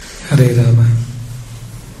ಹರೇ ರಾಮ.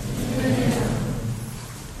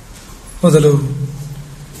 ಮೊದಲು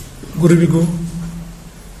ಗುರುವಿಗೂ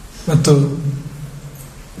ಮತ್ತು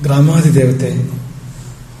ಗ್ರಾಮಾಧಿದೇವತೆ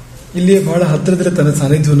ಇಲ್ಲಿಯೇ ಬಹಳ ಹತ್ತಿರದಲ್ಲಿ ತನ್ನ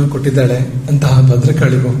ಸಾನ್ನಿಧ್ಯವನ್ನು ಕೊಟ್ಟಿದ್ದಾಳೆ ಅಂತಹ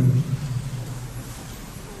ಭದ್ರಕಾಳಿಗೂ,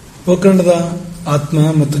 ಗೋಕರ್ಣದ ಆತ್ಮ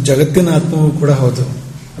ಮತ್ತು ಜಗತ್ತಿನ ಆತ್ಮವೂ ಕೂಡ ಹೌದು,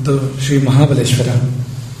 ಅದು ಶ್ರೀ ಮಹಾಬಲೇಶ್ವರ.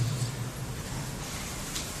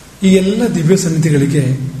 ಈ ಎಲ್ಲ ದಿವ್ಯ ಸನ್ನಿಧಿಗಳಿಗೆ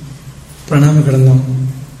ಪ್ರಣಾಮಗಳನ್ನು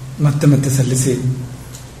ಮತ್ತೆ ಮತ್ತೆ ಸಲ್ಲಿಸಿ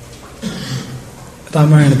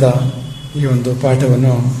ರಾಮಾಯಣದ ಈ ಒಂದು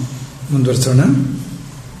ಪಾಠವನ್ನು ಮುಂದುವರಿಸೋಣ.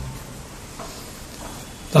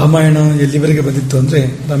 ರಾಮಾಯಣ ಎಲ್ಲಿವರೆಗೆ ಬಂದಿತ್ತು ಅಂದರೆ,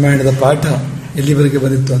 ರಾಮಾಯಣದ ಪಾಠ ಎಲ್ಲಿವರೆಗೆ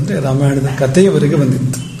ಬಂದಿತ್ತು ಅಂದರೆ ರಾಮಾಯಣದ ಕಥೆಯವರೆಗೆ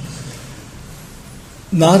ಬಂದಿತ್ತು.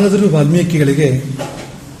 ನಾರದರು ವಾಲ್ಮೀಕಿಗಳಿಗೆ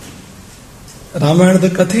ರಾಮಾಯಣದ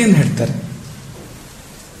ಕಥೆಯನ್ನು ಹೇಳ್ತಾರೆ.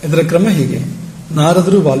 ಇದರ ಕ್ರಮ ಹೀಗೆ: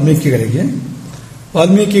 ನಾರದರು ವಾಲ್ಮೀಕಿಗಳಿಗೆ,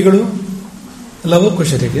 ವಾಲ್ಮೀಕಿಗಳು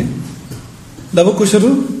ಲವಕುಶರಿಗೆ,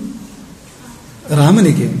 ಲವಕುಶರು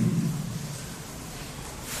ರಾಮನಿಗೆ.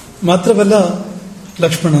 ಮಾತ್ರವಲ್ಲ,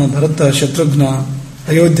 ಲಕ್ಷ್ಮಣ, ಭರತ, ಶತ್ರುಘ್ನ,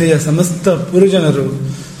 ಅಯೋಧ್ಯೆಯ ಸಮಸ್ತ ಪುರಜನರು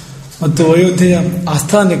ಮತ್ತು ಅಯೋಧ್ಯೆಯ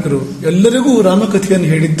ಆಸ್ಥಾನಿಕರು ಎಲ್ಲರಿಗೂ ರಾಮಕಥೆಯನ್ನು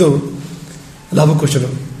ಹೇಳಿದ್ದು ಲವಕುಶರು.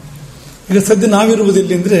 ಈಗ ಸದ್ಯ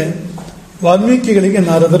ನಾವಿರುವುದಿಲ್ಲ ಅಂದರೆ ವಾಲ್ಮೀಕಿಗಳಿಗೆ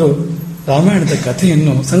ನಾರದರು ರಾಮಾಯಣದ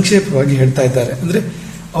ಕಥೆಯನ್ನು ಸಂಕ್ಷೇಪವಾಗಿ ಹೇಳ್ತಾ ಇದ್ದಾರೆ. ಅಂದರೆ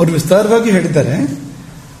ಅವರು ವಿಸ್ತಾರವಾಗಿ ಹೇಳಿದ್ದಾರೆ,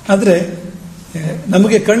 ಆದರೆ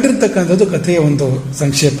ನಮಗೆ ಕಂಡಿರ್ತಕ್ಕಂಥದ್ದು ಕಥೆಯ ಒಂದು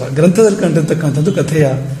ಸಂಕ್ಷೇಪ, ಗ್ರಂಥದಲ್ಲಿ ಕಂಡಿರ್ತಕ್ಕಂಥದ್ದು ಕಥೆಯ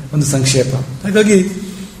ಒಂದು ಸಂಕ್ಷೇಪ. ಹಾಗಾಗಿ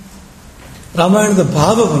ರಾಮಾಯಣದ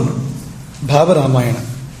ಭಾವವನ್ನು, ಭಾವರಾಮಾಯಣ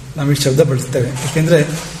ನಾವು ಈ ಶಬ್ದ ಬಳಸ್ತೇವೆ, ಯಾಕೆಂದರೆ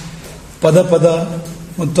ಪದ ಪದ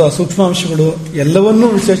ಮತ್ತು ಆ ಸೂಕ್ಷ್ಮಾಂಶಗಳು ಎಲ್ಲವನ್ನೂ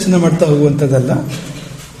ವಿಶ್ಲೇಷಣೆ ಮಾಡ್ತಾ ಹೋಗುವಂಥದ್ದಲ್ಲ,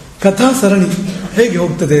 ಕಥಾ ಸರಣಿ ಹೇಗೆ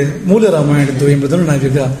ಹೋಗ್ತದೆ ಮೂಲ ರಾಮಾಯಣದ್ದು ಎಂಬುದನ್ನು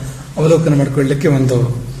ನಾವೀಗ ಅವಲೋಕನ ಮಾಡಿಕೊಳ್ಳಲಿಕ್ಕೆ ಒಂದು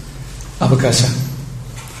ಅವಕಾಶ.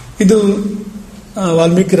 ಇದು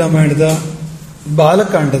ವಾಲ್ಮೀಕಿ ರಾಮಾಯಣದ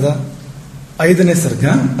ಬಾಲಕಾಂಡದ 5ನೇ ಸರ್ಗ.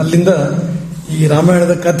 ಅಲ್ಲಿಂದ ಈ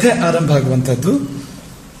ರಾಮಾಯಣದ ಕಥೆ ಆರಂಭ ಆಗುವಂಥದ್ದು.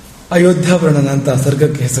 ಅಯೋಧ್ಯ ವರ್ಣನ ಅಂತ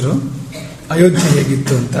ಸರ್ಗಕ್ಕೆ ಹೆಸರು. ಅಯೋಧ್ಯೆ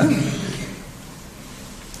ಹೇಗಿತ್ತು ಅಂತ.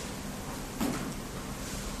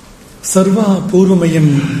 ಸರ್ವ ಪೂರ್ವಮಯಂ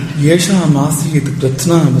ಯೇಷಾಮಾಸೀತ್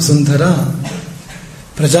ಕೃತ್ನಾ ವಸುಂಧರ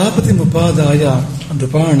ಪ್ರಜಾಪತಿ ಮುಪಾದಾಯ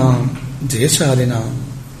ನೃಪಾಣ ಜಯಶಾಲಿನ.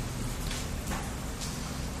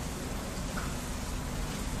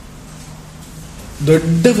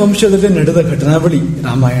 ದೊಡ್ಡ ವಂಶದಲ್ಲಿ ನಡೆದ ಘಟನಾವಳಿ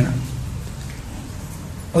ರಾಮಾಯಣ.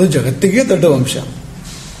 ಅದು ಜಗತ್ತಿಗೆ ದೊಡ್ಡ ವಂಶ.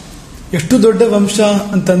 ಎಷ್ಟು ದೊಡ್ಡ ವಂಶ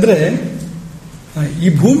ಅಂತಂದ್ರೆ, ಈ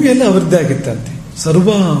ಭೂಮಿಯೆಲ್ಲ ಅವರದ್ದೇ ಆಗಿತ್ತಂತೆ.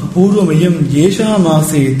 ಸರ್ವ ಪೂರ್ವಮಯಂ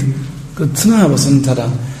ಯೇಷಾಮಾಸೀತ್ ಕೃತ್ನಾ ವಸುಂಧರ.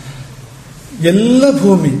 ಎಲ್ಲ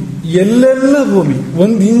ಭೂಮಿ, ಎಲ್ಲೆಲ್ಲ ಭೂಮಿ,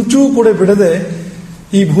 ಒಂದು ಇಂಚೂ ಕೂಡ ಬಿಡದೆ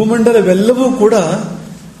ಈ ಭೂಮಂಡಲವೆಲ್ಲವೂ ಕೂಡ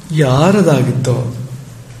ಯಾರದಾಗಿತ್ತೋ,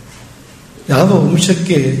 ಯಾವ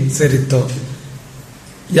ವಂಶಕ್ಕೆ ಸೇರಿತ್ತೋ,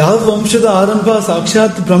 ಯಾವ ವಂಶದ ಆರಂಭ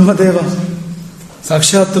ಸಾಕ್ಷಾತ್ ಬ್ರಹ್ಮದೇವ,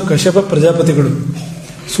 ಸಾಕ್ಷಾತ್ ಕಶ್ಯಪ ಪ್ರಜಾಪತಿಗಳು,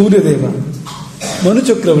 ಸೂರ್ಯದೇವ,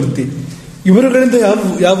 ಮನುಚಕ್ರವರ್ತಿ, ಇವರುಗಳಿಂದ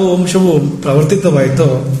ಯಾವ ವಂಶವು ಪ್ರವರ್ತಿತವಾಯಿತೋ,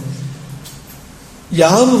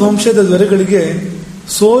 ಯಾವ ವಂಶದ ದೊರೆಗಳಿಗೆ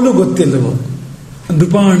ಸೋಲು ಗೊತ್ತಿಲ್ಲವೋ,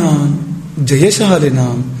 ನೃಪಾಣ ಜಯಶಾಲಿನ,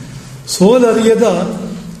 ಸೋಲರಿಯದ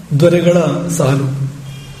ದೊರೆಗಳ ಸಾಲು.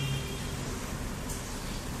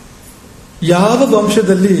 ಯಾವ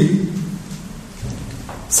ವಂಶದಲ್ಲಿ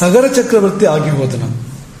ಸಗರ ಚಕ್ರವರ್ತಿ ಆಗಿ ಹೋದನು.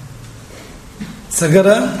 ಸಗರ,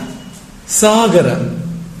 ಸಾಗರ,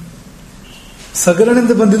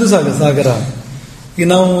 ಸಗರನಿಂದ ಬಂದಿದ್ದು ಸಾಗರ. ಈಗ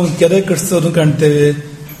ನಾವು ಕೆರೆ ಕಟ್ಟಿಸೋರನ್ನು ಕಾಣ್ತೇವೆ,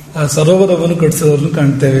 ಸರೋವರವನ್ನು ಕಟ್ಟಿಸೋರನ್ನು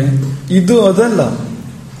ಕಾಣ್ತೇವೆ. ಇದು ಅದಲ್ಲ.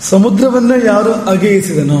 ಸಮುದ್ರವನ್ನೇ ಯಾರು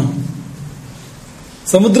ಅಗೆಯಿಸಿದನೋ,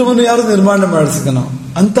 ಸಮುದ್ರವನ್ನು ಯಾರು ನಿರ್ಮಾಣ ಮಾಡಿಸಿದನೋ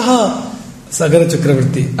ಅಂತಹ ಸಗರ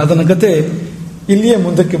ಚಕ್ರವರ್ತಿ. ಅದನ್ನ ಕತೆ ಇಲ್ಲಿಯೇ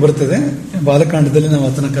ಮುಂದಕ್ಕೆ ಬರ್ತದೆ. ಬಾಲಕಾಂಡದಲ್ಲಿ ನಾವು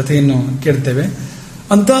ಆತನ ಕಥೆಯನ್ನು ಕೇಳ್ತೇವೆ.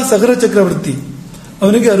 ಅಂತಹ ಸಗರ ಚಕ್ರವರ್ತಿ,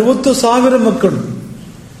 ಅವನಿಗೆ 60,000 ಮಕ್ಕಳು,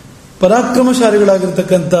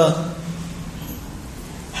 ಪರಾಕ್ರಮಶಾಲಿಗಳಾಗಿರ್ತಕ್ಕಂಥ,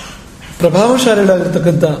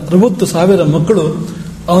 ಪ್ರಭಾವಶಾಲಿಗಳಾಗಿರ್ತಕ್ಕಂಥ 60,000 ಮಕ್ಕಳು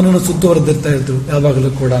ಅವನನ್ನು ಸುತ್ತುವರೆದಿರ್ತಾ ಇದ್ರು ಯಾವಾಗಲೂ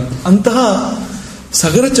ಕೂಡ. ಅಂತಹ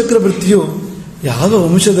ಸಗರ ಚಕ್ರವರ್ತಿಯು ಯಾವ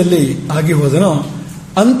ವಂಶದಲ್ಲಿ ಆಗಿ ಹೋದನೋ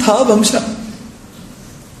ಅಂಥ ವಂಶ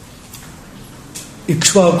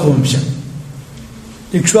ಇಕ್ಷ್ವಾಕು ವಂಶ.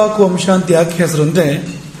 ಇಕ್ಷ್ವಾಕು ವಂಶ ಅಂತ ಯಾಕೆ ಹೆಸರು ಅಂದ್ರೆ,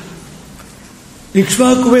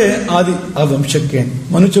 ಇಕ್ಷ್ವಾಕುವೇ ಆದಿ ಆ ವಂಶಕ್ಕೆ.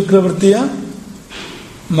 ಮನು ಚಕ್ರವರ್ತಿಯ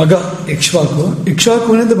ಮಗ ಇಕ್ಷ್ವಾಕು,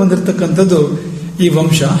 ಇಕ್ಷ್ವಾಕುವಿನಿಂದ ಬಂದಿರತಕ್ಕಂಥದ್ದು ಈ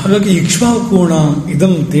ವಂಶ. ಹಾಗಾಗಿ ಇಕ್ಷ್ವಾಕೂಣ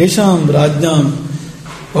ಇದಂ ತೇಷಾಂ ರಾಜ್ಞಾಂ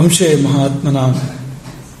ವಂಶೇ ಮಹಾತ್ಮನ.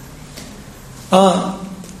 ಆ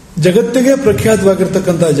ಜಗತ್ತಿಗೆ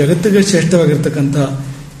ಪ್ರಖ್ಯಾತವಾಗಿರ್ತಕ್ಕಂಥ, ಜಗತ್ತಿಗೆ ಶ್ರೇಷ್ಠವಾಗಿರ್ತಕ್ಕಂಥ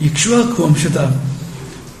ಇಕ್ಷ್ವಾಕು ವಂಶದ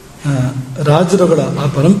ರಾಜರುಗಳ ಆ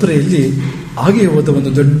ಪರಂಪರೆಯಲ್ಲಿ ಆಗಿ ಹೋದ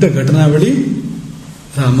ಒಂದು ದೊಡ್ಡ ಘಟನಾವಳಿ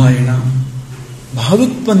ರಾಮಾಯಣ.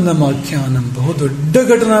 ಮಹದುತ್ಪನ್ನಮಾಖ್ಯಾನಂ, ಬಹುದೊಡ್ಡ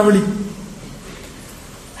ಘಟನಾವಳಿ.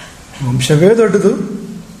 ವಂಶವೇ ದೊಡ್ಡದು,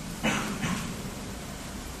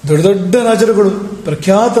 ದೊಡ್ಡ ದೊಡ್ಡ ರಾಜರುಗಳು,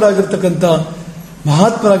 ಪ್ರಖ್ಯಾತರಾಗಿರ್ತಕ್ಕಂಥ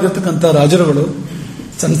ಮಹಾತ್ಮರಾಗಿರ್ತಕ್ಕಂಥ ರಾಜರುಗಳು,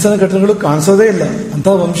 ಸಣ್ಣ ಸಣ್ಣ ಘಟನೆಗಳು ಕಾಣಿಸೋದೇ ಇಲ್ಲ ಅಂತ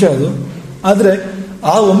ವಂಶ ಅದು. ಆದರೆ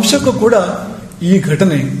ಆ ವಂಶಕ್ಕೂ ಕೂಡ ಈ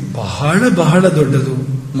ಘಟನೆ ಬಹಳ ಬಹಳ ದೊಡ್ಡದು.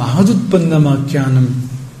 ಮಹದುತ್ಪನ್ನಮಾಖ್ಯಾನಂ,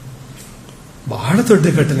 ಬಹಳ ದೊಡ್ಡ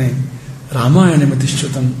ಘಟನೆ. ರಾಮಾಯಣ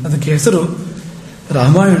ಮತಿಶ್ರುತಂ, ಅದಕ್ಕೆ ಹೆಸರು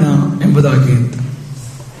ರಾಮಾಯಣ ಎಂಬುದಾಗಿ ಅಂತ.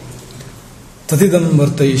 ತದಿದಂ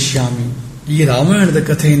ವರ್ತಯಿಷ್ಯಾಮಿ, ಈ ರಾಮಾಯಣದ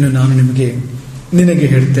ಕಥೆಯನ್ನು ನಾನು ನಿನಗೆ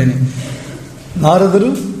ಹೇಳ್ತೇನೆ. ನಾರದರು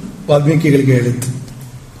ವಾಲ್ಮೀಕಿಗಳಿಗೆ ಹೇಳಿದ್ದು,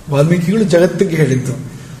 ವಾಲ್ಮೀಕಿಗಳು ಜಗತ್ತಿಗೆ ಹೇಳಿದ್ದು.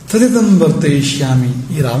 ತದಿದಂ ವರ್ತಯಿಷ್ಯಾಮಿ,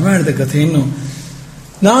 ಈ ರಾಮಾಯಣದ ಕಥೆಯನ್ನು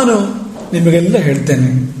ನಾನು ನಿಮಗೆಲ್ಲ ಹೇಳ್ತೇನೆ.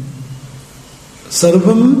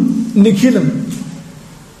 ಸರ್ವಂ ನಿಖಿಲಂ,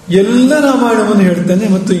 ಎಲ್ಲ ರಾಮಾಯಣವನ್ನು ಹೇಳ್ತೇನೆ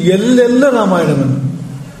ಮತ್ತು ಎಲ್ಲೆಲ್ಲ ರಾಮಾಯಣವನ್ನು,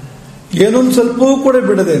 ಏನೊಂದು ಸ್ವಲ್ಪವೂ ಕೂಡ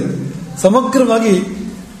ಬಿಡದೆ ಸಮಗ್ರವಾಗಿ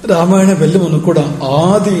ರಾಮಾಯಣವೆಲ್ಲವನ್ನು ಕೂಡ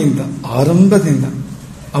ಆದಿಯಿಂದ, ಆರಂಭದಿಂದ,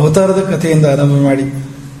 ಅವತಾರದ ಕಥೆಯಿಂದ ಆರಂಭ ಮಾಡಿ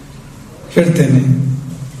ಹೇಳ್ತೇನೆ.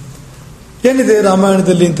 ಏನಿದೆ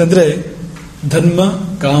ರಾಮಾಯಣದಲ್ಲಿ ಅಂತಂದ್ರೆ ಧರ್ಮ,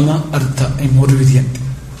 ಕಾಮ, ಅರ್ಥ, ಈ ಮೂರು ವಿಧಿಯಂತೆ.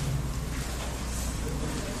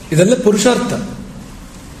 ಇದೆಲ್ಲ ಪುರುಷಾರ್ಥ,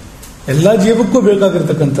 ಎಲ್ಲ ಜೀವಕ್ಕೂ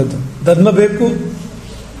ಬೇಕಾಗಿರ್ತಕ್ಕಂಥದ್ದು. ಧರ್ಮ ಬೇಕು,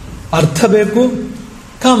 ಅರ್ಥ ಬೇಕು,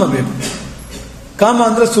 ಕಾಮ ಬೇಕು. ಕಾಮ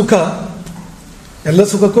ಅಂದ್ರೆ ಸುಖ, ಎಲ್ಲ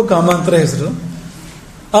ಸುಖಕ್ಕೂ ಕಾಮ ಅಂತ ಹೆಸರು.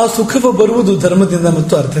 ಆ ಸುಖವು ಬರುವುದು ಧರ್ಮದಿಂದ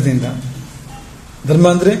ಮತ್ತು ಅರ್ಥದಿಂದ. ಧರ್ಮ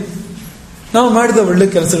ಅಂದ್ರೆ ನಾವು ಮಾಡಿದ ಒಳ್ಳೆ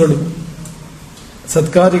ಕೆಲಸಗಳು,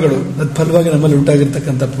 ಸತ್ಕಾರ್ಯಗಳು, ಫಲವಾಗಿ ನಮ್ಮಲ್ಲಿ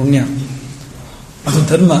ಉಂಟಾಗಿರ್ತಕ್ಕಂಥ ಪುಣ್ಯ, ಅದು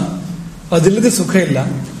ಧರ್ಮ. ಅದಿಲ್ಲದೆ ಸುಖ ಇಲ್ಲ.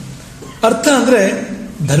 ಅರ್ಥ ಅಂದ್ರೆ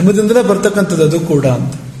ಧರ್ಮದಿಂದಲೇ ಬರ್ತಕ್ಕಂಥದ್ದು, ಅದು ಕೂಡ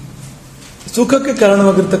ಅಂತ. ಸುಖಕ್ಕೆ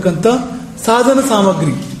ಕಾರಣವಾಗಿರ್ತಕ್ಕಂಥ ಸಾಧನ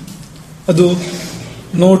ಸಾಮಗ್ರಿ, ಅದು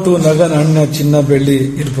ನೋಟು, ನಗ, ನಾಣ್ಯ, ಚಿನ್ನ, ಬೆಳ್ಳಿ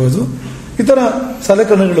ಇರ್ಬೋದು. ಇತರ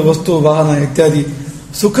ಸಲಕರಣೆಗಳು, ವಸ್ತು, ವಾಹನ ಇತ್ಯಾದಿ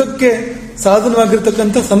ಸುಖಕ್ಕೆ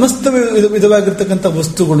ಸಾಧನವಾಗಿರ್ತಕ್ಕಂಥ ಸಮಸ್ತ ವಿಧವಾಗಿರ್ತಕ್ಕಂಥ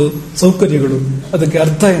ವಸ್ತುಗಳು, ಸೌಕರ್ಯಗಳು, ಅದಕ್ಕೆ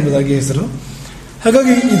ಅರ್ಥ ಎಂಬುದಾಗಿ ಹೆಸರು.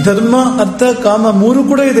 ಹಾಗಾಗಿ ಈ ಧರ್ಮ, ಅರ್ಥ, ಕಾಮ ಮೂರು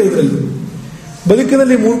ಕೂಡ ಇದೆ ಇದರಲ್ಲಿ.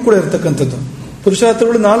 ಬದುಕಿನಲ್ಲಿ ಮೂರು ಕೂಡ ಇರತಕ್ಕಂಥದ್ದು.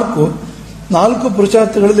 ಪುರುಷಾರ್ಥಗಳು ನಾಲ್ಕು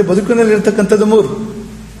ಪುರುಷಾರ್ಥಗಳಲ್ಲಿ ಬದುಕಿನಲ್ಲಿ ಇರತಕ್ಕಂಥದ್ದು ಮೂರು: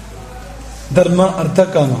 ಧರ್ಮ, ಅರ್ಥ,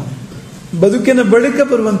 ಕಾಮ. ಬದುಕಿನ ಬಳಿಕ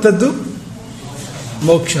ಬರುವಂಥದ್ದು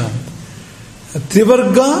ಮೋಕ್ಷ.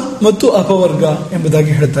 ತ್ರಿವರ್ಗ ಮತ್ತು ಅಪವರ್ಗ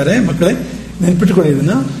ಎಂಬುದಾಗಿ ಹೇಳ್ತಾರೆ. ಮಕ್ಕಳೇ, ನೆನ್ಪಿಟ್ಕೊಳ್ಳಿ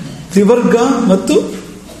ಇದನ್ನ. ತ್ರಿವರ್ಗ ಮತ್ತು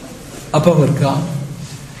ಅಪವರ್ಗ.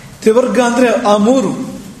 ತ್ರಿವರ್ಗ ಅಂದ್ರೆ ಆ ಮೂರು: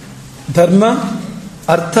 ಧರ್ಮ,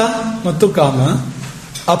 ಅರ್ಥ ಮತ್ತು ಕಾಮ.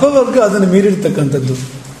 ಅಪವರ್ಗ ಅದನ್ನು ಮೀರಿರ್ತಕ್ಕಂಥದ್ದು,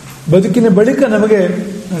 ಬದುಕಿನ ಬಳಿಕ ನಮಗೆ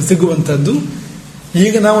ಸಿಗುವಂಥದ್ದು.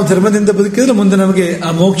 ಈಗ ನಾವು ಧರ್ಮದಿಂದ ಬದುಕಿದ್ರೆ ಮುಂದೆ ನಮಗೆ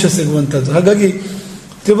ಆ ಮೋಕ್ಷ ಸಿಗುವಂಥದ್ದು. ಹಾಗಾಗಿ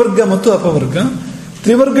ತ್ರಿವರ್ಗ ಮತ್ತು ಅಪವರ್ಗ.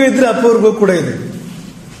 ತ್ರಿವರ್ಗ ಇದ್ರೆ ಅಪವರ್ಗ ಕೂಡ ಇದೆ.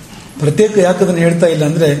 ಪ್ರತ್ಯೇಕ ಯಾಕದನ್ನು ಹೇಳ್ತಾ ಇಲ್ಲ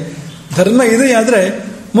ಅಂದ್ರೆ, ಧರ್ಮ ಇದೆ ಆದ್ರೆ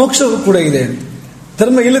ಮೋಕ್ಷವೂ ಕೂಡ ಇದೆ.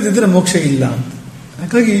 ಧರ್ಮ ಇಲ್ಲದಿದ್ರೆ ಮೋಕ್ಷ ಇಲ್ಲ.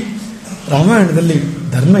 ಹಾಗಾಗಿ ರಾಮಾಯಣದಲ್ಲಿ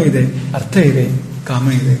ಧರ್ಮ ಇದೆ, ಅರ್ಥ ಇದೆ, ಕಾಮ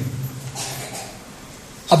ಇದೆ.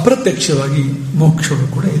 ಅಪ್ರತ್ಯಕ್ಷವಾಗಿ ಮೋಕ್ಷವೂ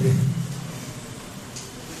ಕೂಡ ಇದೆ.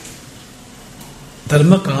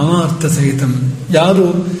 ಧರ್ಮ, ಕಾಮ, ಅರ್ಥ ಸಹಿತಂ. ಯಾರು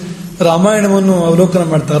ರಾಮಾಯಣವನ್ನು ಅವಲೋಕನ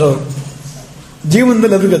ಮಾಡ್ತಾರೋ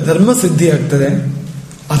ಜೀವನದಲ್ಲಿ ಅವರಿಗೆ ಧರ್ಮ ಸಿದ್ಧಿ ಆಗ್ತದೆ,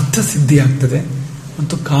 ಅರ್ಥ ಸಿದ್ಧಿ ಆಗ್ತದೆ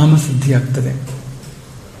ಮತ್ತು ಕಾಮ ಸಿದ್ಧಿ ಆಗ್ತದೆ.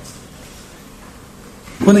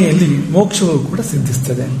 ಕೊನೆಯಲ್ಲಿ ಮೋಕ್ಷವೂ ಕೂಡ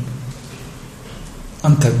ಸಿದ್ಧಿಸ್ತದೆ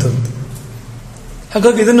ಅಂಥದ್ದು.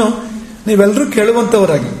 ಹಾಗಾಗಿ ಇದನ್ನು ನೀವೆಲ್ಲರೂ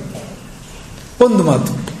ಕೇಳುವಂತವರಾಗಿ ಒಂದು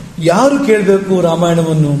ಮಾತು: ಯಾರು ಕೇಳಬೇಕು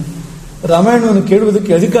ರಾಮಾಯಣವನ್ನು? ರಾಮಾಯಣವನ್ನು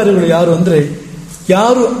ಕೇಳುವುದಕ್ಕೆ ಅಧಿಕಾರಿಗಳು ಯಾರು ಅಂದ್ರೆ,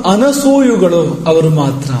 ಯಾರು ಅನಸೂಯುಗಳು ಅವರು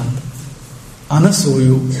ಮಾತ್ರ.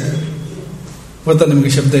 ಅನಸೂಯು ಗೊತ್ತಾ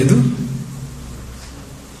ನಿಮಗೆ ಶಬ್ದ ಇದು?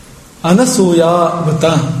 ಅನಸೂಯ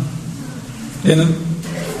ಗೊತ್ತಾ? ಏನು?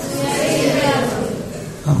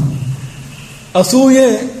 ಅಸೂಯೆ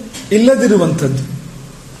ಇಲ್ಲದಿರುವಂಥದ್ದು.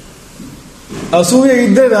 ಅಸೂಯೆ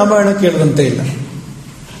ಇದ್ದರೆ ರಾಮಾಯಣ ಕೇಳುವಂತೆ ಇಲ್ಲ.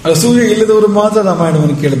 ಅಸೂಯೆ ಇಲ್ಲದವರು ಮಾತ್ರ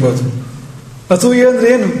ರಾಮಾಯಣವನ್ನು ಕೇಳಬಹುದು. ಅಸೂಯೆ ಅಂದ್ರೆ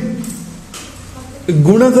ಏನು?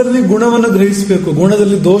 ಗುಣದಲ್ಲಿ ಗುಣವನ್ನು ಗ್ರಹಿಸಬೇಕು,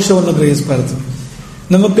 ಗುಣದಲ್ಲಿ ದೋಷವನ್ನು ಗ್ರಹಿಸಬಾರದು.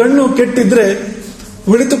 ನಮ್ಮ ಕಣ್ಣು ಕೆಟ್ಟಿದ್ರೆ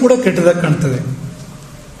ಒಳಿತು ಕೂಡ ಕೆಟ್ಟದಾಗಿ ಕಾಣ್ತದೆ.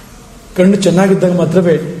 ಕಣ್ಣು ಚೆನ್ನಾಗಿದ್ದಾಗ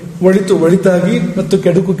ಮಾತ್ರವೇ ಒಳಿತಾಗಿ ಮತ್ತು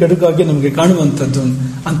ಕೆಡುಕಾಗಿ ನಮಗೆ ಕಾಣುವಂಥದ್ದು.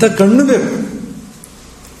 ಅಂತ ಕಣ್ಣು ಬೇಕು.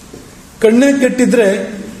 ಕಣ್ಣೇ ಕೆಟ್ಟಿದ್ರೆ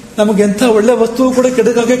ನಮಗೆ ಎಂಥ ಒಳ್ಳೆ ವಸ್ತುವು ಕೂಡ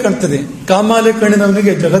ಕೆಡುಕಾಗೆ ಕಾಣ್ತದೆ. ಕಾಮಾಲೆ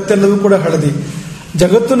ಕಣ್ಣಿನವನಿಗೆ ಜಗತ್ತೆಲ್ಲವೂ ಕೂಡ ಹಳದಿ.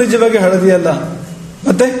 ಜಗತ್ತು ನಿಜವಾಗಿ ಹಳದಿ ಅಲ್ಲ,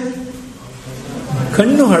 ಮತ್ತೆ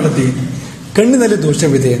ಕಣ್ಣು ಹಳದಿ, ಕಣ್ಣಿನಲ್ಲಿ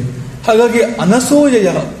ದೋಷವಿದೆ. ಹಾಗಾಗಿ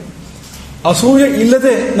ಅಸೂಯೆ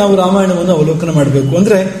ಇಲ್ಲದೆ ನಾವು ರಾಮಾಯಣವನ್ನು ಅವಲೋಕನ ಮಾಡಬೇಕು.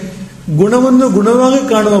 ಅಂದ್ರೆ ಗುಣವನ್ನು ಗುಣವಾಗಿ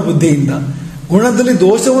ಕಾಣುವ ಬುದ್ಧಿಯಿಂದ, ಗುಣದಲ್ಲಿ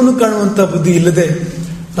ದೋಷವನ್ನು ಕಾಣುವಂತಹ ಬುದ್ಧಿ ಇಲ್ಲದೆ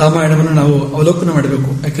ರಾಮಾಯಣವನ್ನು ನಾವು ಅವಲೋಕನ ಮಾಡಬೇಕು.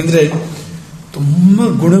 ಯಾಕೆಂದ್ರೆ ತುಂಬ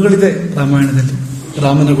ಗುಣಗಳಿದೆ ರಾಮಾಯಣದಲ್ಲಿ.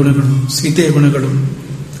 ರಾಮನ ಗುಣಗಳು, ಸೀತೆಯ ಗುಣಗಳು,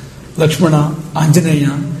 ಲಕ್ಷ್ಮಣ, ಆಂಜನೇಯ,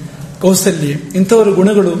 ಕೌಸಲ್ಯ, ಇಂಥವರ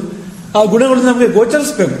ಗುಣಗಳು. ಆ ಗುಣಗಳು ನಮಗೆ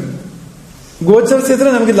ಗೋಚರಿಸಬೇಕು. ಗೋಚರಿಸಿದ್ರೆ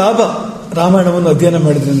ನಮಗೆ ಲಾಭ ರಾಮಾಯಣವನ್ನು ಅಧ್ಯಯನ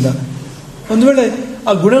ಮಾಡಿದ್ರಿಂದ. ಒಂದು ವೇಳೆ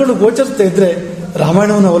ಆ ಗುಣಗಳು ಗೋಚರಿಸ್ತಾ ಇದ್ರೆ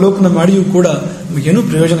ರಾಮಾಯಣವನ್ನು ಅವಲೋಕನ ಮಾಡಿಯೂ ಕೂಡ ನಮಗೇನೂ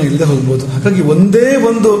ಪ್ರಯೋಜನ ಇಲ್ಲದೆ ಹೋಗ್ಬೋದು. ಹಾಗಾಗಿ ಒಂದೇ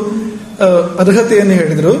ಒಂದು ಅರ್ಹತೆಯನ್ನು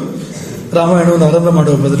ಹೇಳಿದರು, ರಾಮಾಯಣವನ್ನು ಆರಂಭ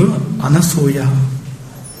ಮಾಡುವ ಬದಲು ಅನಸೂಯ,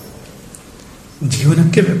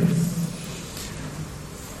 ಜೀವನಕ್ಕೆ ಬೇಕು,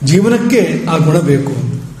 ಜೀವನಕ್ಕೆ ಆ ಗುಣ ಬೇಕು.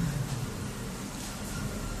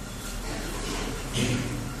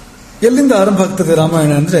 ಎಲ್ಲಿಂದ ಆರಂಭ ಆಗ್ತದೆ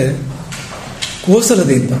ರಾಮಾಯಣ ಅಂದ್ರೆ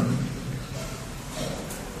ಕೋಸಲದಿಂದ.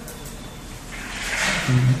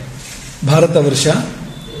 ಭಾರತ ವರ್ಷ,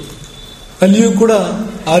 ಅಲ್ಲಿಯೂ ಕೂಡ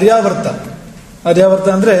ಆರ್ಯಾವರ್ತ. ಆರ್ಯಾವರ್ತ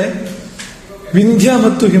ಅಂದ್ರೆ ವಿಂಧ್ಯ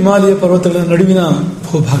ಮತ್ತು ಹಿಮಾಲಯ ಪರ್ವತಗಳ ನಡುವಿನ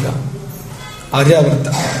ಭೂಭಾಗ ಆರ್ಯಾವರ್ತ.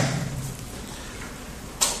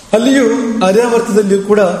 ಅಲ್ಲಿಯೂ ಆರ್ಯಾವರ್ತದಲ್ಲಿಯೂ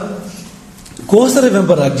ಕೂಡ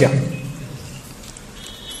ಕೋಸಲವೆಂಬ ರಾಜ್ಯ.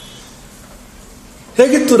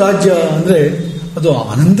 ಹೇಗಿತ್ತು ರಾಜ್ಯ ಅಂದ್ರೆ ಅದು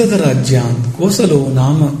ಆನಂದದ ರಾಜ್ಯ. ಕೋಸಲೋ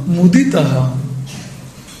ನಾಮ ಮುದಿತಃ,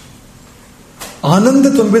 ಆನಂದ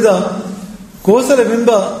ತುಂಬಿದ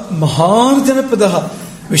ಕೋಸಲವೆಂಬ ಮಹಾನ್ ಜನಪದ,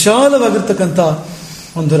 ವಿಶಾಲವಾಗಿರ್ತಕ್ಕಂಥ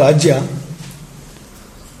ಒಂದು ರಾಜ್ಯ.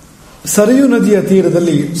 ಸರಿಯು ನದಿಯ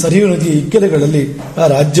ತೀರದಲ್ಲಿ, ಸರಿಯು ನದಿಯ ಇಕ್ಕೆಲೆಗಳಲ್ಲಿ ಆ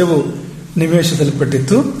ರಾಜ್ಯವು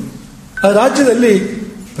ನಿವೇಶಿಸಲ್ಪಟ್ಟಿತ್ತು. ಆ ರಾಜ್ಯದಲ್ಲಿ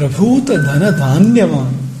ಪ್ರಭೂತ ಧನ ಧಾನ್ಯವ,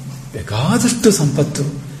 ಬೇಕಾದಷ್ಟು ಸಂಪತ್ತು,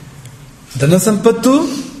 ಧನ ಸಂಪತ್ತು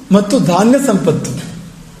ಮತ್ತು ಧಾನ್ಯ ಸಂಪತ್ತು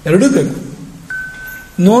ಎರಡೂ ಬೇಕು.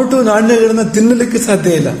 ನೋಟು ನಾಣ್ಯಗಳನ್ನು ತಿನ್ನಲಿಕ್ಕೆ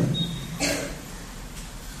ಸಾಧ್ಯ ಇಲ್ಲ.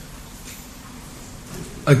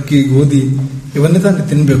 ಅಕ್ಕಿ, ಗೋಧಿ ಇವನ್ನೇ ತಾನೇ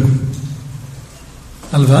ತಿನ್ನಬೇಕು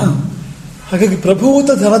ಅಲ್ವಾ? ಹಾಗಾಗಿ ಪ್ರಭೂತ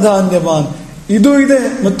ಧನಧಾನ್ಯವಾನ್, ಇದು ಇದೆ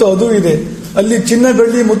ಮತ್ತು ಅದು ಇದೆ. ಅಲ್ಲಿ ಚಿನ್ನ,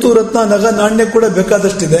 ಬೆಳ್ಳಿ, ಮುತ್ತು, ರತ್ನ, ನಗ, ನಾಣ್ಯ ಕೂಡ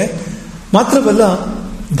ಬೇಕಾದಷ್ಟಿದೆ. ಮಾತ್ರವಲ್ಲ,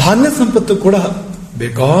 ಧಾನ್ಯ ಸಂಪತ್ತು ಕೂಡ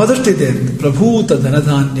ಬೇಕಾದಷ್ಟಿದೆ. ಪ್ರಭೂತ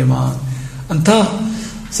ಧನಧಾನ್ಯವಾನ್ ಅಂತ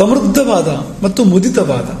ಸಮೃದ್ಧವಾದ ಮತ್ತು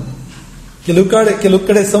ಮುದಿತವಾದ. ಕೆಲವು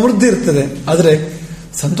ಕಡೆ ಸಮೃದ್ಧಿ ಇರ್ತದೆ, ಆದರೆ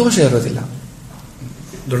ಸಂತೋಷ ಇರೋದಿಲ್ಲ.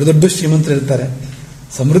 ದೊಡ್ಡ ದೊಡ್ಡ ಶ್ರೀಮಂತರು ಇರ್ತಾರೆ,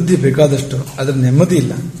 ಸಮೃದ್ಧಿ ಬೇಕಾದಷ್ಟು, ಅದರ ನೆಮ್ಮದಿ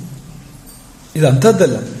ಇಲ್ಲ. ಇದು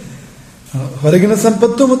ಅಂಥದ್ದಲ್ಲ. ಹೊರಗಿನ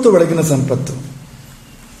ಸಂಪತ್ತು ಮತ್ತು ಒಳಗಿನ ಸಂಪತ್ತು,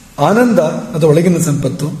 ಆನಂದ ಅದು ಒಳಗಿನ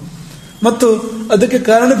ಸಂಪತ್ತು, ಮತ್ತು ಅದಕ್ಕೆ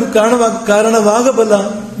ಕಾರಣವಾಗಬಲ್ಲ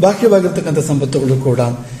ಬಾಹ್ಯವಾಗಿರ್ತಕ್ಕಂಥ ಸಂಪತ್ತುಗಳು ಕೂಡ,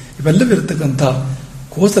 ಇವೆಲ್ಲವಿರತಕ್ಕಂಥ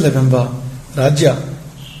ಕೋಸಲವೆಂಬ ರಾಜ್ಯ.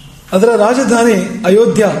 ಅದರ ರಾಜಧಾನಿ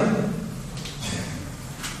ಅಯೋಧ್ಯ.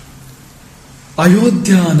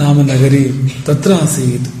 ಅಯೋಧ್ಯ ನಾಮ ನಗರಿ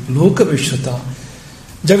ತತ್ರಾಸೀತ್ ಲೋಕವಿಶ್ರುತ.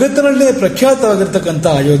 ಜಗತ್ತಿನಲ್ಲೇ ಪ್ರಖ್ಯಾತವಾಗಿರ್ತಕ್ಕಂಥ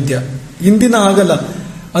ಅಯೋಧ್ಯ. ಇಂದಿನ ಆಗಲ್ಲ,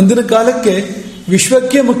 ಅಂದಿನ ಕಾಲಕ್ಕೆ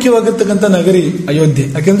ವಿಶ್ವಕ್ಕೆ ಮುಖ್ಯವಾಗಿರ್ತಕ್ಕಂಥ ನಗರಿ ಅಯೋಧ್ಯೆ.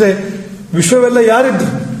 ಯಾಕೆಂದ್ರೆ ವಿಶ್ವವೆಲ್ಲ ಯಾರಿದ್ದು?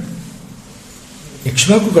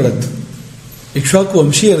 ಇಕ್ಷ್ವಾಕುಗಳದ್ದು, ಇಕ್ಷ್ವಾಕು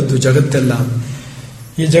ವಂಶೀಯರದ್ದು ಜಗತ್ತೆಲ್ಲ.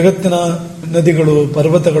 ಈ ಜಗತ್ತಿನ ನದಿಗಳು,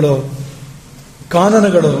 ಪರ್ವತಗಳು,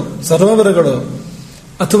 ಕಾನನಗಳು, ಸರೋವರಗಳು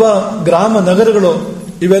ಅಥವಾ ಗ್ರಾಮ ನಗರಗಳು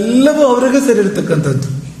ಇವೆಲ್ಲವೂ ಅವರಿಗೆ ಸೇರಿರತಕ್ಕಂಥದ್ದು.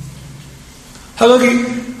 ಹಾಗಾಗಿ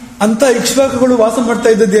ಅಂತ ಇಕ್ಷ್ವಾಕುಗಳು ವಾಸ ಮಾಡ್ತಾ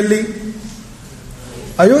ಇದ್ದದ್ದು ಎಲ್ಲಿ?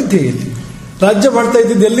 ಅಯೋಧ್ಯೆಯಲ್ಲಿ. ರಾಜ್ಯ ಮಾಡ್ತಾ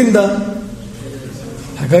ಇದ್ದದ್ದು ಎಲ್ಲಿಂದ?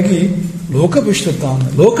 ಹಾಗಾಗಿ ಲೋಕವಿಶ್ರುತ,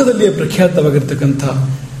 ಲೋಕದಲ್ಲಿಯೇ ಪ್ರಖ್ಯಾತವಾಗಿರ್ತಕ್ಕಂಥ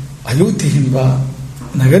ಅಯೋಧ್ಯೆ ಎಂಬ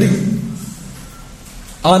ನಗರಿ.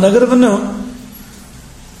 ಆ ನಗರವನ್ನು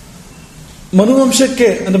ಮನುವಂಶಕ್ಕೆ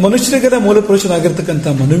ಅಂದ್ರೆ ಮನುಷ್ಯರಿಗೆಲ್ಲ ಮೂಲ ಪುರುಷನಾಗಿರ್ತಕ್ಕಂಥ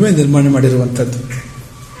ಮನುವೆ ನಿರ್ಮಾಣ ಮಾಡಿರುವಂಥದ್ದು.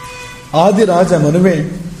 ಆದಿರಾಜ ಮನುವೆ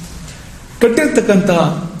ಕಟ್ಟಿರ್ತಕ್ಕಂತಹ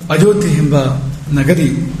ಅಯೋಧ್ಯೆ ಎಂಬ ನಗರಿ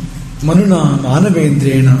ಮನುನ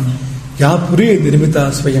ಮಾನವೇಂದ್ರೇಣ ಯಾ ಪುರಿ ನಿರ್ಮಿತ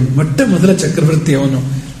ಸ್ವಯಂ. ಮೊಟ್ಟ ಮೊದಲ ಚಕ್ರವರ್ತಿ ಅವನು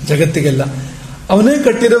ಜಗತ್ತಿಗೆಲ್ಲ. ಅವನೇ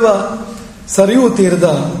ಕಟ್ಟಿರುವ ಸರಿಯು ತೀರದ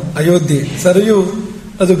ಅಯೋಧ್ಯೆ. ಸರಿಯು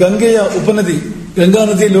ಅದು ಗಂಗೆಯ ಉಪನದಿ, ಗಂಗಾ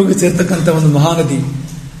ನದಿಯಲ್ಲಿ ಹೋಗಿ ಸೇರ್ತಕ್ಕಂಥ ಒಂದು ಮಹಾನದಿ.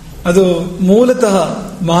 ಅದು ಮೂಲತಃ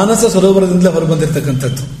ಮಾನಸ ಸರೋವರದಿಂದ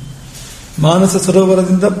ಹೊರಬಂದಿರತಕ್ಕಂಥದ್ದು. ಮಾನಸ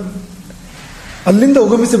ಸರೋವರದಿಂದ ಅಲ್ಲಿಂದ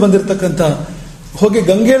ಉಗಮಿಸಿ ಬಂದಿರತಕ್ಕಂಥ, ಹೋಗಿ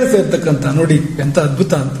ಗಂಗೆಯಲ್ಲಿ ಸೇರ್ತಕ್ಕಂಥ, ನೋಡಿ ಎಂತ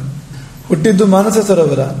ಅದ್ಭುತ ಅಂತ. ಹುಟ್ಟಿದ್ದು ಮಾನಸ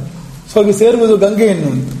ಸರೋವರ, ಹೋಗಿ ಸೇರುವುದು ಗಂಗೆಯನ್ನು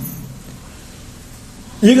ಅಂತ.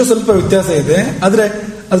 ಈಗ ಸ್ವಲ್ಪ ವ್ಯತ್ಯಾಸ ಇದೆ, ಆದರೆ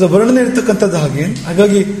ಅದು ವರ್ಣನೆ ಇರತಕ್ಕಂಥದ್ದು ಹಾಗೆ.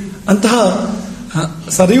 ಹಾಗಾಗಿ ಅಂತಹ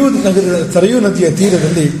ಸರಿಯು ನದಿಯ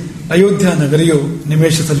ತೀರದಲ್ಲಿ ಅಯೋಧ್ಯ ನಗರಿಯು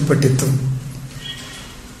ನಿವೇಶಿಸಲ್ಪಟ್ಟಿತ್ತು.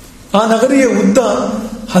 ಆ ನಗರಿಯ ಉದ್ದ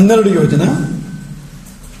 12 ಯೋಜನ,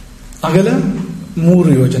 ಅಗಲ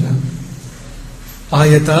 3 ಯೋಜನ,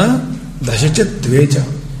 ಆಯತ ದಶಚ ದ್ವೇಚ.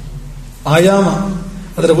 ಆಯಾಮ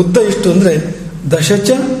ಅದರ ಉದ್ದ ಎಷ್ಟು ಅಂದ್ರೆ ದಶಚ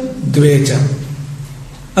ದ್ವೇಚ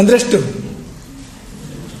ಅಂದ್ರೆ ಎಷ್ಟು?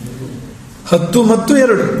 10 ಮತ್ತು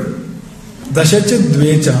 2. ದಶಚ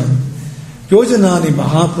ದ್ವೇಚ ಯೋಜನಾನಿ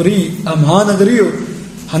ಮಹಾಪುರಿ. ಆ ಮಹಾನಗರಿಯು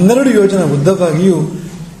 12 ಯೋಜನ ಉದ್ದವಾಗಿಯೂ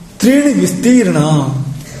 3 ವಿಸ್ತೀರ್ಣ,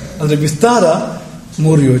 ಅದರ ವಿಸ್ತಾರ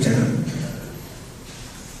 3 ಯೋಜನ.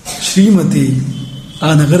 ಶ್ರೀಮತಿ, ಆ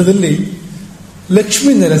ನಗರದಲ್ಲಿ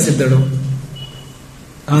ಲಕ್ಷ್ಮಿ ನೆಲೆಸಿದ್ದಳು.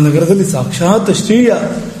 ಆ ನಗರದಲ್ಲಿ ಸಾಕ್ಷಾತ್ ಶ್ರೀಯ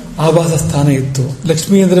ಆವಾಸ ಸ್ಥಾನ ಇತ್ತು.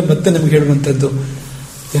 ಲಕ್ಷ್ಮಿ ಅಂದರೆ ಮತ್ತೆ ನಮಗೆ ಹೇಳುವಂಥದ್ದು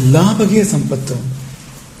ಎಲ್ಲಾ ಬಗೆಯ ಸಂಪತ್ತು,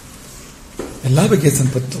 ಎಲ್ಲಾ ಬಗೆಯ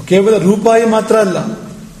ಸಂಪತ್ತು. ಕೇವಲ ರೂಪಾಯಿ ಮಾತ್ರ ಅಲ್ಲ,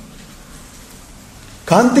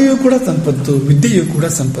 ಕಾಂತಿಯೂ ಕೂಡ ಸಂಪತ್ತು, ವಿದ್ಯೆಯೂ ಕೂಡ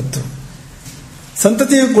ಸಂಪತ್ತು,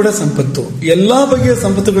 ಸಂತತಿಯೂ ಕೂಡ ಸಂಪತ್ತು. ಎಲ್ಲಾ ಬಗೆಯ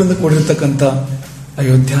ಸಂಪತ್ತುಗಳಿಂದ ಕೂಡಿರತಕ್ಕಂಥ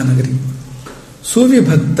ಅಯೋಧ್ಯ ನಗರಿ.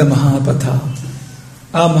 ಸುವಿಭಕ್ತ ಮಹಾಪಥ,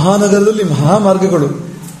 ಆ ಮಹಾನಗರದಲ್ಲಿ ಮಹಾಮಾರ್ಗಗಳು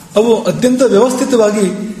ಅವು ಅತ್ಯಂತ ವ್ಯವಸ್ಥಿತವಾಗಿ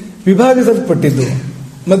ವಿಭಾಗಿಸಲ್ಪಟ್ಟಿದ್ದು.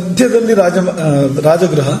 ಮಧ್ಯದಲ್ಲಿ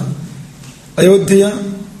ರಾಜಗೃಹ, ಅಯೋಧ್ಯೆಯ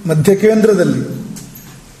ಮಧ್ಯ ಕೇಂದ್ರದಲ್ಲಿ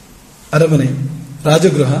ಅರಮನೆ,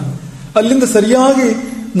 ರಾಜಗೃಹ. ಅಲ್ಲಿಂದ ಸರಿಯಾಗಿ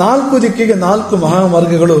 4 ದಿಕ್ಕಿಗೆ 4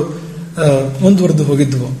 ಮಹಾಮಾರ್ಗಗಳು ಮುಂದುವರೆದು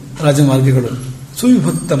ಹೋಗಿದ್ವು, ರಾಜಮಾರ್ಗಗಳು.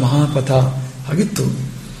 ಸುವಿಭಕ್ತ ಮಹಾಪಥ ಆಗಿತ್ತು.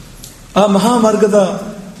 ಆ ಮಹಾಮಾರ್ಗದ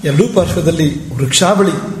ಎರಡೂ ಪಾರ್ಶ್ವದಲ್ಲಿ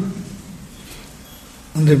ವೃಕ್ಷಾವಳಿ,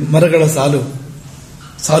 ಅಂದ್ರೆ ಮರಗಳ ಸಾಲು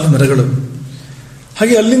ಮರಗಳು.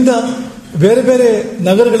 ಹಾಗೆ ಅಲ್ಲಿಂದ ಬೇರೆ ಬೇರೆ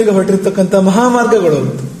ನಗರಗಳಿಗೆ ಹೊರಟಿರ್ತಕ್ಕಂಥ ಮಹಾಮಾರ್ಗಗಳು,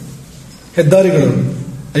 ಹೆದ್ದಾರಿಗಳು.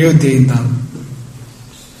 ಅಯೋಧ್ಯೆಯಿಂದ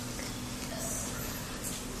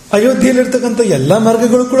ಅಯೋಧ್ಯೆಯಲ್ಲಿರ್ತಕ್ಕಂಥ ಎಲ್ಲ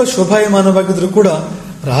ಮಾರ್ಗಗಳು ಕೂಡ ಶೋಭಾಯಮಾನವಾಗಿದ್ರೂ ಕೂಡ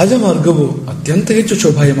ರಾಜಮಾರ್ಗವು ಅತ್ಯಂತ ಹೆಚ್ಚು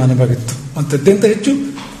ಶೋಭಾಯಮಾನವಾಗಿತ್ತು ಮತ್ತು ಅತ್ಯಂತ ಹೆಚ್ಚು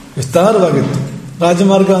ವಿಸ್ತಾರವಾಗಿತ್ತು.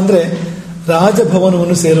 ರಾಜಮಾರ್ಗ ಅಂದ್ರೆ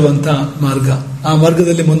ರಾಜಭವನವನ್ನು ಸೇರುವಂತಹ ಮಾರ್ಗ. ಆ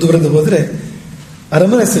ಮಾರ್ಗದಲ್ಲಿ ಮುಂದುವರೆದು ಹೋದರೆ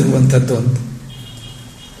ಅರಮನೆ ಸಿಗುವಂಥದ್ದು ಅಂತ.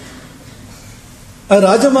 ಆ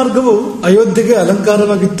ರಾಜಮಾರ್ಗವು ಅಯೋಧ್ಯೆಗೆ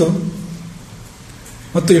ಅಲಂಕಾರವಾಗಿತ್ತು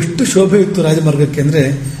ಮತ್ತು ಎಷ್ಟು ಶೋಭೆ ಇತ್ತು ರಾಜಮಾರ್ಗಕ್ಕೆ ಅಂದ್ರೆ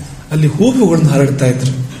ಅಲ್ಲಿ ಹೂವುಗಳನ್ನು ಹರಡ್ತಾ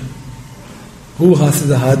ಇದ್ರು. ಹೂ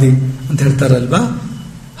ಹಾಸಿದ ಹಾದಿ ಅಂತ ಹೇಳ್ತಾರಲ್ವಾ,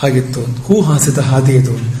 ಹಾಗಿತ್ತು. ಹೂ ಹಾಸಿದ ಹಾದಿ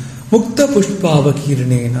ಇದು. ಮುಕ್ತ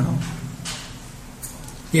ಪುಷ್ಪಾವಕೀರ್ಣೇನ.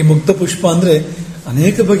 ಈ ಮುಕ್ತ ಪುಷ್ಪ ಅಂದ್ರೆ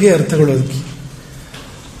ಅನೇಕ ಬಗೆಯ ಅರ್ಥಗಳು ಅದಕ್ಕೆ.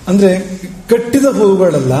 ಅಂದ್ರೆ ಕಟ್ಟಿದ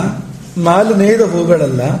ಹೂವುಗಳಲ್ಲ, ಮಾಲು ನೇಯ್ದ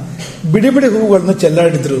ಹೂವುಗಳಲ್ಲ, ಬಿಡಿ ಬಿಡಿ ಹೂವುಗಳನ್ನು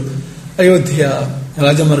ಚೆಲ್ಲಾಡಿದ್ರು ಅಯೋಧ್ಯೆಯ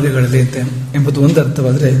ರಾಜಮಾರ್ಗಗಳಲ್ಲಿ ಅಂತ ಎಂಬುದು ಒಂದು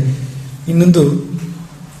ಅರ್ಥವಾದ್ರೆ, ಇನ್ನೊಂದು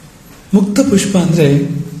ಮುಕ್ತ ಪುಷ್ಪ ಅಂದ್ರೆ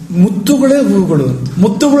ಮುತ್ತುಗಳೇ ಹೂವುಗಳು,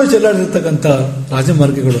 ಮುತ್ತುಗಳು ಚೆಲ್ಲಾಡಿರ್ತಕ್ಕಂಥ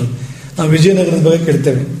ರಾಜಮಾರ್ಗಗಳು. ನಾವು ವಿಜಯನಗರದ ಬಗ್ಗೆ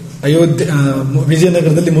ಕೇಳ್ತೇವೆ.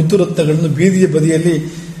 ವಿಜಯನಗರದಲ್ಲಿ ಮುತ್ತು ರತ್ನಗಳನ್ನು ಬೀದಿಯ ಬದಿಯಲ್ಲಿ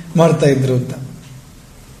ಮಾಡ್ತಾ ಇದ್ರು ಅಂತ.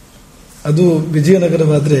 ಅದು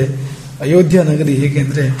ವಿಜಯನಗರವಾದ್ರೆ ಅಯೋಧ್ಯ ನಗರಿ ಹೇಗೆ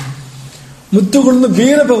ಅಂದ್ರೆ ಮುತ್ತುಗಳನ್ನು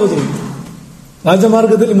ಬೀರಬಹುದು,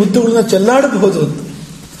 ರಾಜಮಾರ್ಗದಲ್ಲಿ ಮುತ್ತುಗಳನ್ನ ಚೆಲ್ಲಾಡಬಹುದು ಅಂತ.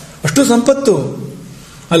 ಅಷ್ಟು ಸಂಪತ್ತು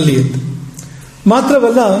ಅಲ್ಲಿ ಅಂತ.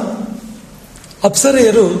 ಮಾತ್ರವಲ್ಲ,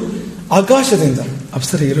 ಅಪ್ಸರೆಯರು ಆಕಾಶದಿಂದ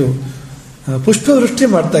ಪುಷ್ಪವೃಷ್ಟಿ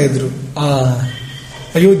ಮಾಡ್ತಾ ಇದ್ರು ಆ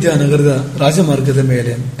ಅಯೋಧ್ಯ ನಗರದ ರಾಜಮಾರ್ಗದ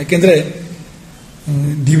ಮೇಲೆ. ಯಾಕೆಂದ್ರೆ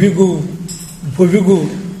ದಿವಿಗೂ ಭುವಿಗೂ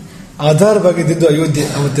ಆಧಾರವಾಗಿದ್ದು ಅಯೋಧ್ಯೆ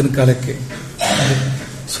ಅವತ್ತಿನ ಕಾಲಕ್ಕೆ.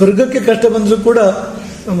 ಸ್ವರ್ಗಕ್ಕೆ ಕಷ್ಟ ಬಂದರೂ ಕೂಡ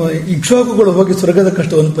ಇಕ್ಷ್ವಾಕುಗಳು ಹೋಗಿ ಸ್ವರ್ಗದ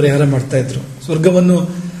ಕಷ್ಟವನ್ನು ಪರಿಹಾರ ಮಾಡ್ತಾ ಇದ್ರು. ಸ್ವರ್ಗವನ್ನು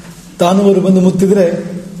ತಾನವರು ಬಂದು ಮುತ್ತಿದ್ರೆ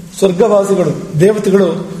ಸ್ವರ್ಗವಾಸಿಗಳು, ದೇವತೆಗಳು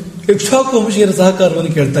ಇಕ್ಷ್ವಾಕು ವಂಶೀಯರ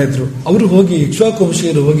ಸಹಕಾರವನ್ನು ಕೇಳ್ತಾ ಇದ್ರು. ಅವರು ಹೋಗಿ ಇಕ್ಷ್ವಾಕು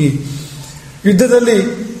ವಂಶೀಯರು ಹೋಗಿ ಯುದ್ಧದಲ್ಲಿ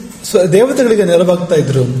ದೇವತೆಗಳಿಗೆ ನೆರವಾಗ್ತಾ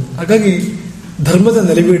ಇದ್ರು. ಹಾಗಾಗಿ ಧರ್ಮದ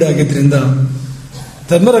ನೆಲೆವೀಡಾಗಿದ್ರಿಂದ,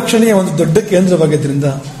 ಧರ್ಮ ರಕ್ಷಣೆಯ ಒಂದು ದೊಡ್ಡ ಕೇಂದ್ರವಾಗಿದ್ರಿಂದ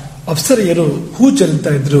ಅಪ್ಸರೆಯರು ಹೂ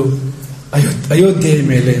ಚೆಲ್ತಾ ಇದ್ರು ಅಯೋಧ್ಯೆಯ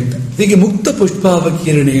ಮೇಲೆ ಅಂತ. ಹೀಗೆ ಮುಕ್ತ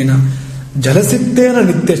ಪುಷ್ಪಾವಕೀರ್ಣೇನ ಜಲಸಿದ್ದೇನ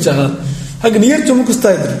ನಿತ್ಯಶಃ. ಹಾಗೆ ನೀರು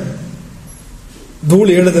ಚುಮುಕಿಸ್ತಾ ಇದ್ರು,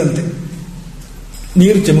 ಧೂಳು ಏಳದಂತೆ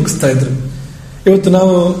ನೀರು ಚುಮುಕಿಸ್ತಾ ಇದ್ರು. ಇವತ್ತು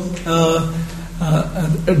ನಾವು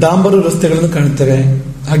ಡಾಂಬರು ರಸ್ತೆಗಳನ್ನು ಕಾಣ್ತೇವೆ,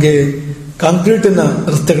 ಹಾಗೆ ಕಾಂಕ್ರೀಟಿನ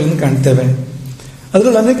ರಸ್ತೆಗಳನ್ನು ಕಾಣ್ತೇವೆ.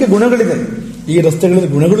 ಅದರಲ್ಲಿ ಅನೇಕ ಗುಣಗಳಿದೆ. ಈ ರಸ್ತೆಗಳಲ್ಲಿ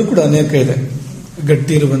ಗುಣಗಳು ಕೂಡ ಅನೇಕ ಇದೆ.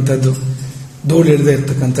 ಗಟ್ಟಿ ಇರುವಂತದ್ದು, ಧೂಳು ಇಡದೆ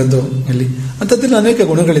ಇರ್ತಕ್ಕಂಥದ್ದು, ಅಲ್ಲಿ ಅಂಥದ್ರಲ್ಲಿ ಅನೇಕ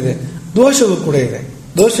ಗುಣಗಳಿದೆ. ದೋಷವೂ ಕೂಡ ಇದೆ.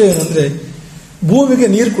 ದೋಷ ಏನಂದ್ರೆ ಭೂಮಿಗೆ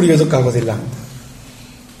ನೀರು ಕುಡಿಯೋದಕ್ಕಾಗೋದಿಲ್ಲ.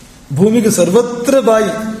 ಭೂಮಿಗೆ ಸರ್ವತ್ರ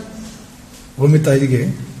ಬಾಯಿ, ಭೂಮಿ ತಾಯಿಗೆ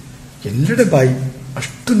ಎಲ್ಲೆಡೆ ಬಾಯಿ,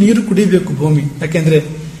 ಅಷ್ಟು ನೀರು ಕುಡಿಬೇಕು ಭೂಮಿ. ಯಾಕೆಂದ್ರೆ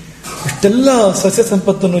ಇಷ್ಟೆಲ್ಲ ಸಸ್ಯ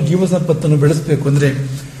ಸಂಪತ್ತನ್ನು, ಜೀವ ಸಂಪತ್ತನ್ನು ಬೆಳೆಸಬೇಕು ಅಂದ್ರೆ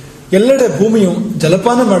ಎಲ್ಲೆಡೆ ಭೂಮಿಯು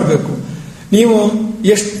ಜಲಪಾನ ಮಾಡಬೇಕು. ನೀವು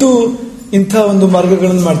ಎಷ್ಟು ಇಂಥ ಒಂದು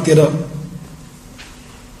ಮಾರ್ಗಗಳನ್ನು ಮಾಡ್ತೀರೋ,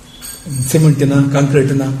 ಸಿಮೆಂಟಿನ,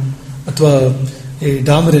 ಕಾಂಕ್ರೀಟಿನ ಅಥವಾ ಈ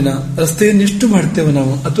ಡಾಮರಿನ ರಸ್ತೆಯನ್ನು ಎಷ್ಟು ಮಾಡ್ತೇವೆ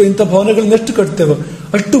ನಾವು, ಅಥವಾ ಇಂಥ ಭವನಗಳನ್ನ ಎಷ್ಟು ಕಟ್ತೇವೋ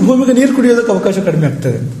ಅಷ್ಟು ಭೂಮಿಗೆ ನೀರು ಕುಡಿಯೋದಕ್ಕೆ ಅವಕಾಶ ಕಡಿಮೆ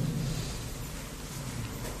ಆಗ್ತದೆ.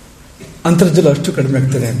 ಅಂತರ್ಜಲ ಅಷ್ಟು ಕಡಿಮೆ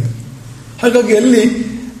ಆಗ್ತದೆ ಅಂತ. ಹಾಗಾಗಿ ಅಲ್ಲಿ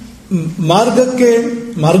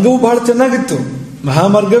ಮಾರ್ಗವು ಬಹಳ ಚೆನ್ನಾಗಿತ್ತು,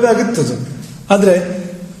 ಮಹಾಮಾರ್ಗವೇ ಆಗಿತ್ತು. ಆದ್ರೆ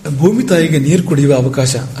ಭೂಮಿ ತಾಯಿಗೆ ನೀರು ಕುಡಿಯುವ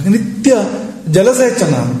ಅವಕಾಶ, ನಿತ್ಯ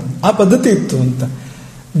ಜಲಸೇಚನ ಆ ಪದ್ಧತಿ ಇತ್ತು ಅಂತ.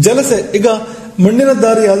 ಈಗ ಮಣ್ಣಿನ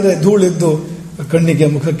ದಾರಿ ಆದ್ರೆ ಧೂಳಿದ್ದು ಕಣ್ಣಿಗೆ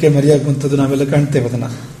ಮುಖಕ್ಕೆ ಮರೆಯಾಗುವಂಥದ್ದು ನಾವೆಲ್ಲ ಕಾಣ್ತೇವೆ.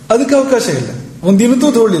 ಅದಕ್ಕೆ ಅವಕಾಶ ಇಲ್ಲ, ಒಂದಿನದೂ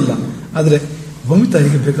ಧೂಳಿಲ್ಲ. ಆದರೆ ಭೂಮಿ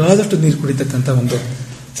ತಾಯಿಗೆ ಬೇಕಾದಷ್ಟು ನೀರು ಕುಡಿತಕ್ಕಂಥ ಒಂದು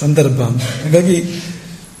ಸಂದರ್ಭ. ಹಾಗಾಗಿ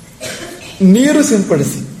ನೀರು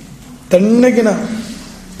ಸಿಂಪಡಿಸಿ, ತಣ್ಣಗಿನ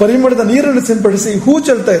ಪರಿಮಳದ ನೀರನ್ನು ಸಿಂಪಡಿಸಿ ಹೂ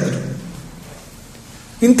ಚೆಲ್ತಾ ಇದ್ರು.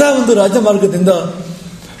 ಇಂತಹ ಒಂದು ರಾಜಮಾರ್ಗದಿಂದ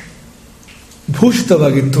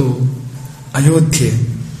ಭೂಷಿತವಾಗಿತ್ತು ಅಯೋಧ್ಯೆ.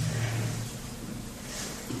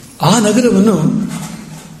 ಆ ನಗರವನ್ನು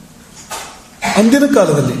ಅಂದಿನ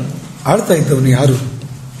ಕಾಲದಲ್ಲಿ ಆಳ್ತಾ ಇದ್ದವನು ಯಾರು?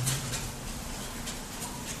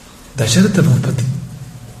 ದಶರಥ ಭೂಪತಿ.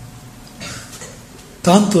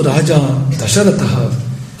 ತಾಂತು ರಾಜ ದಶರಥ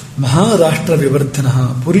ಮಹಾರಾಷ್ಟ್ರ ವಿವರ್ಧನ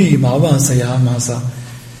ಪುರಿ ಮಾವಾಸಯ ಮಾಸ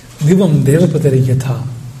ದಿವಂ ದೇವಪತರಿಯಥ.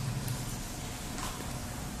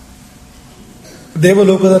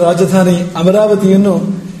 ದೇವಲೋಕದ ರಾಜಧಾನಿ ಅಮರಾವತಿಯನ್ನು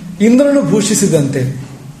ಇಂದ್ರನು ಭೂಷಿಸಿದಂತೆ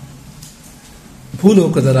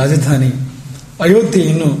ಭೂಲೋಕದ ರಾಜಧಾನಿ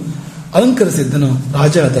ಅಯೋಧ್ಯೆಯನ್ನು ಅಲಂಕರಿಸಿದ್ದನು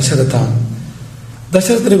ರಾಜ ದಶರಥ.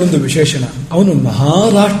 ದಶರಥನಿಗೊಂದು ವಿಶೇಷಣ, ಅವನು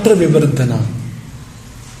ಮಹಾರಾಷ್ಟ್ರ ವಿವರ್ಧನ.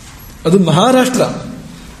 ಅದು ಮಹಾರಾಷ್ಟ್ರ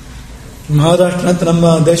ಅಂತ ನಮ್ಮ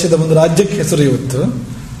ದೇಶದ ಒಂದು ರಾಜ್ಯಕ್ಕೆ ಹೆಸರು ಇವತ್ತು.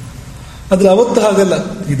 ಆದ್ರೆ ಅವತ್ತು ಹಾಗಲ್ಲ,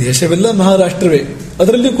 ಈ ದೇಶವೆಲ್ಲ ಮಹಾರಾಷ್ಟ್ರವೇ.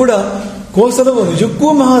 ಅದರಲ್ಲಿ ಕೂಡ ಕೋಸಲವು ನಿಜಕ್ಕೂ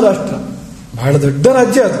ಮಹಾರಾಷ್ಟ್ರ, ಬಹಳ ದೊಡ್ಡ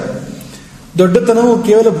ರಾಜ್ಯ. ಅದು ದೊಡ್ಡತನವು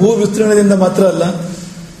ಕೇವಲ ಭೂ ವಿಸ್ತೀರ್ಣದಿಂದ ಮಾತ್ರ ಅಲ್ಲ,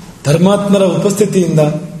 ಧರ್ಮಾತ್ಮರ ಉಪಸ್ಥಿತಿಯಿಂದ,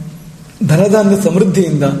 ಧನಧಾನ್ಯ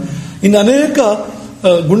ಸಮೃದ್ಧಿಯಿಂದ, ಇನ್ನು ಅನೇಕ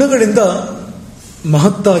ಗುಣಗಳಿಂದ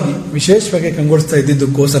ಮಹತ್ತಾಗಿ ವಿಶೇಷವಾಗಿ ಕಂಗೊಳಿಸ್ತಾ ಇದ್ದಿದ್ದು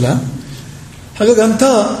ಕೋಸಲ. ಹಾಗಾಗಿ ಅಂಥ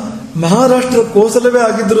ಮಹಾರಾಷ್ಟ್ರ ಕೋಸಲವೇ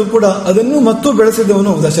ಆಗಿದ್ದರೂ ಕೂಡ ಅದನ್ನು ಮತ್ತೂ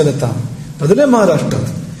ಬೆಳೆಸಿದವನು ದಶರಥ. ಮೊದಲೇ ಮಹಾರಾಷ್ಟ್ರ.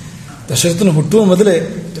 ದಶರಥನು ಹುಟ್ಟುವ ಮೊದಲೇ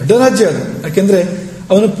ದೊಡ್ಡ ರಾಜ್ಯ ಅದು. ಯಾಕೆಂದ್ರೆ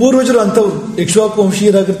ಅವನ ಪೂರ್ವಜರು ಅಂಥವ್ರು, ಇಕ್ಷ್ವಾಕು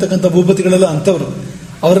ವಂಶೀಯರಾಗಿರ್ತಕ್ಕಂಥ ಭೂಪತಿಗಳೆಲ್ಲ ಅಂಥವ್ರು.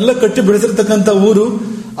 ಅವರೆಲ್ಲ ಕಟ್ಟಿ ಬೆಳೆಸಿರ್ತಕ್ಕಂಥ ಊರು.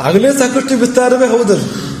 ಆಗಲೇ ಸಾಕಷ್ಟು ವಿಸ್ತಾರವೇ ಹೌದದು,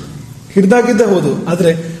 ಹಿರಿದಾಗಿದ್ದೇ ಹೌದು.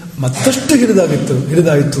 ಆದ್ರೆ ಮತ್ತಷ್ಟು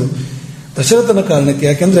ಹಿರಿದಾಯಿತು ದಶರಥನ ಕಾರಣಕ್ಕೆ.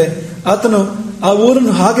 ಯಾಕೆಂದ್ರೆ ಆತನು ಆ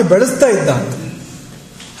ಊರನ್ನು ಹಾಗೆ ಬೆಳೆಸ್ತಾ ಇದ್ದ ಅಂತ.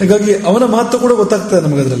 ಹಾಗಾಗಿ ಅವನ ಮಹತ್ವ ಕೂಡ ಗೊತ್ತಾಗ್ತದೆ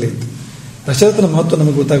ನಮಗದರಲ್ಲಿ. ದಶರಥನ ಮಹತ್ವ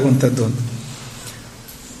ನಮಗೆ ಗೊತ್ತಾಗುವಂಥದ್ದು ಅಂತ.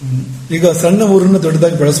 ಈಗ ಸಣ್ಣ ಊರನ್ನು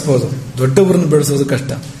ದೊಡ್ಡದಾಗಿ ಬೆಳೆಸಬಹುದು, ದೊಡ್ಡ ಊರನ್ನು ಬೆಳೆಸೋದು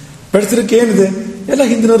ಕಷ್ಟ. ಬೆಳೆಸಲಿಕ್ಕೆ ಏನಿದೆ, ಎಲ್ಲ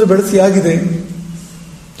ಹಿಂದಿನವರು ಬೆಳೆಸಿ ಆಗಿದೆ.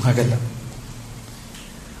 ಹಾಗಲ್ಲ,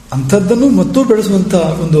 ಅಂಥದ್ದನ್ನು ಮತ್ತೂ ಬೆಳೆಸುವಂತ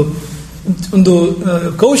ಒಂದು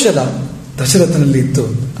ಕೌಶಲ ದಶರಥನಲ್ಲಿ ಇತ್ತು.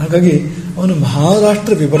 ಹಾಗಾಗಿ ಅವನು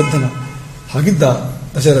ಮಹಾರಾಷ್ಟ್ರ ವಿವರ್ಧನ ಹಾಗಿದ್ದ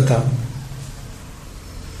ದಶರಥ.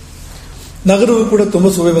 ನಗರವು ಕೂಡ ತುಂಬಾ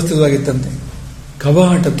ಸುವ್ಯವಸ್ಥಿತವಾಗಿತ್ತಂತೆ.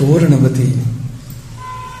 ಕವಾಟ ತೋರಣವತಿ,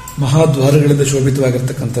 ಮಹಾದ್ವಾರಗಳಿಂದ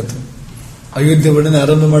ಶೋಭಿತವಾಗಿರ್ತಕ್ಕಂಥದ್ದು. ಅಯೋಧ್ಯೆ ವರ್ಣನೆ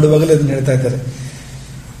ಆರಂಭ ಮಾಡುವಾಗಲೇ ಅದನ್ನು ಹೇಳ್ತಾ ಇದ್ದಾರೆ.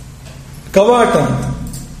 ಕವಾಟ ಅಂತ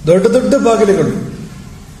ದೊಡ್ಡ ದೊಡ್ಡ ಬಾಗಿಲುಗಳು,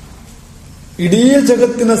 ಇಡೀ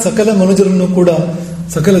ಜಗತ್ತಿನ ಸಕಲ ಮನುಜರನ್ನು ಕೂಡ,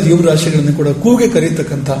 ಸಕಲ ಜೀವರಾಶಿಗಳನ್ನು ಕೂಡ ಕೂಗೆ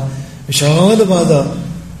ಕರೀತಕ್ಕಂಥ ವಿಶಾಲವಾದ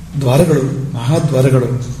ದ್ವಾರಗಳು, ಮಹಾದ್ವಾರಗಳು.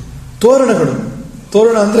 ತೋರಣಗಳು,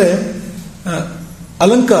 ತೋರಣ ಅಂದ್ರೆ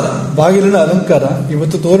ಅಲಂಕಾರ, ಬಾಗಿಲಿನ ಅಲಂಕಾರ.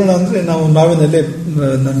 ಇವತ್ತು ತೋರಣ ಅಂದ್ರೆ ನಾವು ಮಾವಿನಲ್ಲೇ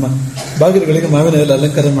ನಮ್ಮ ಬಾಗಿಲುಗಳಿಗೆ ಮಾವಿನಲ್ಲಿ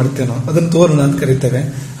ಅಲಂಕಾರ ಮಾಡ್ತೇವೆ ನಾವು, ಅದನ್ನು ತೋರಣ ಅಂತ ಕರೀತೇವೆ.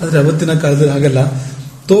 ಆದ್ರೆ ಅವತ್ತಿನ ಕಾಲದಲ್ಲಿ ಹಾಗಲ್ಲ.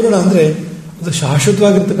 ತೋರಣ ಅಂದ್ರೆ ಅದು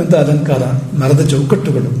ಶಾಶ್ವತವಾಗಿರ್ತಕ್ಕಂಥ ಅಲಂಕಾರ, ಮರದ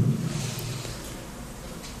ಚೌಕಟ್ಟುಗಳು,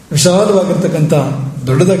 ವಿಶಾಲವಾಗಿರ್ತಕ್ಕಂಥ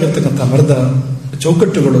ದೊಡ್ಡದಾಗಿರ್ತಕ್ಕಂಥ ಮರದ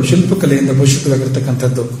ಚೌಕಟ್ಟುಗಳು, ಶಿಲ್ಪಕಲೆಯಿಂದ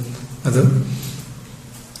ಭೂಷಿತವಾಗಿರ್ತಕ್ಕಂಥದ್ದು ಅದು.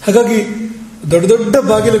 ಹಾಗಾಗಿ ದೊಡ್ಡ ದೊಡ್ಡ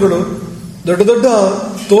ಬಾಗಿಲುಗಳು, ದೊಡ್ಡ ದೊಡ್ಡ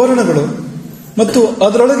ತೋರಣಗಳು, ಮತ್ತು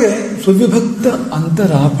ಅದರೊಳಗೆ ಸುವಿಭಕ್ತ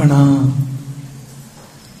ಅಂತರಾಪಣ.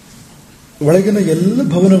 ಒಳಗಿನ ಎಲ್ಲ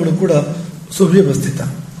ಭವನಗಳು ಕೂಡ ಸುವ್ಯವಸ್ಥಿತ.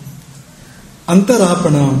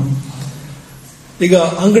 ಅಂತರಾಪಣ, ಈಗ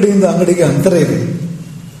ಅಂಗಡಿಯಿಂದ ಅಂಗಡಿಗೆ ಅಂತರ ಇದೆ.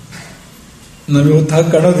 ನಾವಿವತ್ತು ಹಾಗೆ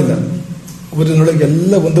ಕಾಣೋದಿಲ್ಲ. ಊರಿನೊಳಗೆ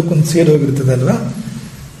ಎಲ್ಲ ಒಂದಕ್ಕೊಂದು ಸೇರಿ ಹೋಗಿರ್ತದೆ ಅಲ್ವಾ.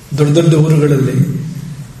 ದೊಡ್ಡ ದೊಡ್ಡ ಊರುಗಳಲ್ಲಿ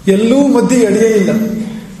ಎಲ್ಲೂ ಮಧ್ಯೆ ಎಡೆಯೇ ಇಲ್ಲ.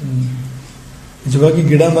 ನಿಜವಾಗಿ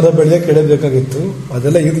ಗಿಡ ಮರ ಬೆಳೆಯಕ್ಕೆ ಎಳೆಬೇಕಾಗಿತ್ತು,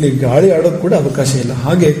 ಅದೆಲ್ಲ ಇರಲಿ. ಗಾಳಿ ಆಡೋಕೆ ಕೂಡ ಅವಕಾಶ ಇಲ್ಲ.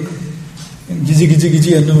 ಹಾಗೆ ಗಿಜಿ ಗಿಜಿ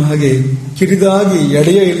ಗಿಜಿ ಅನ್ನುವ ಹಾಗೆ ಕಿರಿದಾಗಿ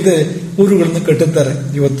ಎಡೆಯೇ ಇಲ್ಲದೆ ಊರುಗಳನ್ನು ಕಟ್ಟುತ್ತಾರೆ.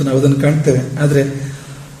 ಇವತ್ತು ನಾವು ಅದನ್ನು ಕಾಣ್ತೇವೆ. ಆದ್ರೆ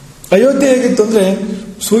ಅಯೋಧ್ಯೆ ಹೇಗಿತ್ತು ಅಂದ್ರೆ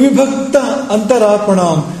ಸುವಿಭಕ್ತ ಅಂತರಾಪಣ.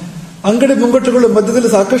 ಅಂಗಡಿ ಮುಂಗಟ್ಟುಗಳು ಮಧ್ಯದಲ್ಲಿ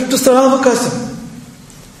ಸಾಕಷ್ಟು ಸ್ಥಳಾವಕಾಶ,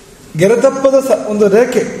 ಗೆರೆತಪ್ಪದ ಒಂದು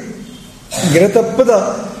ರೇಖೆ, ಗೆರೆತಪ್ಪದ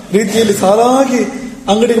ರೀತಿಯಲ್ಲಿ ಸಾಲಾಗಿ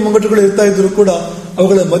ಅಂಗಡಿ ಮುಂಗಟ್ಟುಗಳು ಇರ್ತಾ ಇದ್ರು ಕೂಡ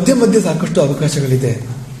ಅವುಗಳ ಮಧ್ಯೆ ಮಧ್ಯೆ ಸಾಕಷ್ಟು ಅವಕಾಶಗಳಿದೆ.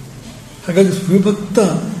 ಹಾಗಾಗಿ ಸುವಿಭಕ್ತ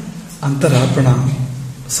ಅಂತರಾಪಣ.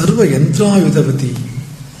 ಸರ್ವ ಯಂತ್ರಾಯುಧವತಿ.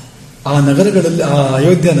 ಆ ನಗರಗಳಲ್ಲಿ, ಆ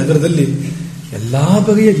ಅಯೋಧ್ಯ ನಗರದಲ್ಲಿ ಎಲ್ಲಾ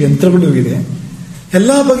ಬಗೆಯ ಯಂತ್ರಗಳು ಇದೆ,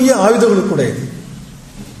 ಎಲ್ಲಾ ಬಗೆಯ ಆಯುಧಗಳು ಕೂಡ ಇದೆ.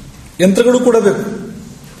 ಯಂತ್ರಗಳು ಕೂಡ ಬೇಕು,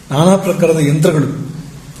 ನಾನಾ ಪ್ರಕಾರದ ಯಂತ್ರಗಳು.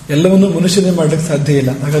 ಎಲ್ಲವನ್ನೂ ಮನುಷ್ಯನೇ ಮಾಡ್ಲಿಕ್ಕೆ ಸಾಧ್ಯ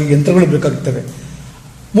ಇಲ್ಲ. ಹಾಗಾಗಿ ಯಂತ್ರಗಳು ಬೇಕಾಗ್ತವೆ.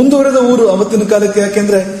 ಮುಂದುವರೆದ ಊರು ಅವತ್ತಿನ ಕಾಲಕ್ಕೆ.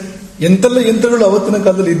 ಯಾಕೆಂದ್ರೆ ಎಂತೆಲ್ಲ ಯಂತ್ರಗಳು ಅವತ್ತಿನ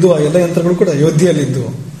ಕಾಲದಲ್ಲಿ ಇದ್ದು, ಆ ಎಲ್ಲ ಯಂತ್ರಗಳು ಕೂಡ ಅಯೋಧ್ಯೆಯಲ್ಲಿ ಇದ್ದು,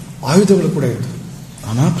 ಆಯುಧಗಳು ಕೂಡ ಇದ್ದು.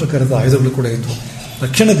 ನಾನಾ ಪ್ರಕಾರದ ಆಯುಧಗಳು ಕೂಡ ಇದ್ವು.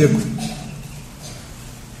 ರಕ್ಷಣೆ ಬೇಕು.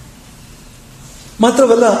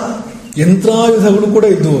 ಮಾತ್ರವಲ್ಲ, ಯಂತ್ರಾಯುಧಗಳು ಕೂಡ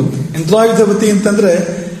ಇದ್ವು. ಯಂತ್ರಾಯುಧವತಿ ಅಂತಂದ್ರೆ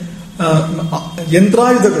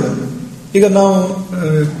ಯಂತ್ರಾಯುಧಗಳು. ಈಗ ನಾವು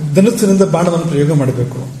ಧನುಸ್ಸಿನಿಂದ ಬಾಣವನ್ನು ಪ್ರಯೋಗ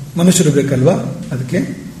ಮಾಡಬೇಕು, ಮನುಷ್ಯರು ಬೇಕಲ್ವಾ? ಅದಕ್ಕೆ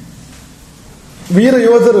ವೀರ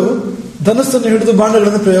ಯೋಧರು ಧನುಸ್ಸನ್ನು ಹಿಡಿದು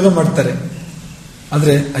ಬಾಣಗಳನ್ನು ಪ್ರಯೋಗ ಮಾಡ್ತಾರೆ.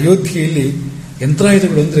 ಆದರೆ ಅಯೋಧ್ಯೆಯಲ್ಲಿ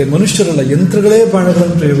ಯಂತ್ರಾಯುಧಗಳು ಅಂದ್ರೆ ಮನುಷ್ಯರಲ್ಲ, ಯಂತ್ರಗಳೇ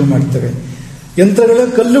ಬಾಣಗಳನ್ನು ಪ್ರಯೋಗ ಮಾಡ್ತವೆ, ಯಂತ್ರಗಳೇ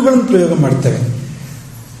ಕಲ್ಲುಗಳನ್ನು ಪ್ರಯೋಗ ಮಾಡ್ತವೆ.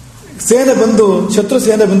 ಸೇನೆ ಬಂದು, ಶತ್ರು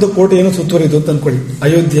ಸೇನೆ ಬಂದು ಕೋಟೆಯನ್ನು ಸುತ್ತುವರಿಯಿತು ಅಂತ ಅನ್ಕೊಳ್ಳಿ.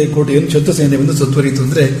 ಅಯೋಧ್ಯೆಯ ಕೋಟೆಯನ್ನು ಶತ್ರು ಸೇನೆ ಬಂದು ಸುತ್ತುವರಿಯಿತು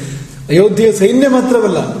ಅಂದ್ರೆ ಅಯೋಧ್ಯೆಯ ಸೈನ್ಯ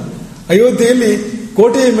ಮಾತ್ರವಲ್ಲ, ಅಯೋಧ್ಯೆಯಲ್ಲಿ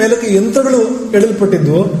ಕೋಟೆಯ ಮೇಲಕ್ಕೆ ಯಂತ್ರಗಳು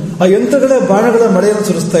ಎಳೆಯಲ್ಪಟ್ಟಿದ್ವು. ಆ ಯಂತ್ರಗಳ ಬಾಣಗಳ ಮಳೆಯನ್ನು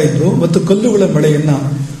ಸುರಿಸ್ತಾ ಇದ್ವು ಮತ್ತು ಕಲ್ಲುಗಳ ಮಳೆಯನ್ನ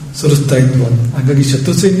ಸುರಿಸ್ತಾ ಇದ್ವು. ಹಾಗಾಗಿ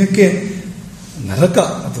ಶತ್ರು ಸೈನ್ಯಕ್ಕೆ ನರಕ,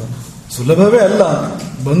 ಅದು ಸುಲಭವೇ ಅಲ್ಲ.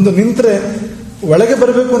 ಬಂದು ನಿಂತರೆ ಒಳಗೆ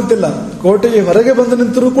ಬರಬೇಕು ಅಂತಿಲ್ಲ, ಕೋಟೆಯ ಹೊರಗೆ ಬಂದು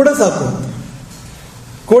ನಿಂತರೂ ಕೂಡ ಸಾಕು.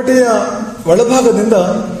 ಕೋಟೆಯ ಒಳಭಾಗದಿಂದ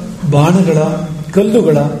ಬಾಣಗಳ,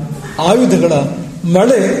 ಕಲ್ಲುಗಳ, ಆಯುಧಗಳ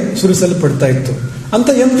ಮಳೆ ಸುರಿಸಲ್ಪಡ್ತಾ ಇತ್ತು. ಅಂತ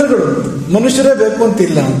ಯಂತ್ರಗಳು, ಮನುಷ್ಯರೇ ಬೇಕು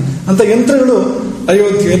ಅಂತಿಲ್ಲ, ಅಂತ ಯಂತ್ರಗಳು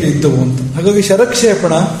ಅಯೋಧ್ಯೆಯಲ್ಲಿ ಇದ್ದವು ಅಂತ. ಹಾಗಾಗಿ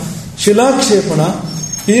ಶರಕ್ಷೇಪಣ, ಶಿಲಾಕ್ಷೇಪಣ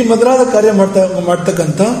ಈ ಮೊದಲಾದ ಕಾರ್ಯ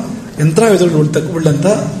ಮಾಡ್ತಕ್ಕಂಥ ಯಂತ್ರಾಯುಧಗಳು ಉಳ್ಳಂತ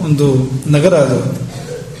ಒಂದು ನಗರ ಅದು.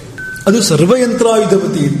 ಅದು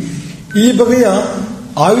ಸರ್ವಯಂತ್ರಾಯುಧವತಿ. ಈ ಬಗೆಯ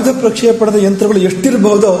ಆಯುಧ ಪ್ರಕ್ಷೇಪಣದ ಯಂತ್ರಗಳು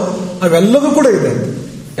ಎಷ್ಟಿರಬಹುದೋ ಅವೆಲ್ಲವೂ ಕೂಡ ಇದೆ.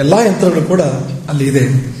 ಎಲ್ಲಾ ಯಂತ್ರಗಳು ಕೂಡ ಅಲ್ಲಿ ಇದೆ.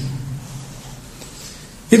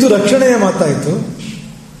 ಇದು ರಕ್ಷಣೆಯ ಮಾತಾಯಿತು.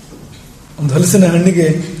 ಒಂದು ಹಲಸಿನ ಹಣ್ಣಿಗೆ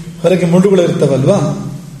ಹೊರಗೆ ಮುಂಡುಗಳು ಇರ್ತಾವಲ್ವಾ,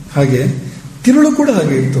 ಹಾಗೆ ತಿರುಳು ಕೂಡ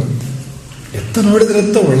ಹಾಗೆ ಇತ್ತು ಅಂತ. ಎತ್ತ ನೋಡಿದ್ರೆ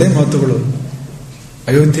ಎತ್ತ ಒಳ್ಳೆ ಮಾತುಗಳು.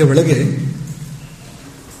 ಅಯೋಧ್ಯೆ ಒಳಗೆ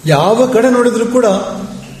ಯಾವ ಕಡೆ ನೋಡಿದ್ರು ಕೂಡ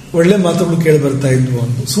ಒಳ್ಳೆ ಮಾತುಗಳು ಕೇಳಿ ಬರ್ತಾ ಇದ್ವು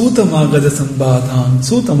ಅಂತ. ಸೂತ ಮಾಗದ ಸಂವಾದ.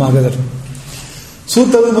 ಸೂತ ಮಾಗದರು,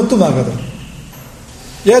 ಸೂತರು ಮತ್ತು ಮಾಗದರು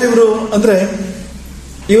ಯಾರಿವರು ಅಂದ್ರೆ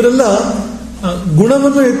ಇವರೆಲ್ಲ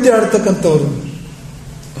ಗುಣವನ್ನು ಎತ್ತಿ ಆಡ್ತಕ್ಕಂಥವ್ರು,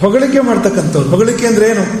 ಹೊಗಳಿಕೆ ಮಾಡ್ತಕ್ಕಂಥವ್ರು. ಹೊಗಳಿಕೆ ಅಂದ್ರೆ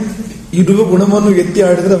ಏನು? ಇರುವ ಗುಣವನ್ನು ಎತ್ತಿ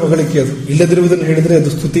ಆಡಿದ್ರೆ ಹೊಗಳಿಕೆ. ಅದು ಇಲ್ಲದಿರುವುದನ್ನು ಹೇಳಿದ್ರೆ ಅದು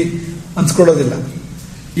ಸ್ತುತಿ ಅನ್ಸ್ಕೊಳ್ಳೋದಿಲ್ಲ.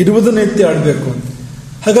 ಇರುವುದನ್ನು ಎತ್ತಿ ಆಡಬೇಕು ಅಂತ.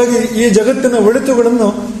 ಹಾಗಾಗಿ ಈ ಜಗತ್ತಿನ ಒಳಿತುಗಳನ್ನು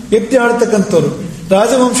ಎತ್ತಿ ಆಡ್ತಕ್ಕಂಥವ್ರು,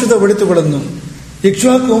 ರಾಜವಂಶದ ಒಳಿತುಗಳನ್ನು,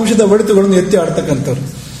 ಇಕ್ಷ್ವಾಕು ವಂಶದ ಒಳಿತುಗಳನ್ನು ಎತ್ತಿ ಆಡ್ತಕ್ಕಂಥವ್ರು.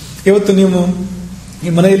 ಇವತ್ತು ನೀವು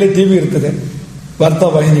ಈ ಮನೆಯಲ್ಲಿ ಟಿವಿ ಇರ್ತದೆ,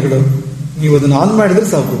 ವಾರ್ತಾವಾಹಿನಿಗಳು, ನೀವು ಅದನ್ನು ಆನ್ ಮಾಡಿದ್ರೆ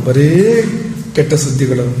ಸಾಕು, ಬರೇ ಕೆಟ್ಟ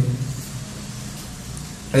ಸುದ್ದಿಗಳು,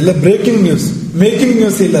 ಎಲ್ಲ ಬ್ರೇಕಿಂಗ್ ನ್ಯೂಸ್, ಮೇಕಿಂಗ್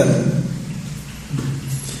ನ್ಯೂಸ್ ಇಲ್ಲ,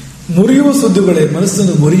 ಮುರಿಯುವ ಸುದ್ದಿಗಳೇ,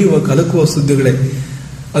 ಮನಸ್ಸನ್ನು ಮುರಿಯುವ, ಕಲಕುವ ಸುದ್ದಿಗಳೇ.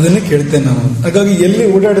 ಅದನ್ನೇ ಕೇಳ್ತೇನೆ ನಾವು. ಹಾಗಾಗಿ ಎಲ್ಲಿ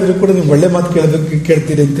ಓಡಾಡಿದ್ರು ಕೂಡ ನೀವು ಒಳ್ಳೆ ಮಾತು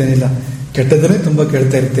ಕೇಳ್ತೀರಿ ಅಂತೇನಿಲ್ಲ, ಕೆಟ್ಟದನ್ನೇ ತುಂಬಾ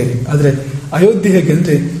ಕೇಳ್ತಾ ಇರ್ತೀರಿ. ಆದ್ರೆ ಅಯೋಧ್ಯೆ ಹೇಗೆ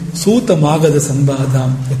ಅಂದ್ರೆ ಸೂತ ಮಾಗದ ಸಂವಾದ.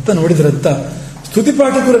 ಎತ್ತ ನೋಡಿದ್ರತ್ತ ಸ್ತುತಿ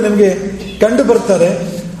ಪಾಠಕರು ನಿಮಗೆ ಕಂಡು ಬರ್ತಾರೆ.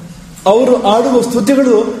 ಅವರು ಆಡುವ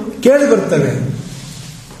ಸ್ತುತಿಗಳು ಕೇಳಿ ಬರ್ತವೆ.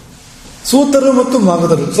 ಸೂತರು ಮತ್ತು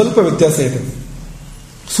ಮಾಗದರು ಸ್ವಲ್ಪ ವ್ಯತ್ಯಾಸ ಇದೆ.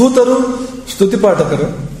 ಸೂತರು ಸ್ತುತಿ ಪಾಠಕರು,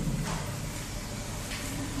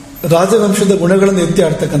 ರಾಜವಂಶದ ಗುಣಗಳನ್ನು ಎತ್ತಿ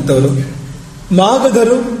ಆಡ್ತಕ್ಕಂಥವರು.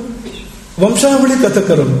 ಮಾಗಧರು ವಂಶಾವಳಿ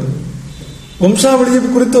ಕಥಕರು, ವಂಶಾವಳಿಯ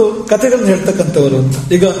ಕುರಿತು ಕಥೆಗಳನ್ನು ಹೇಳ್ತಕ್ಕಂಥವರು ಅಂತ.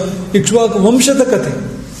 ಈಗ ಇಕ್ಷ್ವಾಕು ವಂಶದ ಕಥೆ,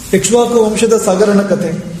 ಇಕ್ಷ್ವಾಕು ವಂಶದ ಸಾಗರನ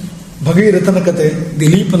ಕಥೆ, ಭಗೀರಥನ ಕಥೆ,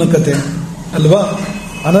 ದಿಲೀಪನ ಕಥೆ ಅಲ್ವಾ,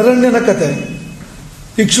 ಅನರಣ್ಯನ ಕಥೆ,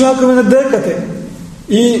 ಇಕ್ಷ್ವಾಕುವಿನದ್ದೇ ಕಥೆ.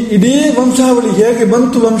 ಈ ಇಡೀ ವಂಶಾವಳಿ ಹೇಗೆ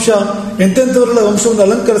ಬಂತು, ವಂಶ ಎಂತೆಂಥವರೆಲ್ಲ ವಂಶವನ್ನು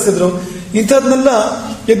ಅಲಂಕರಿಸಿದ್ರು, ಇಂಥದ್ನೆಲ್ಲ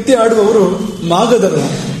ಎತ್ತಿ ಆಡುವವರು ಮಾಗಧರು.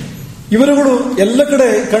 ಇವರುಗಳು ಎಲ್ಲ ಕಡೆ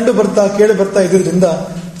ಕಂಡು ಬರ್ತಾ ಕೇಳಿ ಬರ್ತಾ ಇದ್ರಿಂದ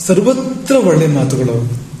ಸರ್ವತ್ರ ಒಳ್ಳೆ ಮಾತುಗಳು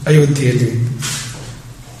ಅಯೋಧ್ಯೆಯಲ್ಲಿ.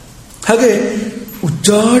 ಹಾಗೆ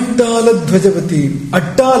ಉಚ್ಚಾಟ್ಟಾಲ ಧ್ವಜವತಿ.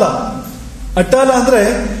 ಅಟ್ಟಾಲ, ಅಟ್ಟಾಲ ಅಂದ್ರೆ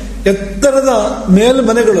ಎತ್ತರದ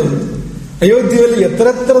ಮೇಲ್ಮನೆಗಳು. ಅಯೋಧ್ಯೆಯಲ್ಲಿ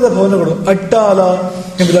ಎತ್ತರೆತ್ತರದ ಭವನಗಳು ಅಟ್ಟಾಲ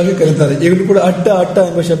ಎಂಬುದಾಗಿ ಕರೀತಾರೆ. ಈಗಲೂ ಕೂಡ ಅಟ್ಟ ಅಟ್ಟ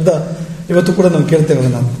ಎಂಬ ಶಬ್ದ ಇವತ್ತು ಕೂಡ ನಾವು ಕೇಳ್ತೇವೆ.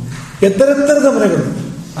 ನಾವು ಎತ್ತರೆತ್ತರದ ಮನೆಗಳು,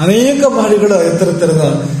 ಅನೇಕ ಮಹಡಿಗಳ ಎತ್ತರೆತ್ತರದ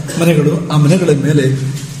ಮನೆಗಳು. ಆ ಮನೆಗಳ ಮೇಲೆ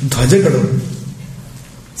ಧ್ವಜಗಳು,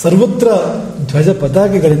 ಸರ್ವತ್ರ ಧ್ವಜ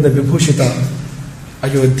ಪತಾಕೆಗಳಿಂದ ವಿಭೂಷಿತ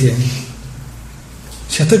ಅಯೋಧ್ಯೆ.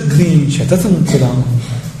 ಶತಘ್ನಿ ಶತಸಂಕುಲ.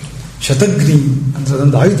 ಶತಘ್ನಿ ಅಂದ್ರೆ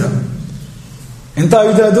ಅದೊಂದು ಆಯುಧ. ಎಂತ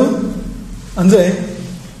ಆಯುಧ ಅದು ಅಂದ್ರೆ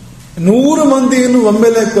 100 ಮಂದಿಯನ್ನು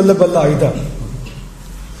ಒಮ್ಮೆಲೆ ಕೊಲ್ಲಬಲ್ಲ ಆಯುಧ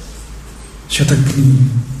ಶತಘ್ನಿ.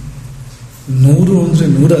 100 ಅಂದ್ರೆ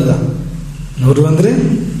 100 ಅಲ್ಲ, 100 ಅಂದ್ರೆ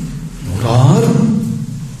 100.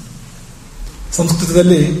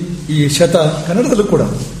 ಸಂಸ್ಕೃತದಲ್ಲಿ ಈ ಶತ, ಕನ್ನಡದಲ್ಲೂ ಕೂಡ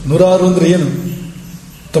 100 ಅಂದ್ರೆ ಏನು?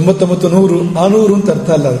 99, 100, 500 ಅಂತ ಅರ್ಥ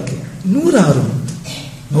ಅಲ್ಲ. ಅದಕ್ಕೆ 106,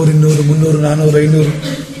 100, 200, 300, 400, 500,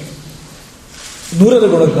 100ರ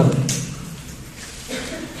ಗುಣಕ.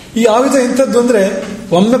 ಈ ಆಯುಧ ಎಂಥದ್ದು ಅಂದ್ರೆ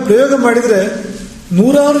ಒಮ್ಮೆ ಪ್ರಯೋಗ ಮಾಡಿದ್ರೆ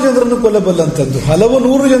 100 ಜನರನ್ನು ಕೊಲ್ಲಬಲ್ಲಂಥದ್ದು, ಹಲವು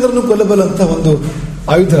 100 ಜನರನ್ನು ಕೊಲ್ಲಬಲ್ಲಂತ ಒಂದು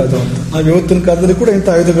ಆಯುಧ ಅದು ಅಂತ. ನಾವು ಇವತ್ತಿನ ಕಾಲದಲ್ಲಿ ಕೂಡ ಇಂಥ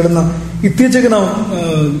ಆಯುಧಗಳನ್ನ ಇತ್ತೀಚೆಗೆ ನಾವು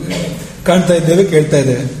ಕಾಣ್ತಾ ಇದ್ದೇವೆ, ಕೇಳ್ತಾ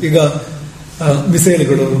ಇದ್ದೇವೆ. ಈಗ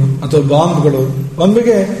ಮಿಸೈಲ್ಗಳು ಅಥವಾ ಬಾಂಬ್ಗಳು,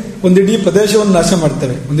 ಒಮ್ಮೆಗೆ ಒಂದಿಡೀ ಪ್ರದೇಶವನ್ನು ನಾಶ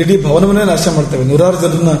ಮಾಡ್ತೇವೆ, ಒಂದಿಡೀ ಭವನವನ್ನೇ ನಾಶ ಮಾಡ್ತೇವೆ, ನೂರಾರು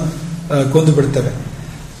ಜನರನ್ನ ಕೊಂದು ಬಿಡ್ತೇವೆ.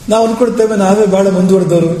 ನಾವು ಅನ್ಕೊಳ್ತೇವೆ ನಾವೇ ಬಹಳ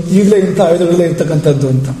ಮುಂದುವರೆದವರು, ಈಗಲೇ ಇಂಥ ಆಯುಧಗಳೇ ಇರ್ತಕ್ಕಂಥದ್ದು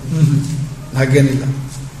ಅಂತ. ಹಾಗೇನಿಲ್ಲ.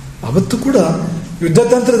 ಅವತ್ತು ಕೂಡ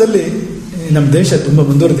ಯುದ್ಧತಂತ್ರದಲ್ಲಿ ನಮ್ಮ ದೇಶ ತುಂಬಾ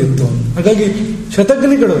ಮುಂದುವರೆದಿತ್ತು. ಹಾಗಾಗಿ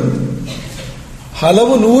ಶತಘ್ನಿಗಳು,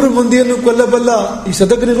 ಹಲವು ನೂರು ಮಂದಿಯನ್ನು ಕೊಲ್ಲಬಲ್ಲ ಈ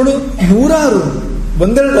ಶತಘ್ನಿಗಳು ನೂರಾರು,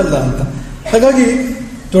 ಒಂದೆರಡಲ್ಲ ಅಂತ. ಹಾಗಾಗಿ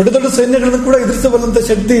ದೊಡ್ಡ ದೊಡ್ಡ ಸೈನ್ಯಗಳನ್ನು ಕೂಡ ಎದುರಿಸಬಲ್ಲಂತ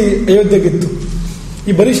ಶಕ್ತಿ ಅಯೋಧ್ಯೆಗಿತ್ತು.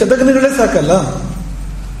 ಈ ಬರೀ ಶತಘ್ನಿಗಳೇ ಸಾಕಲ್ಲ.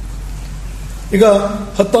 ಈಗ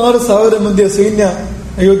 16,000 ಮಂದಿಯ ಸೈನ್ಯ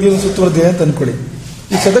ಅಯೋಧ್ಯೆಯನ್ನು ಸುತ್ತುವರೆದಿದೆ ಅಂತ ಅನ್ಕೊಳ್ಳಿ.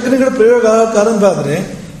 ಈ ಶತಘ್ನಿಗಳ ಪ್ರಯೋಗ ಆರಂಭ ಆದ್ರೆ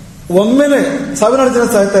ಒಮ್ಮೆಲೆ 1000 ಜನ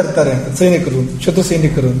ಸಾಯ್ತಾ ಇರ್ತಾರೆ ಅಂತ ಸೈನಿಕರು, ಶತ್ರು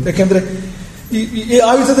ಸೈನಿಕರು ಅಂತ. ಯಾಕೆಂದ್ರೆ ಈ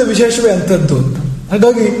ಆಯುಧದ ವಿಶೇಷವೇ ಅಂತದ್ದು ಅಂತ.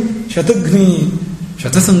 ಹಾಗಾಗಿ ಶತಘ್ನಿ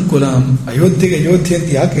ಶತಸಂಕುಲ, ಅಯೋಧ್ಯೆಗೆ ಅಯೋಧ್ಯೆ ಅಂತ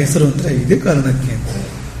ಯಾಕೆ ಹೆಸರು ಅಂದ್ರೆ ಇದೇ ಕಾರಣಕ್ಕೆ.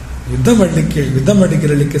 ಯುದ್ಧ ಮಾಡಲಿಕ್ಕೆ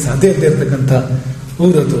ಇರಲಿಕ್ಕೆ ಸಾಧ್ಯ ಇಲ್ಲದೆ ಇರತಕ್ಕಂಥ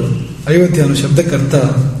ಊರದು ಅಯೋಧ್ಯೆ ಅನ್ನೋ ಶಬ್ದಕ್ಕರ್ಥ.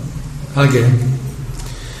 ಹಾಗೆ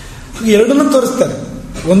ಎರಡನ್ನೂ ತೋರಿಸ್ತಾರೆ.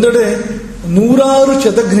 ಒಂದೆಡೆ ನೂರಾರು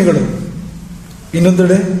ಶತಘ್ನಿಗಳು,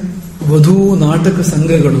 ಇನ್ನೊಂದೆಡೆ ವಧೂ ನಾಟಕ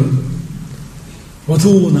ಸಂಘಗಳು.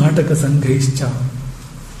 ವಧೂ ನಾಟಕ ಸಂಘೈಶ್ಚ,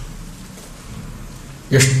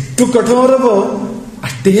 ಎಷ್ಟು ಕಠೋರವೋ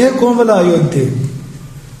ಅಷ್ಟೇ ಕೋಮಲ ಅಯೋಧ್ಯೆ.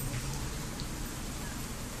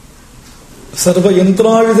 ಸರ್ವ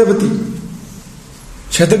ಯಂತ್ರಾಯುಧಪತಿ,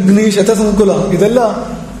 ಶತಘ್ನಿ ಶತಸಂಕುಲ, ಇದೆಲ್ಲ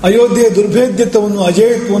ಅಯೋಧ್ಯೆಯ ದುರ್ಭೇದ್ಯತ್ವವನ್ನು,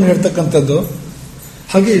 ಅಜೇಯತ್ವವನ್ನು ಹೇಳ್ತಕ್ಕಂಥದ್ದು.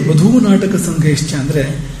 ಹಾಗೆ ವಧೂ ನಾಟಕ ಸಂಘೈಶ್ಚ ಅಂದ್ರೆ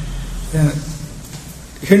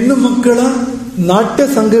ಹೆಣ್ಣು ಮಕ್ಕಳ ನಾಟ್ಯ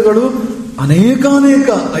ಸಂಘಗಳು ಅನೇಕಾನೇಕ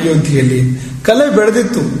ಅಯೋಧ್ಯೆಯಲ್ಲಿ. ಕಲೆ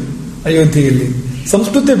ಬೆಳೆದಿತ್ತು ಅಯೋಧ್ಯೆಯಲ್ಲಿ,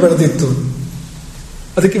 ಸಂಸ್ಕೃತಿ ಬೆಳೆದಿತ್ತು,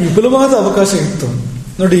 ಅದಕ್ಕೆ ವಿಪುಲವಾದ ಅವಕಾಶ ಇತ್ತು.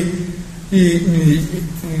 ನೋಡಿ,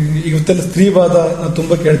 ಇವತ್ತೆಲ್ಲ ಸ್ತ್ರೀವಾದ ನಾವು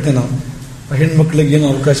ತುಂಬಾ ಕೇಳ್ತೇವೆ. ನಾವು ಹೆಣ್ಮಕ್ಳಿಗೆ ಏನೂ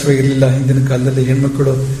ಅವಕಾಶವೇ ಇರಲಿಲ್ಲ ಹಿಂದಿನ ಕಾಲದಲ್ಲಿ.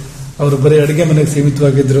 ಹೆಣ್ಮಕ್ಳು ಅವರು ಬರೀ ಅಡಿಗೆ ಮನೆಗೆ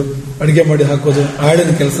ಸೀಮಿತವಾಗಿದ್ರು, ಅಡಿಗೆ ಮಾಡಿ ಹಾಕೋದು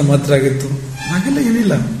ಆಳಿನ ಕೆಲಸ ಮಾತ್ರ ಆಗಿತ್ತು. ಹಾಗೆಲ್ಲ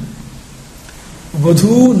ಏನಿಲ್ಲ.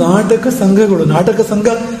 ವಧೂ ನಾಟಕ ಸಂಘಗಳು, ನಾಟಕ ಸಂಘ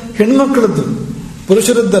ಹೆಣ್ಮಕ್ಳದ್ದು,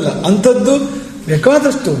 ಪುರುಷರದ್ದಲ್ಲ, ಅಂಥದ್ದು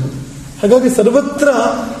ಬೇಕಾದಷ್ಟು. ಹಾಗಾಗಿ ಸರ್ವತ್ರ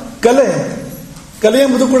ಕಲೆ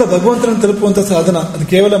ಎಂಬುದು ಕೂಡ ಭಗವಂತನ ತಲುಪುವಂತ ಸಾಧನ. ಅದು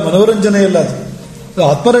ಕೇವಲ ಮನೋರಂಜನೆ ಅಲ್ಲ, ಅದು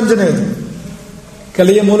ಆತ್ಮರಂಜನೆ. ಅದು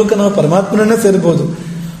ಕಲೆಯ ಮೂಲಕ ನಾವು ಪರಮಾತ್ಮನನ್ನೇ ಸೇರಬಹುದು.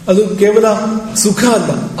 ಅದು ಕೇವಲ ಸುಖ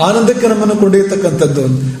ಅಲ್ಲ, ಆನಂದಕ್ಕೆ ನಮ್ಮನ್ನು ಕೊಂಡೊಯ್ಯತಕ್ಕಂಥದ್ದು.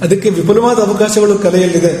 ಅದಕ್ಕೆ ವಿಪುಲವಾದ ಅವಕಾಶಗಳು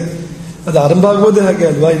ಕಲೆಯಲ್ಲಿದೆ. ಅದು ಆರಂಭ ಆಗೋದೇ ಹಾಗೆ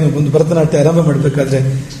ಅಲ್ವಾ. ಇನ್ನು ಒಂದು ಭರತನಾಟ್ಯ ಆರಂಭ ಮಾಡಬೇಕಾದ್ರೆ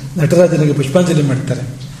ನಟರಾಜನಿಗೆ ಪುಷ್ಪಾಂಜಲಿ ಮಾಡ್ತಾರೆ.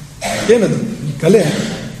 ಏನದು ಕಲೆ?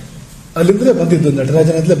 ಅಲ್ಲಿಂದಲೇ ಬಂದಿದ್ದು,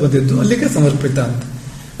 ನಟರಾಜನಲ್ಲೇ ಬಂದಿದ್ದು, ಅಲ್ಲಿಗೆ ಸಮರ್ಪಿತ ಅಂತ.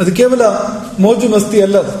 ಅದು ಕೇವಲ ಮೋಜು ಮಸ್ತಿ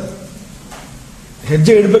ಅಲ್ಲ. ಅದು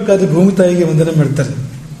ಹೆಜ್ಜೆ ಇಡಬೇಕಾದ್ರೆ ಭೂಮಿ ತಾಯಿಗೆ ವಂದನೆ ಮಾಡ್ತಾರೆ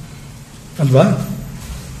ಅಲ್ವಾ,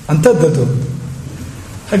 ಅಂಥದ್ದು.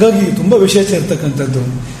 ಹಾಗಾಗಿ ತುಂಬಾ ವಿಶೇಷ ಇರ್ತಕ್ಕಂಥದ್ದು.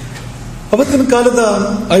 ಅವತ್ತಿನ ಕಾಲದ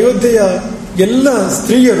ಅಯೋಧ್ಯೆಯ ಎಲ್ಲ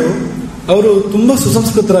ಸ್ತ್ರೀಯರು ಅವರು ತುಂಬಾ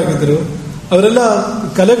ಸುಸಂಸ್ಕೃತರಾಗಿದ್ದರು. ಅವರೆಲ್ಲ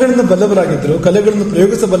ಕಲೆಗಳನ್ನು ಬಲ್ಲವರಾಗಿದ್ದರು, ಕಲೆಗಳನ್ನು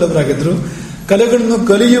ಪ್ರಯೋಗಿಸಬಲ್ಲವರಾಗಿದ್ದರು. ಕಲೆಗಳನ್ನು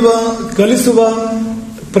ಕಲಿಸುವ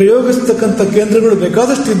ಪ್ರಯೋಗಿಸ್ತಕ್ಕಂಥ ಕೇಂದ್ರಗಳು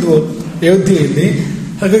ಬೇಕಾದಷ್ಟಿದ್ವು ಅಯೋಧ್ಯೆಯಲ್ಲಿ.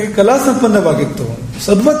 ಹಾಗಾಗಿ ಕಲಾ ಸಂಪನ್ನವಾಗಿತ್ತು.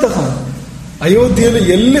 ಸರ್ವತಃ ಅಯೋಧ್ಯೆಯಲ್ಲಿ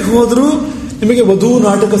ಎಲ್ಲಿ ಹೋದರೂ ನಿಮಗೆ ವಧೂ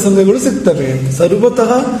ನಾಟಕ ಸಂಘಗಳು ಸಿಗ್ತವೆ.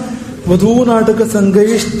 ಸರ್ವತಃ ವಧೂ ನಾಟಕ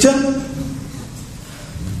ಸಂಘೈಶ್ಚ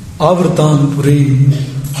ಆವೃತಾಂಪುರಿ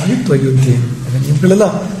ಆಗಿತ್ತು ಅಯೋಧ್ಯೆ. ನೀವುಗಳೆಲ್ಲ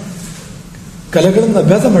ಕಲೆಗಳನ್ನು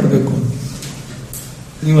ಅಭ್ಯಾಸ ಮಾಡಬೇಕು.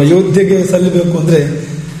 ನೀವು ಅಯೋಧ್ಯೆಗೆ ಸಲ್ಲಬೇಕು ಅಂದ್ರೆ,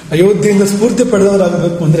 ಅಯೋಧ್ಯೆಯಿಂದ ಸ್ಫೂರ್ತಿ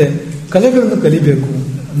ಪಡೆದವರಾಗಬೇಕು ಅಂದ್ರೆ ಕಲೆಗಳನ್ನು ಕಲಿಬೇಕು.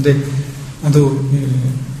 ಅಂದ್ರೆ ಅದು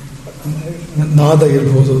ನಾದ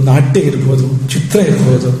ಇರ್ಬೋದು, ನಾಟ್ಯ ಇರ್ಬೋದು, ಚಿತ್ರ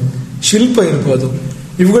ಇರ್ಬೋದು, ಶಿಲ್ಪ ಇರ್ಬೋದು,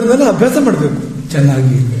 ಇವುಗಳನ್ನೆಲ್ಲ ಅಭ್ಯಾಸ ಮಾಡಬೇಕು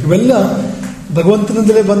ಚೆನ್ನಾಗಿ. ಇವೆಲ್ಲ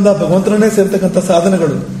ಭಗವಂತನಿಂದಲೇ ಬಂದ, ಭಗವಂತನನ್ನೇ ಸೇರ್ತಕ್ಕಂಥ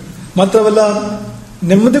ಸಾಧನಗಳು. ಮಾತ್ರವಲ್ಲ,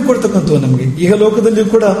 ನೆಮ್ಮದಿ ಕೊಡ್ತಕ್ಕಂಥವು ನಮಗೆ. ಈಗ ಲೋಕದಲ್ಲಿಯೂ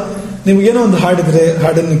ಕೂಡ ನಿಮ್ಗೇನೋ ಒಂದು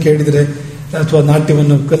ಹಾಡನ್ನು ಕೇಳಿದ್ರೆ ಅಥವಾ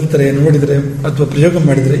ನಾಟ್ಯವನ್ನು ಕಲಿತರೆ, ನೋಡಿದ್ರೆ ಅಥವಾ ಪ್ರಯೋಗ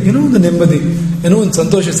ಮಾಡಿದ್ರೆ ಏನೋ ಒಂದು ನೆಮ್ಮದಿ, ಏನೋ ಒಂದು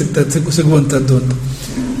ಸಂತೋಷ ಸಿಗುವಂಥದ್ದು ಅಂತ.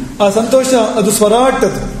 ಆ ಸಂತೋಷ ಅದು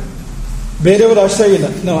ಸ್ವರಾಟದ್ದು, ಬೇರೆಯವರ ಆಶ್ರಯ ಇಲ್ಲ.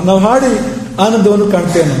 ನಾವು ಹಾಡಿ ಆನಂದವನ್ನು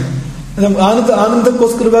ಕಾಣ್ತೇವೆ. ನಮ್ಗೆ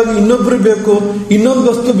ಆನಂದಕ್ಕೋಸ್ಕರವಾಗಿ ಇನ್ನೊಬ್ರು ಬೇಕು, ಇನ್ನೊಂದು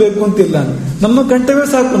ವಸ್ತು ಬೇಕು ಅಂತಿಲ್ಲ. ನಮ್ಮ ಕಂಠವೇ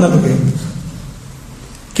ಸಾಕು ನಮಗೆ.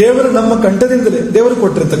 ಕೇವಲ ನಮ್ಮ ಕಂಠದಿಂದಲೇ ದೇವರು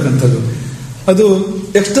ಕೊಟ್ಟಿರ್ತಕ್ಕಂಥದ್ದು. ಅದು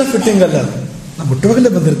ಎಕ್ಸ್ಟ್ರಾ ಫಿಟ್ಟಿಂಗ್ ಅಲ್ಲ, ನಾವು ಹುಟ್ಟುವಾಗಲೇ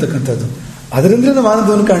ಬಂದಿರತಕ್ಕಂಥದ್ದು. ಅದರಿಂದಲೇ ನಾವು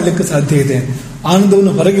ಆನಂದವನ್ನು ಕಾಣಲಿಕ್ಕೆ ಸಾಧ್ಯ ಇದೆ.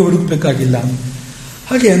 ಆನಂದವನ್ನು ಹೊರಗೆ ಹುಡುಕಬೇಕಾಗಿಲ್ಲ.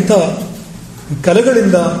 ಹಾಗೆ ಅಂತ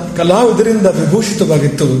ಕಲೆಗಳಿಂದ, ಕಲಾವಿದರಿಂದ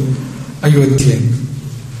ವಿಭೂಷಿತವಾಗಿತ್ತು ಅಯೋಧ್ಯೆ.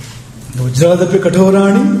 ವಜ್ರಾದಪಿ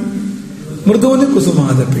ಕಠೋರಾಣಿ ಮೃದೂನಿ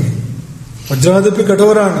ಕುಸುಮಾದಪಿ. ವಜ್ರಾದಪಿ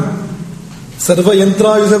ಕಠೋರಾಣಿ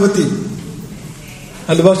ಸರ್ವಯಂತ್ರಾಯುಧವತಿ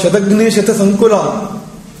ಅಲ್ವಾ. ಶತಘ್ನಿ ಶತ ಸಂಕುಲ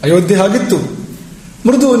ಅಯೋಧ್ಯೆ ಆಗಿತ್ತು.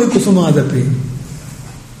 ಮೃದುವಲಿ ಕುಸುಮಾದಪಿ,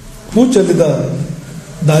 ಹೂ ಚೆಲ್ಲಿದ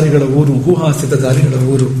ದಾರಿಗಳ ಊರು, ಹೂ ಹಾಸಿದ ದಾರಿಗಳ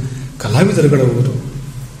ಊರು, ಕಲಾವಿದರುಗಳ ಊರು.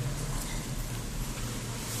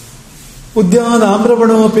 ಉದ್ಯಾನ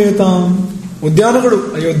ಆಮ್ರವಣೋಪೇತಾಂ, ಉದ್ಯಾನಗಳು,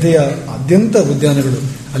 ಅಯೋಧ್ಯೆಯ ಆದ್ಯಂತ ಉದ್ಯಾನಗಳು,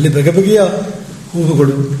 ಅಲ್ಲಿ ಬಗೆ ಬಗೆಯ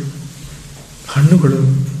ಹೂವುಗಳು, ಹಣ್ಣುಗಳು,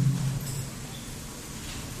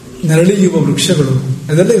 ನೆರಳಿಯುವ ವೃಕ್ಷಗಳು,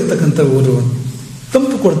 ಅದೆಲ್ಲ ಇರ್ತಕ್ಕಂಥ ಊರು.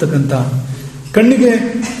 ತಂಪು ಕೊಡ್ತಕ್ಕಂಥ, ಕಣ್ಣಿಗೆ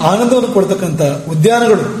ಆನಂದವನ್ನು ಕೊಡ್ತಕ್ಕಂಥ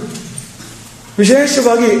ಉದ್ಯಾನಗಳು.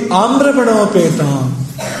 ವಿಶೇಷವಾಗಿ ಆಮ್ರವಣೋಪೇತ.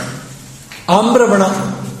 ಆಮ್ರವಣ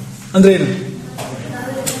ಅಂದ್ರೆ ಏನು?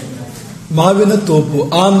 ಮಾವಿನ ತೋಪು.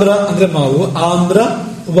 ಆಮ್ರ ಅಂದ್ರೆ ಮಾವು, ಆಮ್ರ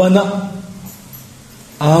ವನ,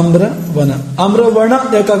 ಆಮ್ರ ವನ. ಆಮ್ರವಣ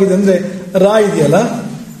ಯಾಕಾಗಿದೆ ಅಂದ್ರೆ ರಾ ಇದೆಯಲ್ಲ,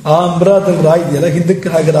 ಆಮ್ರ ಅದ್ರಲ್ಲಿ ರಾ ಇದೆಯಲ್ಲ, ಹಿಂದಕ್ಕೆ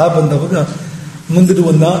ಹಾಗೆ ರಾ ಬಂದವಾಗ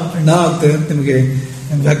ಮುಂದಿರುವ ಣ ಆಗ್ತದೆ ಅಂತ ನಿಮಗೆ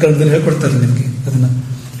ವ್ಯಾಕರಣದಲ್ಲಿ ಹೇಳ್ಕೊಡ್ತಾರೆ. ನಿಮಗೆ ಅದನ್ನ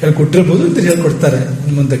ಹೇಳ್ಕೊಟ್ಟಿರ್ಬೋದು, ಅಂತ ಹೇಳ್ಕೊಡ್ತಾರೆ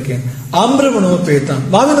ಮುಂದಕ್ಕೆ. ಆಮ್ರವಣೋಪೇತ,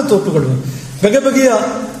 ಮಾವಿನ ತೋಪುಗಳು, ಬಗೆ ಬಗೆಯ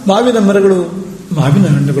ಮಾವಿನ ಮರಗಳು, ಮಾವಿನ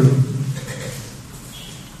ಹಣ್ಣುಗಳು.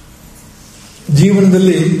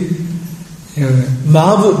 ಜೀವನದಲ್ಲಿ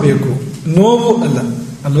ಮಾವು ಬೇಕು, ನೋವು ಅಲ್ಲ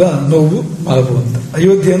ಅಲ್ವಾ? ನೋವು ಮಾವು ಅಂತ.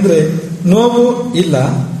 ಅಯೋಧ್ಯೆ ಅಂದ್ರೆ ನೋವು ಇಲ್ಲ,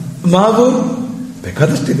 ಮಾವು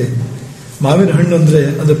ಬೇಕಾದಷ್ಟಿದೆ. ಮಾವಿನ ಹಣ್ಣು ಅಂದ್ರೆ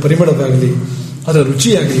ಅದರ ಪರಿಮಳವಾಗಲಿ, ಅದರ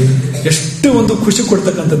ರುಚಿಯಾಗಲಿ ಎಷ್ಟು ಒಂದು ಖುಷಿ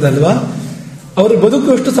ಕೊಡ್ತಕ್ಕಂಥದ್ದಲ್ವಾ? ಅವರ ಬದುಕು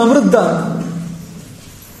ಎಷ್ಟು ಸಮೃದ್ಧ,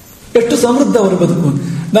 ಎಷ್ಟು ಸಮೃದ್ಧ ಅವರ ಬದುಕು.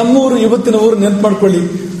 ನಮ್ಮೂರು, ಇವತ್ತಿನ ಊರು ನೆನ್ಪು ಮಾಡ್ಕೊಳ್ಳಿ.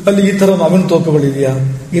 ಅಲ್ಲಿ ಈ ತರ ಮಾವಿನ ತೋಪುಗಳಿದೆಯಾ,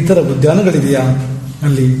 ಈ ತರ ಉದ್ಯಾನಗಳಿದೆಯಾ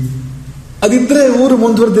ಅಲ್ಲಿ? ಅದಿದ್ರೆ ಊರು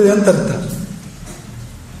ಮುಂದುವರೆದಿದೆ ಅಂತ ಅರ್ಥ.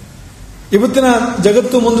 ಇವತ್ತಿನ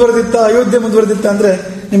ಜಗತ್ತು ಮುಂದುವರೆದಿತ್ತ, ಅಯೋಧ್ಯೆ ಮುಂದುವರೆದಿತ್ತ ಅಂದ್ರೆ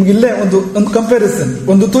ನಿಮ್ಗೆ ಇಲ್ಲೇ ಒಂದು ಕಂಪ್ಯಾರಿಸನ್,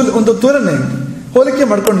 ಒಂದು ತುಲನೆ, ಹೋಲಿಕೆ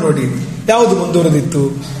ಮಾಡ್ಕೊಂಡು ನೋಡಿ. ಯಾವುದು ಮುಂದುವರೆದಿತ್ತು,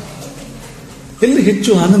 ಎಲ್ಲಿ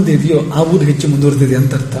ಹೆಚ್ಚು ಆನಂದ ಇದೆಯೋ ಆ ಊರು ಹೆಚ್ಚು ಮುಂದುವರೆದಿದೆ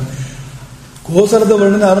ಅಂತ ಅರ್ಥ. ಕೋಸಲದ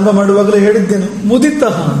ವರ್ಣನೆ ಆರಂಭ ಮಾಡುವಾಗಲೇ ಹೇಳಿದ್ದೇನು,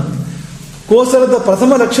 ಮುದಿತಃ. ಕೋಸಲದ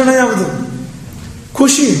ಪ್ರಥಮ ಲಕ್ಷಣ ಯಾವುದು?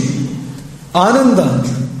 ಖುಷಿ, ಆನಂದ,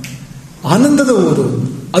 ಆನಂದದ ಊರು.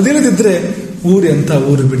 ಅದಿಲ್ಲದಿದ್ರೆ ಊರು ಎಂತ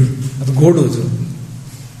ಊರು ಬಿಡಿ, ಅದು ಗೋಡೂರು,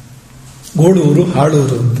 ಗೋಡೂರು,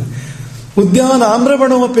 ಹಾಳೂರು ಅಂತ. ಉದ್ಯಾನ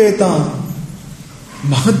ಆಮ್ರವಣೋಪೇತ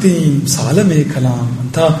ಮಹತಿ ಸಾಲಮೇಖಲಾಂ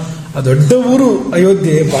ಅಂತ ಆ ದೊಡ್ಡ ಊರು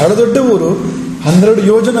ಅಯೋಧ್ಯೆ, ಬಹಳ ದೊಡ್ಡ ಊರು. 12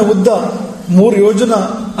 ಯೋಜನ ಉದ್ದ, 3 ಯೋಜನ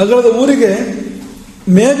ಅಗಲದ ಊರಿಗೆ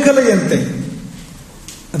ಮೇಖಲೆಯಂತೆ,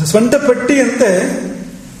 ಅದು ಸೊಂಟಪಟ್ಟಿಯಂತೆ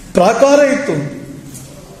ಪ್ರಾಕಾರ ಇತ್ತು.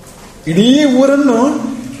 ಇಡೀ ಊರನ್ನು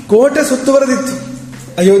ಕೋಟೆ ಸುತ್ತುವರೆದಿತ್ತು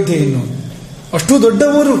ಅಯೋಧ್ಯೆಯನ್ನು. ಅಷ್ಟು ದೊಡ್ಡ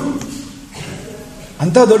ಊರು.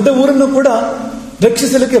 ಅಂತ ದೊಡ್ಡ ಊರನ್ನು ಕೂಡ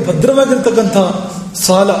ರಕ್ಷಿಸಲಿಕ್ಕೆ ಭದ್ರವಾಗಿರ್ತಕ್ಕಂಥ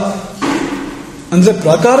ಸಾಲ ಅಂದ್ರೆ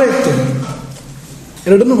ಪ್ರಾಕಾರ ಇತ್ತು.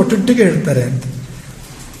 ಎರಡನ್ನು ಒಟ್ಟೊಟ್ಟಿಗೆ ಹೇಳ್ತಾರೆ ಅಂತ.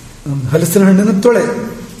 ಹಲಸಿನ ಹಣ್ಣಿನ ತೊಳೆ,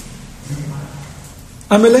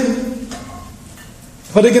 ಆಮೇಲೆ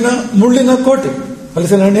ಹೊರಗಿನ ಮುಳ್ಳಿನ ಕೋಟೆ.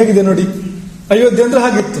 ಹಲಸಿನ ಹಣ್ಣು ಹೇಗಿದೆ ನೋಡಿ, ಅಯೋಧ್ಯೆ ಅಂದ್ರೆ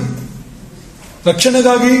ಹಾಗಿತ್ತು.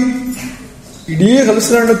 ರಕ್ಷಣೆಗಾಗಿ ಇಡೀ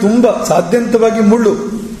ಹಲಸಿನ ಹಣ್ಣು ತುಂಬಾ ಸಾಧ್ಯಂತವಾಗಿ ಮುಳ್ಳು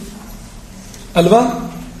ಅಲ್ವಾ,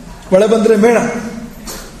 ಒಳ ಬಂದ್ರೆ ಮೇಣ,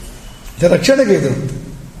 ರಕ್ಷಣೆಗೆ ಇದು.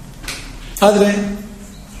 ಆದ್ರೆ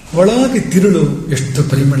ಒಳಗೆ ತಿರುಳು, ಎಷ್ಟು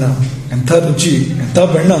ಪರಿಮಳ, ಎಂಥ ರುಚಿ, ಎಂಥ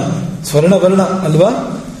ಬಣ್ಣ, ಸ್ವರ್ಣವರ್ಣ ಅಲ್ವಾ,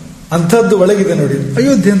 ಅಂಥದ್ದು ಒಳಗಿದೆ ನೋಡಿ.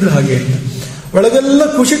 ಅಯೋಧ್ಯೆ ಅಂದ್ರೆ ಹಾಗೆ, ಒಳಗೆಲ್ಲ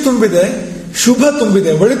ಖುಷಿ ತುಂಬಿದೆ, ಶುಭ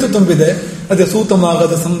ತುಂಬಿದೆ, ಒಳಿತು ತುಂಬಿದೆ. ಅದೇ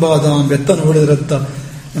ಸೂತಮಾಗದ ಸಂವಾದ, ಬೆತ್ತ ನೋಡಿದ್ರತ್ತ,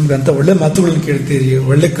 ನಮ್ಗೆ ಅಂತ ಒಳ್ಳೆ ಮಾತುಗಳನ್ನ ಕೇಳ್ತೀರಿ,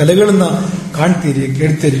 ಒಳ್ಳೆ ಕಲೆಗಳನ್ನ ಕಾಣ್ತೀರಿ,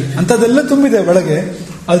 ಕೇಳ್ತೀರಿ, ಅಂಥದ್ದೆಲ್ಲ ತುಂಬಿದೆ ಒಳಗೆ.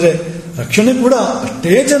 ಆದ್ರೆ ರಕ್ಷಣೆ ಕೂಡ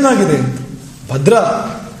ಅಷ್ಟೇ ಚೆನ್ನಾಗಿದೆ, ಭದ್ರ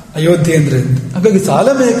ಅಯೋಧ್ಯೆ ಅಂದ್ರೆ. ಹಾಗಾಗಿ ಸಾಲ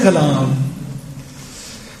ಮೇಖಲ,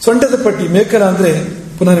 ಸೊಂಟದ ಪಟ್ಟಿ. ಮೇಖಲ ಅಂದ್ರೆ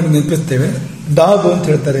ಪುನಃ ನಿಮ್ಗೆ ನೆನಪಿಸ್ತೇವೆ, ಡಾಬು ಅಂತ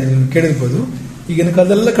ಹೇಳ್ತಾರೆ, ನೀವು ಕೇಳಿರ್ಬೋದು. ಈಗಿನ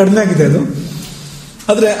ಕಾಲದೆಲ್ಲ ಕಡಿಮೆ ಆಗಿದೆ ಅದು.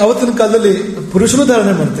 ಆದ್ರೆ ಅವತ್ತಿನ ಕಾಲದಲ್ಲಿ ಪುರುಷರು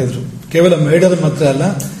ಧಾರಣೆ ಮಾಡ್ತಾ ಇದ್ರು, ಕೇವಲ ಮಹಿಳೆಯರು ಮಾತ್ರ ಅಲ್ಲ,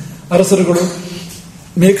 ಅರಸರುಗಳು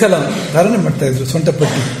ಮೇಖಲ ಧಾರಣೆ ಮಾಡ್ತಾ ಇದ್ರು.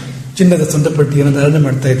 ಸೊಂಟಪಟ್ಟಿ, ಚಿನ್ನದ ಸೊಂಟಪಟ್ಟಿಯನ್ನು ಧಾರಣೆ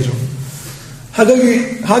ಮಾಡ್ತಾ ಇದ್ರು. ಹಾಗಾಗಿ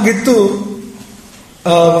ಹಾಗಿತ್ತು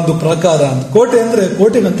ಆ ಒಂದು ಪ್ರಾಕಾರ. ಕೋಟೆ ಅಂದ್ರೆ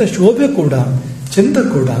ಕೋಟೆಗಂತ ಶೋಭೆ ಕೂಡ, ಚಂದ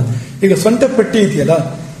ಕೂಡ. ಈಗ ಸೊಂಟಪಟ್ಟಿ ಇದೆಯಲ್ಲ,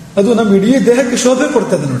 ಅದು ನಮ್ಮ ಇಡೀ ದೇಹಕ್ಕೆ ಶೋಭೆ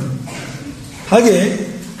ಕೊಡ್ತದೆ ನೋಡಿ. ಹಾಗೆ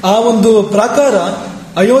ಆ ಒಂದು ಪ್ರಾಕಾರ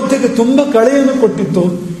ಅಯೋಧ್ಯೆಗೆ ತುಂಬಾ ಕಳೆಯನ್ನು ಕೊಟ್ಟಿತ್ತು,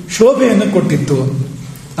 ಶೋಭೆಯನ್ನು ಕೊಟ್ಟಿತ್ತು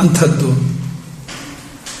ಅಂಥದ್ದು.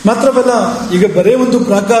 ಮಾತ್ರವಲ್ಲ, ಈಗ ಬರೇ ಒಂದು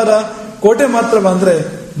ಪ್ರಾಕಾರ ಕೋಟೆ ಮಾತ್ರವ ಅಂದ್ರೆ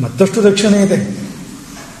ಮತ್ತಷ್ಟು ರಕ್ಷಣೆ ಇದೆ.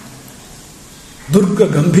 ದುರ್ಗ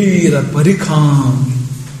ಗಂಭೀರ ಪರಿಖಾಂ.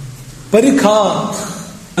 ಪರಿಖಾ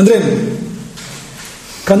ಅಂದ್ರೆ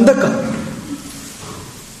ಕಂದಕ.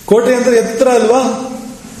 ಕೋಟೆ ಅಂದ್ರೆ ಎತ್ತರ ಅಲ್ವಾ,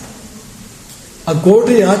 ಆ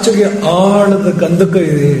ಕೋಟೆ ಆಚೆಗೆ ಆಳದ ಕಂದಕ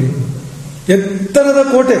ಇದೆ, ಎತ್ತರದ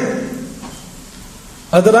ಕೋಟೆ,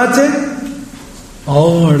 ಅದರಾಚೆ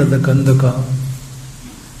ಆಳದ ಕಂದಕ.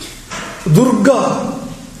 ದುರ್ಗ,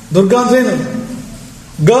 ದುರ್ಗ ಅಂದ್ರೇನು?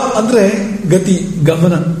 ಗ ಅಂದ್ರೆ ಗತಿ,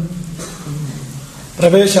 ಗಮನ,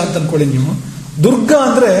 ಪ್ರವೇಶ ಅಂತ ಅನ್ಕೊಳ್ಳಿ ನೀವು. ದುರ್ಗ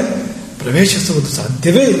ಅಂದ್ರೆ ಪ್ರವೇಶಿಸುವುದು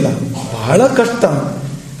ಸಾಧ್ಯವೇ ಇಲ್ಲ, ಬಹಳ ಕಷ್ಟ.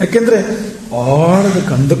 ಯಾಕೆಂದ್ರೆ ಆಳದ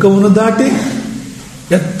ಕಂದಕವನ್ನು ದಾಟಿ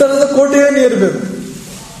ಎತ್ತರದ ಕೋಟೆಯನ್ನು ಏರಬೇಕು.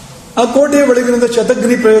 ಆ ಕೋಟೆಯ ಒಳಗಿನಿಂದ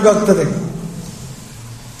ಶತಗ್ನಿ ಪ್ರಯೋಗ ಆಗ್ತದೆ,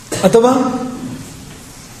 ಅಥವಾ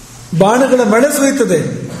ಬಾಣಗಳ ಮಳೆ ಸುರಿಯುತ್ತದೆ,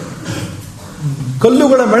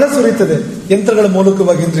 ಕಲ್ಲುಗಳ ಮಳೆ ಸುರಿಯುತ್ತದೆ. ಯಂತ್ರಗಳ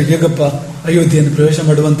ಮೂಲಕವಾಗಿ ಅಂದ್ರೆ ಹೇಗಪ್ಪ ಅಯೋಧ್ಯೆಯನ್ನು ಪ್ರವೇಶ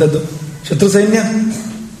ಮಾಡುವಂಥದ್ದು ಶತ್ರು ಸೈನ್ಯ?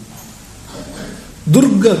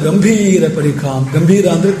 ದುರ್ಗ ಗಂಭೀರ ಪರಿಕಾಂ, ಗಂಭೀರ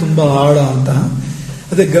ಅಂದ್ರೆ ತುಂಬಾ ಆಳ ಅಂತ.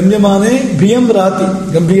 ಅದೇ ಗಮ್ಯಮಾನೇ ಭೀಯಂ ರಾತಿ,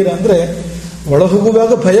 ಗಂಭೀರ ಅಂದ್ರೆ ಒಳ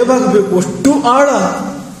ಹೋಗುವಾಗ ಭಯವಾಗಬೇಕು, ಅಷ್ಟು ಆಳ.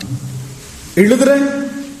 ಇಳಿದ್ರೆ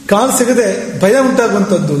ಕಾಲು ಸಿಗದೆ ಭಯ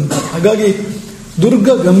ಉಂಟಾಗುವಂಥದ್ದು ಅಂತ. ಹಾಗಾಗಿ ದುರ್ಗ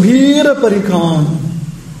ಗಂಭೀರ ಪರಿಕಾಂ.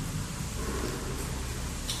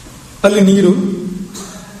 ಅಲ್ಲಿ ನೀರು,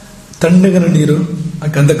 ತಣ್ಣಗಿನ ನೀರು ಆ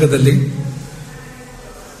ಕಂದಕದಲ್ಲಿ,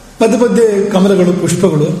 ಮಧ್ಯೆ ಮಧ್ಯೆ ಕಮಲಗಳು,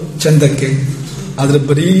 ಪುಷ್ಪಗಳು ಚಂದಕ್ಕೆ. ಆದ್ರೆ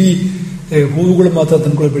ಬರೀ ಹೂವುಗಳು ಮಾತ್ರ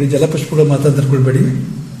ತಂದ್ಕೊಳ್ಬೇಡಿ, ಜಲಪುಷ್ಪಗಳು ಮಾತ್ರ ತಂದ್ಕೊಳ್ಬೇಡಿ,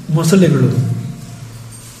 ಮೊಸಳೆಗಳು,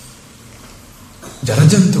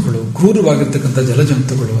 ಜಲಜಂತುಗಳು, ಕ್ರೂರವಾಗಿರ್ತಕ್ಕಂಥ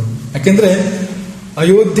ಜಲಜಂತುಗಳು. ಯಾಕೆಂದ್ರೆ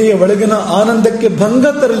ಅಯೋಧ್ಯೆಯ ಒಳಗಿನ ಆನಂದಕ್ಕೆ ಭಂಗ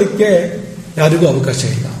ತರಲಿಕ್ಕೆ ಯಾರಿಗೂ ಅವಕಾಶ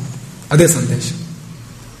ಇಲ್ಲ. ಅದೇ ಸಂದೇಶ.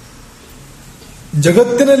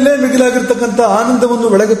 ಜಗತ್ತಿನಲ್ಲೇ ಮಿಗಿಲಾಗಿರ್ತಕ್ಕಂಥ ಆನಂದವನ್ನು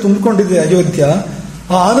ಒಳಗೆ ತುಂಬಿಕೊಂಡಿದೆ ಅಯೋಧ್ಯ.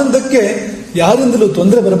 ಆ ಆನಂದಕ್ಕೆ ಯಾರಿಂದಲೂ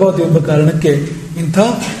ತೊಂದರೆ ಬರಬಾರದು ಎಂಬ ಕಾರಣಕ್ಕೆ ಇಂಥ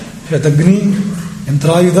ಶತಗ್ನಿ,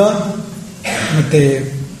 ಯಂತ್ರಾಯುಧ, ಮತ್ತೆ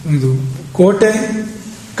ಇದು ಕೋಟೆ,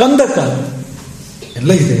 ಕಂದಕ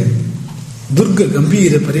ಎಲ್ಲ ಇದೆ. ದುರ್ಗ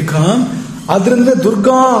ಗಂಭೀರ ಪರಿಕಾಂ, ಆದ್ರಿಂದ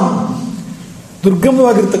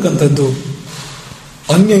ದುರ್ಗಮವಾಗಿರ್ತಕ್ಕಂಥದ್ದು.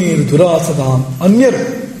 ಅನ್ಯರು ದುರಾಸದಾಂ, ಅನ್ಯರು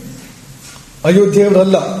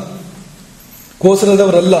ಅಯೋಧ್ಯೆಯವರಲ್ಲ,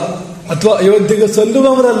 ಕೋಸಲದವರಲ್ಲ, ಅಥವಾ ಅಯೋಧ್ಯೆಗೆ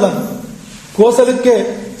ಸಲ್ಲುವವರಲ್ಲ, ಕೋಸಲಕ್ಕೆ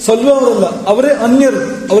ಸಲ್ಲುವವರಲ್ಲ, ಅವರೇ ಅನ್ಯರು,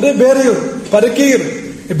 ಅವರೇ ಬೇರೆಯವರು, ಪರಕೀಯರು.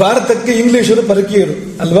 ಭಾರತಕ್ಕೆ ಇಂಗ್ಲಿಷರು ಪರಕೀಯರು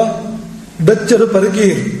ಅಲ್ವಾ, ಡಚ್ಚರು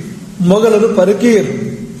ಪರಕೀಯರು, ಮೊಘಲರು ಪರಕೀಯರು,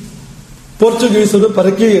 ಪೋರ್ಚುಗೀಸರು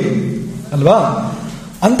ಪರಕೀಯರು ಅಲ್ವಾ.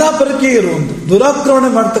 ಅಂತಹ ಪರಕೀಯರು, ಒಂದು ದುರಾಕ್ರಮಣ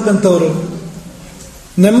ಮಾಡ್ತಕ್ಕಂಥವರು,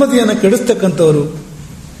 ನೆಮ್ಮದಿಯನ್ನು ಕೆಡಿಸ್ತಕ್ಕಂಥವರು,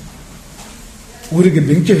 ಊರಿಗೆ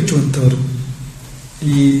ಬೆಂಕಿ ಹಚ್ಚುವಂಥವರು.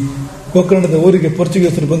 ಈ ಗೋಕರ್ಣದ ಊರಿಗೆ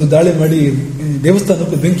ಪೋರ್ಚುಗೀಸರು ಬಂದು ದಾಳಿ ಮಾಡಿ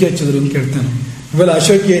ದೇವಸ್ಥಾನಕ್ಕೂ ಬೆಂಕಿ ಹಚ್ಚಿದ್ರು ಅಂತ ಕೇಳ್ತಾನೆ. ಇವೆಲ್ಲ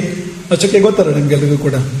ಅಶೋಕೆ ಗೊತ್ತಲ್ಲ ನಮ್ಗೆಲ್ಲರಿಗೂ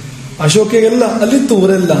ಕೂಡ. ಅಶೋಕೆ ಎಲ್ಲ ಅಲ್ಲಿತ್ತು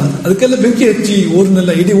ಊರೆಲ್ಲ, ಅದಕ್ಕೆಲ್ಲ ಬೆಂಕಿ ಹಚ್ಚಿ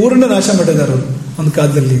ಊರನ್ನೆಲ್ಲ, ಇಡೀ ಊರನ್ನ ನಾಶ ಮಾಡಿದಾರೆ ಅವರು ಒಂದು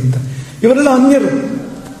ಕಾಲದಲ್ಲಿ ಅಂತ. ಇವರೆಲ್ಲ ಅನ್ಯರು,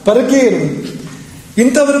 ಪರಕೀಯರು.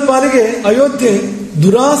 ಇಂಥವರ ಪಾಲಿಗೆ ಅಯೋಧ್ಯೆ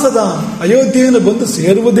ದುರಾಸದ. ಅಯೋಧ್ಯೆಯನ್ನು ಬಂದು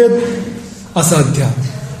ಸೇರುವುದೇ ಅಸಾಧ್ಯ,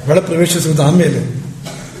 ಒಳ ಪ್ರವೇಶಿಸುವುದು ಆಮೇಲೆ.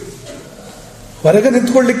 ಹೊರಗೆ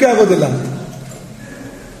ನಿಂತ್ಕೊಳ್ಳಿಕ್ಕೆ ಆಗೋದಿಲ್ಲ ಅಂತ.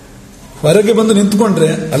 ಹೊರಗೆ ಬಂದು ನಿಂತ್ಕೊಂಡ್ರೆ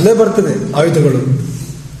ಅಲ್ಲೇ ಬರ್ತದೆ ಆಯುಧಗಳು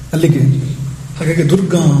ಅಲ್ಲಿಗೆ. ಹಾಗಾಗಿ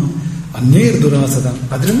ದುರ್ಗ ಅನ್ಯೇರ್ ದುರಾಸದ.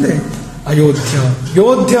 ಅದರಿಂದ ಅಯೋಧ್ಯ.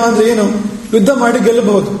 ಯೋಧ್ಯ ಅಂದ್ರೆ ಏನು? ಯುದ್ಧ ಮಾಡಿ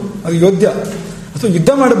ಗೆಲ್ಲಬಹುದು, ಅದು ಯೋಧ್ಯ. ಅಥವಾ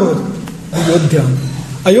ಯುದ್ಧ ಮಾಡಬಹುದು, ಅದು ಯೋಧ್ಯ.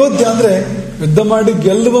 ಅಯೋಧ್ಯ ಅಂದ್ರೆ ಯುದ್ಧ ಮಾಡಿ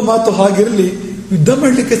ಗೆಲ್ಲುವ ಮಾತು ಹಾಗಿರಲಿ, ಯುದ್ಧ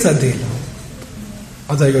ಮಾಡಲಿಕ್ಕೆ ಸಾಧ್ಯ ಇಲ್ಲ,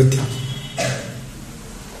 ಅದು ಅಯೋಧ್ಯ.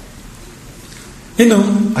 ಇನ್ನು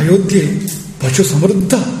ಅಯೋಧ್ಯೆ ಪಶು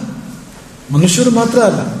ಸಮೃದ್ಧ. ಮನುಷ್ಯರು ಮಾತ್ರ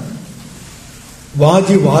ಅಲ್ಲ,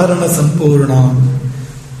 ವಾಜಿ ವಾರಣ ಸಂಪೂರ್ಣ.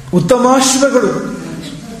 ಉತ್ತಮಾಶ್ವಗಳು,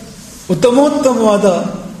 ಉತ್ತಮೋತ್ತಮವಾದ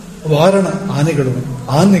ವಾರಣ ಆನೆಗಳು,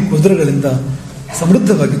 ಆನೆ ಕುದುರೆಗಳಿಂದ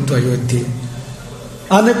ಸಮೃದ್ಧವಾಗಿತ್ತು ಅಯೋಧ್ಯೆ.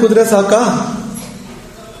 ಆನೆ ಕುದುರೆ ಸಾಕ?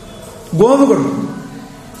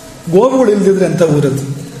 ಗೋವುಗಳು ಇಲ್ಲದಿದ್ರೆ ಅಂತ ಊರದು.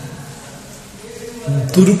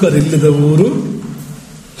 ತುರುಕರಿಲ್ಲದ ಊರು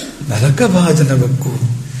ನರಕ ಭಾಜನವಕ್ಕೂ.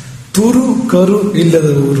 ತುರುಕರು ಇಲ್ಲದ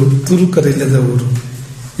ಊರು, ತುರುಕರಿಲ್ಲದ ಊರು.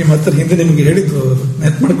 ಈ ಮಾತ್ರ ಹಿಂದೆ ನಿಮಗೆ ಹೇಳಿದ್ರು ಅವರು,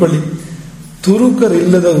 ನೆನಪು ಮಾಡ್ಕೊಳ್ಳಿ.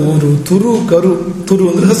 ತುರುಕರಿಲ್ಲದ ಊರು, ತುರುಕರು, ತುರು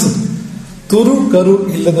ಅಂದ್ರೆ ಹಸು, ತುರುಕರು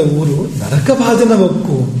ಇಲ್ಲದ ಊರು ನರಕ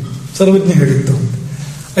ಭಾಜನವಕ್ಕೂ ಸರ್ವಜ್ಞ ಹೇಳಿತ್ತು.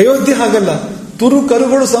 ಅಯೋಧ್ಯೆ ಹಾಗಲ್ಲ,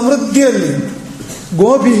 ತುರುಕರುಗಳು ಸಮೃದ್ಧಿಯಲ್ಲಿ.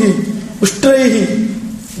 ಗೋಭಿಹಿ, ಉಷ್ಟ್ರೈಹಿ,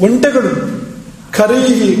 ಒಂಟೆಗಳು,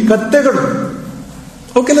 ಖರೈಹಿ, ಕತ್ತೆಗಳು.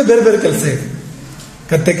 ಅವಕ್ಕೆಲ್ಲ ಬೇರೆ ಬೇರೆ ಕೆಲಸ ಇದೆ.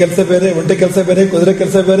 ಕತ್ತೆ ಕೆಲಸ ಬೇರೆ, ಒಂಟೆ ಕೆಲಸ ಬೇರೆ, ಕುದುರೆ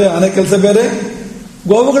ಕೆಲಸ ಬೇರೆ, ಆನೆ ಕೆಲಸ ಬೇರೆ,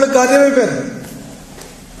 ಗೋವುಗಳ ಕಾರ್ಯವೇ ಬೇರೆ.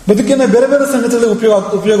 ಬದುಕಿನ ಬೇರೆ ಬೇರೆ ಸಂಗತಿಗಳಿಗೆ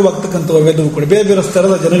ಉಪಯೋಗವಾಗ್ತಕ್ಕಂಥವು ಅವೆಲ್ಲವೂ ಕೂಡ ಬೇರೆ ಬೇರೆ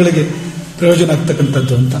ಸ್ತರದ ಜನಗಳಿಗೆ ಪ್ರಯೋಜನ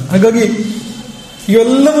ಆಗ್ತಕ್ಕಂಥದ್ದು ಅಂತ. ಹಾಗಾಗಿ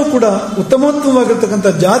ಇವೆಲ್ಲವೂ ಕೂಡ ಉತ್ತಮೋತ್ತಮವಾಗಿರ್ತಕ್ಕಂಥ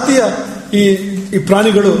ಜಾತಿಯ ಈ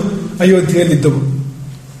ಪ್ರಾಣಿಗಳು ಅಯೋಧ್ಯೆಯಲ್ಲಿದ್ದವು.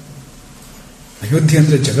 ಅಯೋಧ್ಯೆ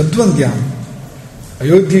ಅಂದ್ರೆ ಜಗದ್ವಂದ್ಯ.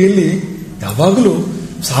 ಅಯೋಧ್ಯೆಯಲ್ಲಿ ಯಾವಾಗಲೂ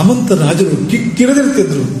ಸಾಮಂತ ರಾಜರು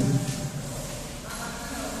ಕಿಕ್ಕಿರಿದಿರ್ತಿದ್ರು.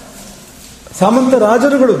 ಸಾಮಂತ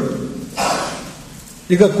ರಾಜರುಗಳು.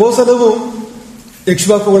 ಈಗ ಕೋಸಲವು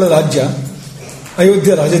ಇಕ್ಷ್ವಾಕುಗಳ ರಾಜ್ಯ,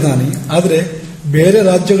 ಅಯೋಧ್ಯೆ ರಾಜಧಾನಿ. ಆದರೆ ಬೇರೆ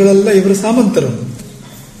ರಾಜ್ಯಗಳೆಲ್ಲ ಇವರ ಸಾಮಂತರು.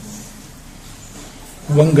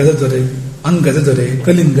 ವಂಗದ ದೊರೆ, ಅಂಗದ ದೊರೆ,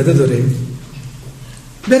 ಕಲಿಂಗದ ದೊರೆ,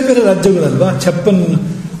 ಬೇರೆ ಬೇರೆ ರಾಜ್ಯಗಳಲ್ವಾ.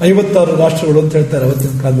 56 ರಾಷ್ಟ್ರಗಳು ಅಂತ ಹೇಳ್ತಾರೆ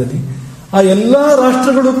ಅವತ್ತಿನ ಕಾಲದಲ್ಲಿ. ಆ ಎಲ್ಲಾ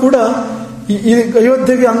ರಾಷ್ಟ್ರಗಳು ಕೂಡ ಈ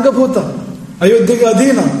ಅಯೋಧ್ಯೆಗೆ ಅಂಗಭೂತ, ಅಯೋಧ್ಯೆಗೆ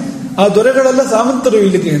ಅಧೀನ. ಆ ದೊರೆಗಳೆಲ್ಲ ಸಾಮಂತರು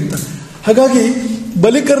ಇಲ್ಲಿಗೆ ಅಂತ. ಹಾಗಾಗಿ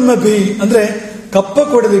ಬಲಿಕರ್ನ ಬಿ ಅಂದ್ರೆ ಕಪ್ಪ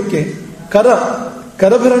ಕೊಡಲಿಕ್ಕೆ,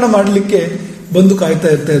 ಕರಭರಣ ಮಾಡಲಿಕ್ಕೆ ಬಂದು ಕಾಯ್ತಾ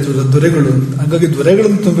ಇರ್ತಾ ಇದ್ರು ದೊರೆಗಳು. ಹಾಗಾಗಿ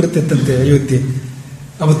ದೊರೆಗಳನ್ನು ತುಂಬಿರುತ್ತಂತೆ ಅಯೋಧ್ಯೆ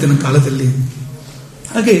ಅವತ್ತಿನ ಕಾಲದಲ್ಲಿ.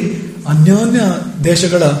 ಹಾಗೆ ಅನ್ಯೋನ್ಯ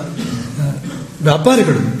ದೇಶಗಳ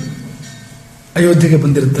ವ್ಯಾಪಾರಿಗಳು ಅಯೋಧ್ಯೆಗೆ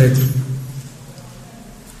ಬಂದಿರ್ತಾ ಇದ್ರು.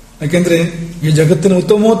 ಯಾಕೆಂದ್ರೆ ಈ ಜಗತ್ತಿನ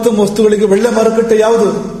ಉತ್ತಮೋತ್ತಮ ವಸ್ತುಗಳಿಗೆ ಒಳ್ಳೆ ಮಾರುಕಟ್ಟೆ ಯಾವುದು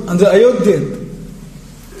ಅಂದ್ರೆ ಅಯೋಧ್ಯೆ.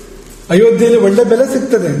 ಅಯೋಧ್ಯೆಯಲ್ಲಿ ಒಳ್ಳೆ ಬೆಲೆ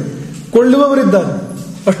ಸಿಗ್ತದೆ, ಕೊಳ್ಳುವವರಿದ್ದಾರೆ,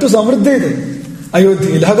 ಅಷ್ಟು ಸಮೃದ್ಧಿ ಇದೆ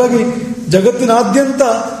ಅಯೋಧ್ಯೆಯಲ್ಲಿ. ಹಾಗಾಗಿ ಜಗತ್ತಿನಾದ್ಯಂತ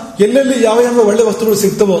ಎಲ್ಲೆಲ್ಲಿ ಯಾವ ಯಾವ ಒಳ್ಳೆ ವಸ್ತುಗಳು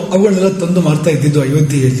ಸಿಗ್ತವೋ ಅವುಗಳನ್ನೆಲ್ಲ ತಂದು ಮಾರ್ತಾ ಇದ್ದಿದ್ದು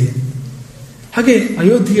ಅಯೋಧ್ಯೆಯಲ್ಲಿ. ಹಾಗೆ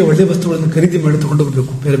ಅಯೋಧ್ಯೆಗೆ ಒಳ್ಳೆ ವಸ್ತುಗಳನ್ನು ಖರೀದಿ ಮಾಡಿ ತಗೊಂಡು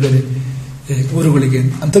ಹೋಗ್ಬೇಕು ಬೇರೆ ಬೇರೆ ಊರುಗಳಿಗೆ.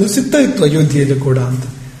 ಅಂಥದ್ದು ಸಿಗ್ತಾ ಇತ್ತು ಅಯೋಧ್ಯೆಯಲ್ಲಿ ಕೂಡ ಅಂತ.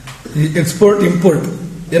 ಈ ಎಕ್ಸ್ಪೋರ್ಟ್ ಇಂಪೋರ್ಟ್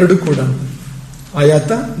ಎರಡೂ ಕೂಡ,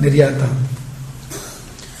 ಆಯಾತ ನಿರ್ಯಾತ.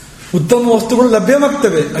 ಉತ್ತಮ ವಸ್ತುಗಳು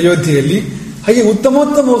ಲಭ್ಯವಾಗ್ತವೆ ಅಯೋಧ್ಯೆಯಲ್ಲಿ. ಹಾಗೆ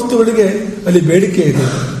ಉತ್ತಮೋತ್ತಮ ವಸ್ತುಗಳಿಗೆ ಅಲ್ಲಿ ಬೇಡಿಕೆ ಇದೆ,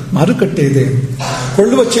 ಮಾರುಕಟ್ಟೆ ಇದೆ,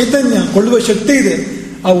 ಕೊಳ್ಳುವ ಚೈತನ್ಯ, ಕೊಳ್ಳುವ ಶಕ್ತಿ ಇದೆ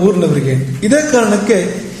ಆ ಊರಿನವರಿಗೆ. ಇದೇ ಕಾರಣಕ್ಕೆ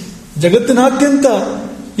ಜಗತ್ತಿನಾದ್ಯಂತ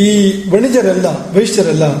ಈ ವಣಿಜರೆಲ್ಲ,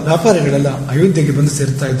 ವೈಶ್ಯರೆಲ್ಲ, ವ್ಯಾಪಾರಿಗಳೆಲ್ಲ ಅಯೋಧ್ಯೆಗೆ ಬಂದು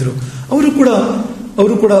ಸೇರ್ತಾ ಇದ್ರು.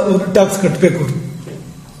 ಅವರು ಕೂಡ ಟ್ಯಾಕ್ಸ್ ಕಟ್ಟಬೇಕು,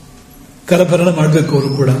 ಕರಭರಣ ಮಾಡಬೇಕು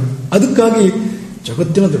ಅವರು ಕೂಡ. ಅದಕ್ಕಾಗಿ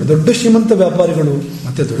ಜಗತ್ತಿನ ದೊಡ್ಡ ದೊಡ್ಡ ಶ್ರೀಮಂತ ವ್ಯಾಪಾರಿಗಳು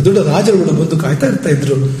ಮತ್ತೆ ದೊಡ್ಡ ದೊಡ್ಡ ರಾಜರುಗಳು ಬಂದು ಕಾಯ್ತಾ ಇರ್ತಾ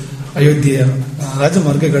ಇದ್ರು ಅಯೋಧ್ಯೆಯ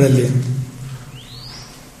ರಾಜಮಾರ್ಗಗಳಲ್ಲಿ.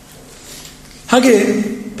 ಹಾಗೆ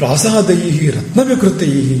ಪ್ರಾಸಾದೈ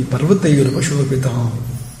ರತ್ನವಿಕೃತೈ ಪರ್ವತೈರವ ಶೋಭಿತ.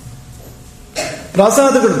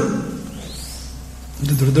 ಪ್ರಾಸಾದಗಳು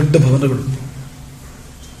ಅಂದ್ರೆ ದೊಡ್ಡ ದೊಡ್ಡ ಭವನಗಳು.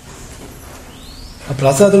 ಆ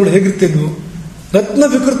ಪ್ರಾಸಾದಗಳು ಹೇಗಿರ್ತಿದ್ವು? ರತ್ನ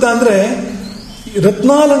ವಿಕೃತ ಅಂದ್ರೆ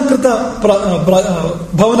ರತ್ನಾಲಂಕೃತ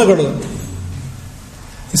ಭವನಗಳು.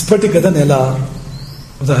 ಸ್ಫಟಿಕದ ನೆಲ,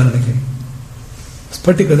 ಉದಾಹರಣೆಗೆ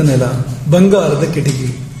ಸ್ಫಟಿಕದ ನೆಲ, ಬಂಗಾರದ ಕಿಟಕಿ,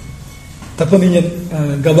 ತಪನೀಯ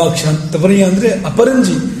ಗವಾಕ್ಷ. ತಪನೀಯ ಅಂದ್ರೆ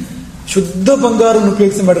ಅಪರಂಜಿ, ಶುದ್ಧ ಬಂಗಾರವನ್ನು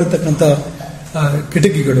ಉಪಯೋಗಿಸಿ ಮಾಡಿರತಕ್ಕಂಥ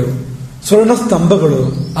ಕಿಟಕಿಗಳು, ಸ್ವರ್ಣ ಸ್ತಂಭಗಳು.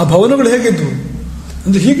 ಆ ಭವನಗಳು ಹೇಗಿದ್ವು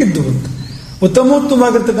ಅಂದ್ರೆ ಹೀಗಿದ್ವು ಅಂತ.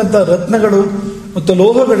 ಉತ್ತಮೋತ್ತಮವಾಗಿರ್ತಕ್ಕಂಥ ರತ್ನಗಳು ಮತ್ತು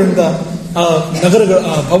ಲೋಹಗಳಿಂದ ಆ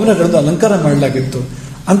ಭವನಗಳನ್ನು ಅಲಂಕಾರ ಮಾಡಲಾಗಿತ್ತು.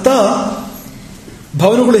 ಅಂತ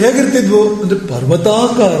ಭವನಗಳು ಹೇಗಿರ್ತಿದ್ವು ಅಂದ್ರೆ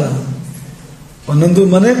ಪರ್ವತಾಕಾರ. ಒಂದೊಂದು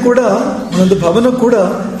ಮನೆ ಕೂಡ, ಒಂದೊಂದು ಭವನ ಕೂಡ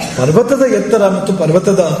ಪರ್ವತದ ಎತ್ತರ ಮತ್ತು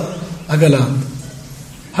ಪರ್ವತದ ಅಗಲ.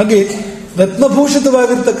 ಹಾಗೆ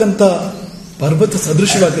ರತ್ನಭೂಷಿತವಾಗಿರ್ತಕ್ಕಂಥ ಪರ್ವತ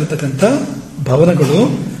ಸದೃಶವಾಗಿರ್ತಕ್ಕಂಥ ಭವನಗಳು,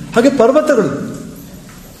 ಹಾಗೆ ಪರ್ವತಗಳು.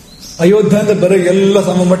 ಅಯೋಧ್ಯ ಅಂದ್ರೆ ಬರೀ ಎಲ್ಲ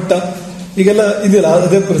ಸಮಮಟ್ಟ, ಈಗೆಲ್ಲ ಇದೆಯಲ್ಲ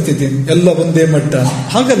ಅದೇ ಪರಿಸ್ಥಿತಿ, ಎಲ್ಲ ಒಂದೇ ಮಟ್ಟ.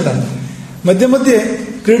 ಹಾಗಲ್ಲ, ಮಧ್ಯೆ ಮಧ್ಯೆ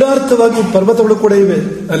ಕ್ರೀಡಾರ್ಥವಾಗಿ ಪರ್ವತಗಳು ಕೂಡ ಇವೆ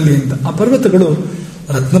ಅಲ್ಲಿ ಅಂತ. ಆ ಪರ್ವತಗಳು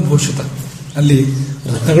ರತ್ನಭೂಷಿತ, ಅಲ್ಲಿ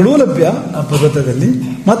ರತ್ನಗಳೂ ಲಭ್ಯ ಆ ಪರ್ವತದಲ್ಲಿ.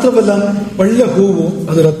 ಮಾತ್ರವಲ್ಲ, ಒಳ್ಳೆ ಹೂವು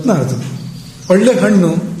ಅದು ರತ್ನ, ಅದು ಒಳ್ಳೆ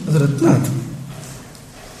ಹಣ್ಣು ಅದು ರತ್ನ, ಅದು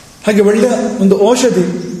ಹಾಗೆ ಒಳ್ಳೆ ಒಂದು ಔಷಧಿ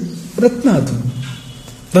ರತ್ನ, ಅದು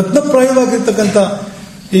ರತ್ನಪ್ರಾಯವಾಗಿರ್ತಕ್ಕಂಥ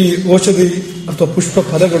ಈ ಔಷಧಿ ಅಥವಾ ಪುಷ್ಪ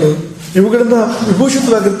ಫಲಗಳು, ಇವುಗಳಿಂದ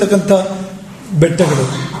ವಿಭೂಷಿತವಾಗಿರ್ತಕ್ಕಂಥ ಬೆಟ್ಟಗಳು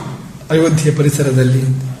ಅಯೋಧ್ಯೆಯ ಪರಿಸರದಲ್ಲಿ.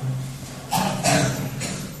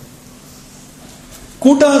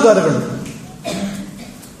 ಕೂಟಾಗಾರಗಳು.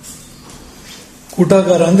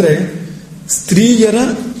 ಕೂಟಾಗಾರ ಅಂದ್ರೆ ಸ್ತ್ರೀಯರ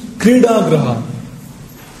ಕ್ರೀಡಾಗೃಹ,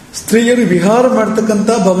 ಸ್ತ್ರೀಯರು ವಿಹಾರ ಮಾಡ್ತಕ್ಕಂಥ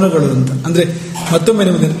ಭವನಗಳು ಅಂತ. ಅಂದ್ರೆ ಮತ್ತೊಮ್ಮೆ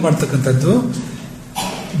ನೀವು ನೆನಪು ಮಾಡ್ತಕ್ಕಂಥದ್ದು,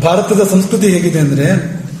 ಭಾರತದ ಸಂಸ್ಕೃತಿ ಹೇಗಿದೆ ಅಂದ್ರೆ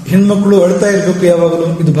ಹೆಣ್ಮಕ್ಳು ಅಳ್ತಾ ಇರ್ಬೇಕು ಯಾವಾಗಲೂ.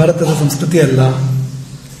 ಇದು ಭಾರತದ ಸಂಸ್ಕೃತಿ ಅಲ್ಲ.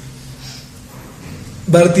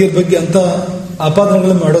 ಭಾರತೀಯರ ಬಗ್ಗೆ ಅಂತ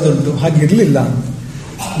ಆಪಾದನೆಗಳನ್ನು ಮಾಡೋದುಂಟು, ಹಾಗಿರ್ಲಿಲ್ಲ.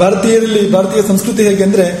 ಭಾರತೀಯ ಸಂಸ್ಕೃತಿ ಹೇಗೆ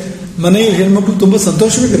ಅಂದ್ರೆ ಮನೆಯ ಹೆಣ್ಮಕ್ಳು ತುಂಬಾ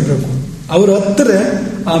ಸಂತೋಷವಾಗಿರ್ಬೇಕು. ಅವರು ಹತ್ತರೆ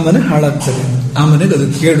ಆ ಮನೆ ಹಾಳಾಗ್ತದೆ, ಆ ಮನೆಗೆ ಅದು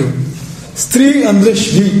ಕೇಡು. ಸ್ತ್ರೀ ಅಂದ್ರೆ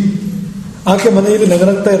ಶ್ರೀ, ಆಕೆ ಮನೆಯಲ್ಲಿ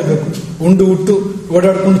ನಗನಗ್ತಾ ಇರಬೇಕು, ಉಂಡು ಉಟ್ಟು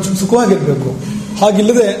ಓಡಾಡ್ಕೊಂಡು ಸುಖವಾಗಿರ್ಬೇಕು.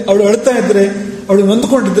 ಹಾಗಿಲ್ಲದೆ ಅವಳು ಅಳ್ತಾ ಇದ್ರೆ, ಅವಳು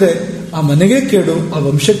ನೊಂದ್ಕೊಂಡಿದ್ರೆ ಆ ಮನೆಗೆ ಕೇಡು, ಆ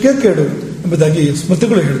ವಂಶಕ್ಕೆ ಕೇಡು ಎಂಬುದಾಗಿ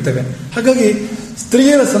ಸ್ಮೃತಿಗಳು ಹೇಳ್ತವೆ. ಹಾಗಾಗಿ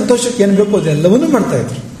ಸ್ತ್ರೀಯರ ಸಂತೋಷಕ್ಕೆ ಏನ್ ಬೇಕು ಅದೆಲ್ಲವನ್ನೂ ಮಾಡ್ತಾ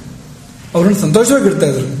ಇದ್ರು. ಅವ್ರನ್ನ ಸಂತೋಷವಾಗಿಡ್ತಾ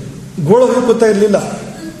ಇದ್ರು, ಗೋಳು ಹೋಗ್ತಾ ಇರಲಿಲ್ಲ.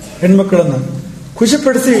 ಹೆಣ್ಮಕ್ಕಳನ್ನ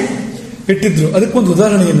ಖುಷಿಪಡಿಸಿ ಇಟ್ಟಿದ್ರು. ಅದಕ್ಕೊಂದು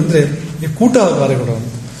ಉದಾಹರಣೆ ಏನಂದ್ರೆ ಈ ಕೂಟಾಗಾರಗಳು,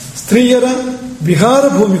 ಸ್ತ್ರೀಯರ ವಿಹಾರ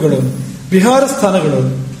ಭೂಮಿಗಳು, ವಿಹಾರ ಸ್ಥಾನಗಳು,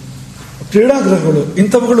 ಕ್ರೀಡಾಗೃಹಗಳು,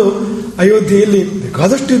 ಇಂಥವುಗಳು ಅಯೋಧ್ಯೆಯಲ್ಲಿ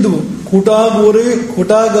ಬೇಕಾದಷ್ಟು ಇದ್ವು.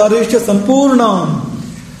 ಕೂಟಾಗಾರೇಶ ಸಂಪೂರ್ಣ,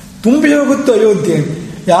 ತುಂಬಿ ಹೋಗುತ್ತೆ ಅಯೋಧ್ಯೆ.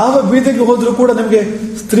 ಯಾವ ಬೀದಿಗೆ ಹೋದ್ರೂ ಕೂಡ ನಮಗೆ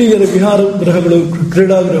ಸ್ತ್ರೀಯರ ವಿಹಾರ ಗೃಹಗಳು,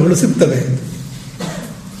 ಕ್ರೀಡಾಗೃಹಗಳು ಸಿಗ್ತವೆ.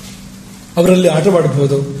 ಅವರಲ್ಲಿ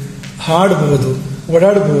ಆಟವಾಡಬಹುದು, ಹಾಡಬಹುದು,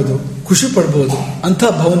 ಓಡಾಡಬಹುದು, ಖುಷಿ ಪಡ್ಬೋದು ಅಂಥ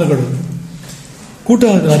ಭವನಗಳು.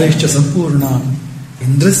 ಕೂಟಾಗಾರೇಶ್ಚ ಸಂಪೂರ್ಣ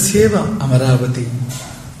ಇಂದ್ರಸ್ಯೇವ ಅಮರಾವತಿ.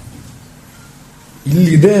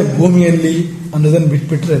 ಇಲ್ಲಿದೆ ಭೂಮಿಯಲ್ಲಿ ಅನ್ನೋದನ್ನು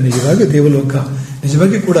ಬಿಟ್ಬಿಟ್ರೆ ನಿಜವಾಗಿ ದೇವಲೋಕ,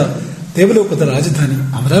 ನಿಜವಾಗಿ ಕೂಡ ದೇವಲೋಕದ ರಾಜಧಾನಿ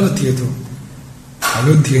ಅಮರಾವತಿಯದು.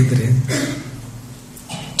 ಅಯೋಧ್ಯೆ ಎಂದರೆ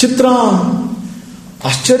ಚಿತ್ರ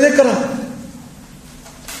ಆಶ್ಚರ್ಯಕರ,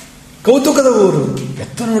 ಕೌತುಕದ ಊರು.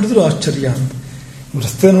 ಎತ್ತ ನೋಡಿದ್ರು ಆಶ್ಚರ್ಯ,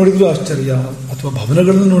 ರಸ್ತೆ ನೋಡಿದ್ರು ಆಶ್ಚರ್ಯ, ಅಥವಾ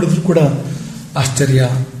ಭವನಗಳನ್ನು ನೋಡಿದ್ರು ಕೂಡ ಆಶ್ಚರ್ಯ.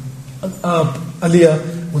 ಅಲ್ಲಿಯ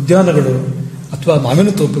ಉದ್ಯಾನಗಳು ಅಥವಾ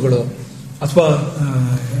ಮಾವಿನ ತೋಪುಗಳು ಅಥವಾ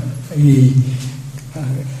ಈ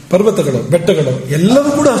ಪರ್ವತಗಳು, ಬೆಟ್ಟಗಳು ಎಲ್ಲವೂ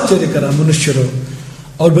ಕೂಡ ಆಶ್ಚರ್ಯಕರ. ಮನುಷ್ಯರು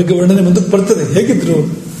ಅವ್ರ ಬಗ್ಗೆ ವರ್ಣನೆ ಮುಂದಕ್ಕೆ ಬರ್ತದೆ, ಹೇಗಿದ್ರು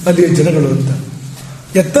ಅಲ್ಲಿಯ ಜನಗಳು ಅಂತ.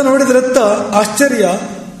 ಎತ್ತ ನೋಡಿದ್ರೆತ್ತ ಆಶ್ಚರ್ಯ,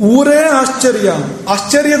 ಊರೇ ಆಶ್ಚರ್ಯ,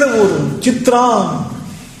 ಆಶ್ಚರ್ಯದ ಊರು. ಚಿತ್ರ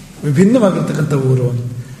ವಿಭಿನ್ನವಾಗಿರ್ತಕ್ಕಂಥ ಊರು.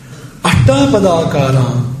 ಅಷ್ಟಾಪದಾಕಾರ,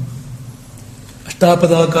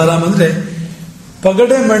 ಅಷ್ಟಾಪದಾಕಾರ ಅಂದ್ರೆ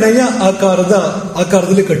ಪಗಡೆ ಮಣೆಯ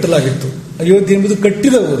ಆಕಾರದಲ್ಲಿ ಕಟ್ಟಲಾಗಿತ್ತು. ಅಯೋಧ್ಯೆ ಎಂಬುದು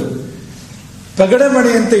ಕಟ್ಟಿದ ಊರು. ಪಗಡೆ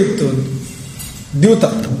ಮಣೆ ಅಂತ ಇತ್ತು, ದ್ಯೂತ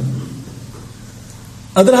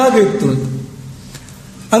ಅದರ ಹಾಗೆ ಇತ್ತು.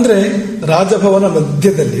 ಅಂದ್ರೆ ರಾಜಭವನ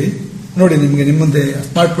ಮಧ್ಯದಲ್ಲಿ ನೋಡಿ, ನಿಮಗೆ ನಿಮ್ಮ ಮುಂದೆ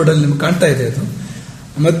ಸ್ಮಾರ್ಟ್ ಬೋರ್ಡ್ ಅಲ್ಲಿ ನಿಮ್ಗೆ ಕಾಣ್ತಾ ಇದೆ. ಅದು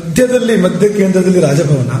ಮಧ್ಯದಲ್ಲಿ, ಮಧ್ಯ ಕೇಂದ್ರದಲ್ಲಿ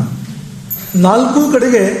ರಾಜಭವನ, ನಾಲ್ಕು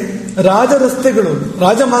ಕಡೆಗೆ ರಾಜ ರಸ್ತೆಗಳು,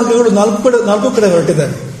 ರಾಜಮಾರ್ಗಗಳು ನಾಲ್ಕು ಕಡೆ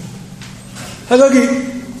ಹೊರಟಿದ್ದಾರೆ. ಹಾಗಾಗಿ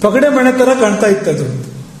ಪಗಡೆ ಮಣೆ ತರ ಕಾಣ್ತಾ ಇತ್ತದು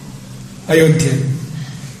ಅಯೋಧ್ಯೆ.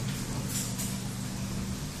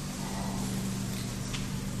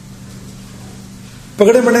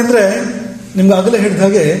 ಪಗಡೆ ಮಣೆ ಅಂದ್ರೆ ನಿಮ್ಗೆ ಆಗಲೇ ಹೇಳಿದ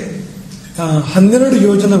ಹಾಗೆ 12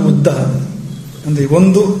 ಯೋಜನ ಉದ್ದ, ಅಂದ್ರೆ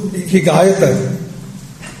ಒಂದು ಹೀಗೆ ಆಯತ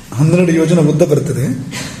 12 ಯೋಜನ ಉದ್ದ ಬರ್ತದೆ,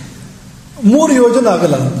 3 ಯೋಜನ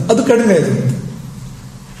ಆಗಲ್ಲ, ಅದು ಕಡಿಮೆ ಇದೆ.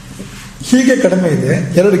 ಹೀಗೆ ಕಡಿಮೆ ಇದೆ,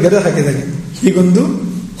 2 ಗೆರೆ ಹಾಕಿದಾಗೆ,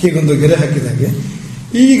 ಹೀಗೊಂದು ಗೆರೆ ಹಾಕಿದಾಗೆ,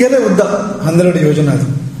 ಈ ಗೆರೆ ಉದ್ದ 12 ಯೋಜನ. ಅದು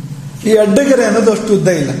ಈ ಅಡ್ಡಗೆರೆ ಅನ್ನೋದು ಅಷ್ಟು ಉದ್ದ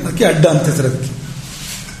ಇಲ್ಲ, ಅದಕ್ಕೆ ಅಡ್ಡ ಅಂತ ಹೆಸರು. ಅದಕ್ಕೆ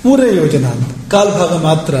 3 ಯೋಜನ ಅಂತ, ಕಾಲ್ಭಾಗ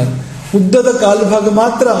ಮಾತ್ರ, ಉದ್ದದ ಕಾಲ್ಭಾಗ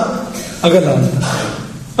ಮಾತ್ರ ಅಗಲ ಅಂತ.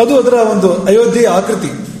 ಅದು ಅದರ ಒಂದು ಅಯೋಧ್ಯೆಯ ಆಕೃತಿ.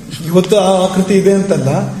 ಇವತ್ತು ಆ ಆಕೃತಿ ಇದೆ ಅಂತಲ್ಲ,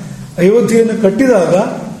 ಅಯೋಧ್ಯೆಯನ್ನು ಕಟ್ಟಿದಾಗ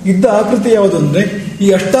ಇದ್ದ ಆಕೃತಿ ಯಾವುದು ಅಂದ್ರೆ ಈ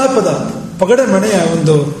ಅಷ್ಟಾಪದ ಪಗಡೆ ಮಣೆಯ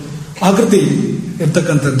ಒಂದು ಆಕೃತಿ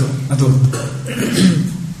ಇರ್ತಕ್ಕಂಥದ್ದು. ಅದು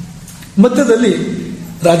ಮಧ್ಯದಲ್ಲಿ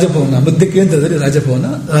ರಾಜಭವನ, ಮಧ್ಯ ಕೇಂದ್ರದಲ್ಲಿ ರಾಜಭವನ,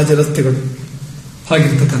 ರಾಜರಸ್ತೆಗಳು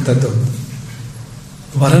ಹಾಗಿರ್ತಕ್ಕಂಥದ್ದು.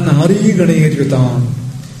 ವರನಾರೀ ಗಣೇರ್ಯುತ,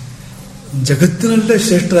 ಜಗತ್ತಿನಲ್ಲೇ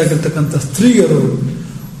ಶ್ರೇಷ್ಠರಾಗಿರ್ತಕ್ಕಂಥ ಸ್ತ್ರೀಯರು,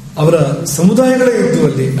 ಅವರ ಸಮುದಾಯಗಳೇ ಇದ್ದು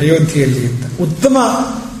ಅಲ್ಲಿ ಅಯೋಧ್ಯೆಯಲ್ಲಿ ಅಂತ.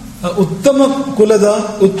 ಉತ್ತಮ ಕುಲದ,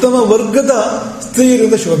 ಉತ್ತಮ ವರ್ಗದ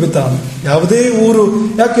ಸ್ತ್ರೀಯರಿಂದ ಶೋಭಿತ. ಯಾವುದೇ ಊರು,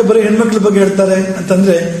 ಯಾಕೆ ಬರೀ ಹೆಣ್ಮಕ್ಳ ಬಗ್ಗೆ ಹೇಳ್ತಾರೆ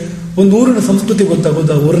ಅಂತಂದ್ರೆ, ಒಂದು ಊರಿನ ಸಂಸ್ಕೃತಿ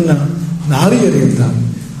ಗೊತ್ತಾಗೋದು ಆ ಊರಿನ ನಾರಿಯರೇ ಅಂತ.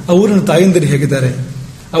 ಆ ಊರಿನ ತಾಯಂದಿರು ಹೇಗಿದ್ದಾರೆ,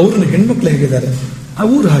 ಆ ಊರಿನ ಹೆಣ್ಮಕ್ಳು ಹೇಗಿದ್ದಾರೆ, ಆ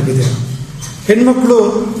ಊರು ಹಾಗಿದೆ. ಹೆಣ್ಮಕ್ಳು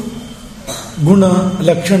ಗುಣ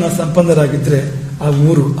ಲಕ್ಷಣ ಸಂಪನ್ನರಾಗಿದ್ರೆ ಆ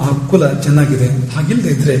ಊರು, ಆ ಕುಲ ಚೆನ್ನಾಗಿದೆ, ಹಾಗಿಲ್ಲದೆ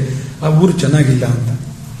ಇದ್ರೆ ಆ ಊರು ಚೆನ್ನಾಗಿಲ್ಲ ಅಂತ.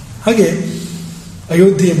 ಹಾಗೆ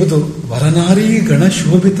ಅಯೋಧ್ಯೆ ಎಂಬುದು ವರನಾರಿ ಗಣ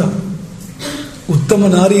ಶೋಭಿತ, ಉತ್ತಮ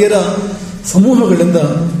ನಾರಿಯರ ಸಮೂಹಗಳಿಂದ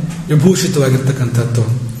ವಿಭೂಷಿತವಾಗಿರ್ತಕ್ಕಂಥದ್ದು.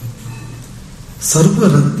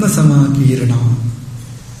 ಸರ್ವರತ್ನ ಸಮಾಕೀರ್ಣ,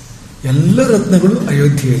 ಎಲ್ಲ ರತ್ನಗಳು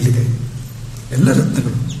ಅಯೋಧ್ಯೆಯಲ್ಲಿದೆ. ಎಲ್ಲ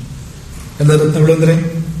ರತ್ನಗಳು ಅಂದ್ರೆ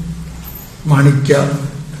ಮಾಣಿಕ್ಯ,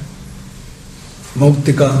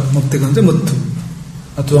 ಮೌಕ್ತಿಕ ಅಂದ್ರೆ ಮುತ್ತು,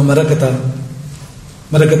 ಅಥವಾ ಮರಕತ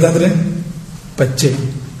ಅಂದ್ರೆ ಪಚ್ಚೆ,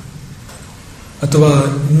 ಅಥವಾ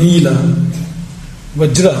ನೀಲ,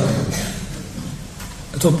 ವಜ್ರ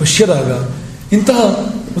ಅಥವಾ ಪುಷ್ಯರಾಗ, ಇಂತಹ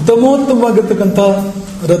ಉತ್ತಮೋತ್ತಮವಾಗಿರ್ತಕ್ಕಂಥ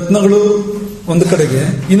ರತ್ನಗಳು ಒಂದು ಕಡೆಗೆ.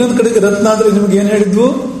 ಇನ್ನೊಂದು ಕಡೆಗೆ ರತ್ನ ಅಂದ್ರೆ ನಿಮ್ಗೆ ಏನ್ ಹೇಳಿದ್ವು,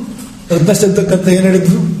 ರತ್ನ ಶಬ್ದಕ್ಕಂತ ಏನ್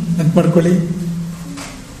ಹೇಳಿದ್ವು ನೆನ್ಪು ಮಾಡ್ಕೊಳ್ಳಿ.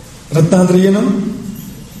 ರತ್ನ ಅಂದ್ರೆ ಏನು,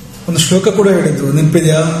 ಒಂದು ಶ್ಲೋಕ ಕೂಡ ಹೇಳಿದ್ವು,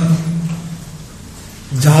 ನೆನಪಿದ್ಯಾ?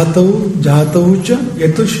 ಜಾತೌ ಚ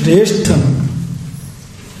ಯತು ಶ್ರೇಷ್ಠಂ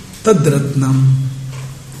ತದ್ರತ್ನ.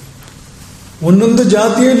 ಒಂದೊಂದು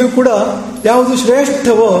ಜಾತಿಯಲ್ಲೂ ಕೂಡ ಯಾವುದು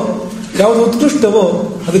ಶ್ರೇಷ್ಠವೋ, ಯಾವುದು ಉತ್ಕೃಷ್ಟವೋ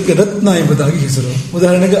ಅದಕ್ಕೆ ರತ್ನ ಎಂಬುದಾಗಿ ಹೆಸರು.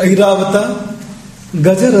 ಉದಾಹರಣೆಗೆ ಐರಾವತ,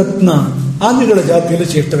 ಗಜರತ್ನ, ಆನೆಗಳ ಜಾತಿಯಲ್ಲಿ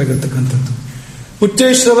ಶ್ರೇಷ್ಠವಾಗಿರ್ತಕ್ಕಂಥದ್ದು.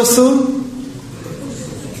 ಉಚ್ಚೈಶ್ರವಸ್ಸು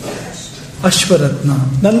ಅಶ್ವರತ್ನ,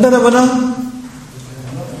 ನಂದನವನ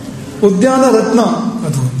ಉದ್ಯಾನ ರತ್ನ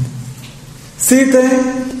ಅದು. ಸೀತೆ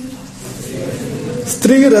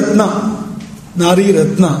ಸ್ತ್ರೀ ರತ್ನ, ನಾರಿ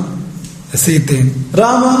ರತ್ನ ಸೀತೆ.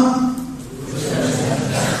 ರಾಮ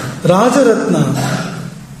ರಾಜರತ್ನ,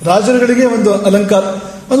 ರಾಜರುಗಳಿಗೆ ಒಂದು ಅಲಂಕಾರ,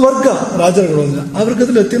 ಒಂದು ವರ್ಗ ರಾಜರುಗಳು, ಆ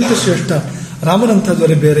ವರ್ಗದಲ್ಲಿ ಅತ್ಯಂತ ಶ್ರೇಷ್ಠ.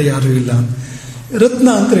 ರಾಮನಂತಹದ್ವರೆ ಬೇರೆ ಯಾರೂ ಇಲ್ಲ. ರತ್ನ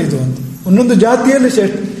ಅಂತ ಇದು ಒಂದು ಒಂದೊಂದು ಜಾತಿಯಲ್ಲಿ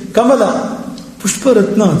ಶ್ರೇಷ್ಠ. ಕಮಲ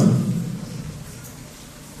ಪುಷ್ಪರತ್ನ ಅದು.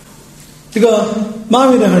 ಈಗ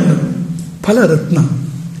ಮಾವಿನ ಹಣ್ಣು ಫಲರತ್ನ.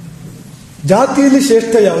 ಜಾತಿಯಲ್ಲಿ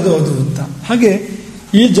ಶ್ರೇಷ್ಠ ಯಾವುದೋ ಅದು ಅಂತ. ಹಾಗೆ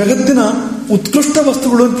ಈ ಜಗತ್ತಿನ ಉತ್ಕೃಷ್ಟ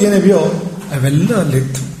ವಸ್ತುಗಳು ಅಂತ ಏನಿವೆಯೋ ಅವೆಲ್ಲ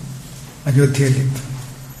ಅಲ್ಲಿತ್ತು, ಅಯೋಧ್ಯೆಯಲ್ಲಿತ್ತು.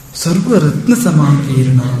 ಸರ್ವರತ್ನ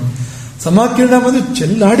ಸಮಾಕೀರ್ಣ. ಸಮಾಕೀರ್ಣ ಬಂದು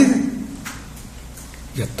ಚೆಲ್ಲಾಡಿದೆ.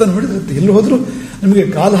 ಎತ್ತ ನೋಡಿದ್ರೆ ಎಲ್ಲಿ ಹೋದ್ರು ನಿಮಗೆ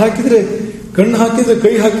ಕಾಲು ಹಾಕಿದ್ರೆ, ಕಣ್ಣು ಹಾಕಿದ್ರೆ,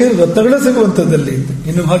 ಕೈ ಹಾಕಿದ್ರೆ ರತ್ನಗಳೇ ಸಿಗುವಂಥದ್ದಲ್ಲಿ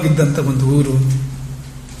ಇನ್ನು ಹಾಗಿದ್ದಂಥ ಒಂದು ಊರು.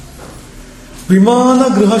 ವಿಮಾನ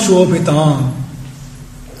ಗೃಹ ಶೋಭಿತ.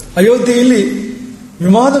 ಅಯೋಧ್ಯೆಯಲ್ಲಿ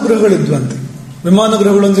ವಿಮಾನ ಗೃಹಗಳಿದ್ವಂತೆ. ವಿಮಾನ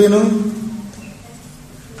ಗೃಹಗಳು ಅಂದ್ರೆ ಏನು?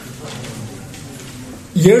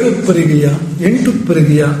 7 ಉಪ್ಪರಿಗೆಯ 8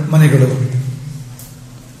 ಉಪ್ಪರಿಗೆಯ ಮನೆಗಳು.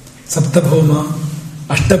 ಸಪ್ತಭೌಮ,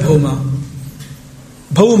 ಅಷ್ಟಭೌಮ.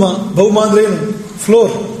 ಭೌಮ, ಭೌಮ ಅಂದ್ರೆ ಏನು?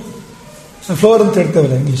 ಫ್ಲೋರ್. ಫ್ಲೋರ್ ಅಂತ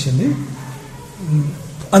ಹೇಳ್ತೇವಲ್ಲ ಇಂಗ್ಲಿಷಲ್ಲಿ,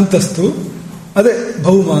 ಅಂತಸ್ತು. ಅದೇ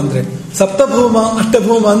ಭೌಮ ಅಂದ್ರೆ. ಸಪ್ತಭೌಮ,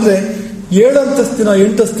 ಅಷ್ಟಭೌಮ ಅಂದ್ರೆ 7 ಅಂತಸ್ತಿನ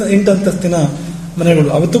 8 ಅಂತಸ್ತಿನ ಮನೆಗಳು.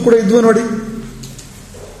 ಅವತ್ತು ಕೂಡ ಇದ್ವು ನೋಡಿ.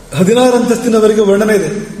 16 ಅಂತಸ್ತಿನವರೆಗೆ ವರ್ಣನೆ ಇದೆ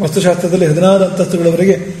ವಾಸ್ತುಶಾಸ್ತ್ರದಲ್ಲಿ. 16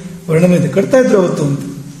 ಅಂತಸ್ತುಗಳವರೆಗೆ ವರ್ಣನೆ ಇದೆ. ಕಟ್ತಾ ಇದ್ರು ಅವತ್ತು ಅಂತ.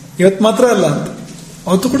 ಇವತ್ತು ಮಾತ್ರ ಅಲ್ಲ ಅಂತ,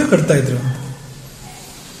 ಅವತ್ತು ಕೂಡ ಕಟ್ತಾ ಇದ್ರು ಅಂತ.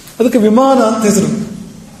 ಅದಕ್ಕೆ ವಿಮಾನ ಅಂತ ಹೆಸರು.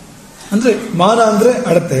 ಅಂದ್ರೆ ಮಾನ ಅಂದ್ರೆ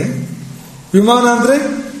ಅಳತೆ, ವಿಮಾನ ಅಂದ್ರೆ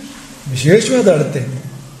ವಿಶೇಷವಾದ ಅಳತೆ.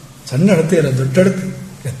 ಸಣ್ಣ ಅಳತೆ ಅಲ್ಲ, ದೊಡ್ಡ ಅಳತೆ,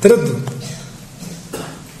 ಎತ್ತರದ್ದು.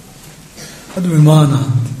 ಅದು ವಿಮಾನ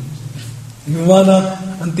ಅಂತ. ವಿಮಾನ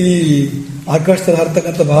ಅಂತ ಈ ಆಕಾಶದಲ್ಲಿ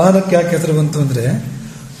ಹಾರತಕ್ಕಂಥ ವಾಹನಕ್ಕೆ ಯಾಕೆ ಹೆಸರು ಬಂತು ಅಂದ್ರೆ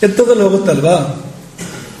ಎತ್ತರದಲ್ಲಿ ಹೋಗುತ್ತಲ್ವಾ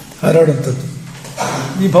ಹಾರಾಡುವಂಥದ್ದು.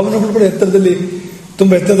 ಈ ಭವನಗಳು ಕೂಡ ಎತ್ತರದಲ್ಲಿ,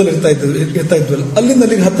 ತುಂಬಾ ಎತ್ತರದಲ್ಲಿ ಇರ್ತಾ ಇದ್ವಲ್ಲ, ಅಲ್ಲಿಂದ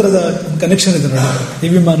ಅಲ್ಲಿಗೆ ಹತ್ತಿರದ ಕನೆಕ್ಷನ್ ಇದೆ ನೋಡಿ ಈ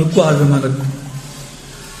ವಿಮಾನಕ್ಕೂ ಆ ವಿಮಾನಕ್ಕೂ.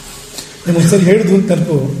 ನಿಮ್ಗೆ ಸರಿ ಹೇಳಿದ್ವು ಅಂತ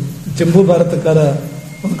ನೆನಪು. ಜಂಬೂ ಭಾರತಕಾರ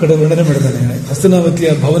ಒಂದು ಕಡೆ ವರ್ಣನೆ ಮಾಡಿದ್ದಾನೆ. ಹಸ್ತನಾವತಿಯ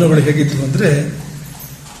ಭವನಗಳು ಹೇಗಿದ್ವು ಅಂದ್ರೆ,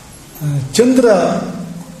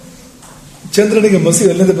 ಚಂದ್ರನಿಗೆ ಮಸಿ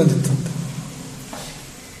ಎಲ್ಲಿಂದ ಬಂದಿತ್ತು ಅಂತ.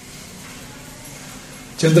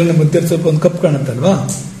 ಚಂದ್ರನ ಮಧ್ಯೆ ಸ್ವಲ್ಪ ಒಂದು ಕಪ್ಪು ಕಾಣುತ್ತಲ್ವಾ,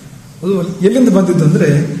 ಅದು ಎಲ್ಲಿಂದ ಬಂದಿದ್ದು ಅಂದ್ರೆ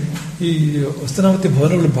ಈ ಹಸ್ತನಾವತಿ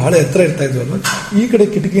ಭವನಗಳು ಬಹಳ ಎತ್ತರ ಇರ್ತಾ ಇದ್ವಲ್ವ. ಈ ಕಡೆ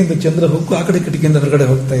ಕಿಟಕಿಯಿಂದ ಚಂದ್ರ ಹೋಗು, ಆ ಕಡೆ ಕಿಟಕಿಯಿಂದ ಹೊರಗಡೆ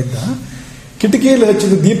ಹೋಗ್ತಾ ಇದ್ದ. ಕಿಟಕಿಯಲ್ಲಿ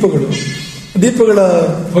ಹಚ್ಚಿದ ದೀಪಗಳ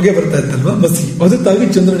ಹೊಗೆ ಬರ್ತಾ ಇತ್ತಲ್ವಾ, ಮಸಿ. ಅದಕ್ಕಾಗಿ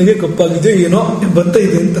ಚಂದ್ರನಿಗೆ ಕಪ್ಪಾಗಿದೆ ಏನೋ ಬಂತ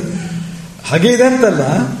ಇದೆ ಅಂತ. ಹಾಗೆ ಇದೆ ಅಂತಲ್ಲ,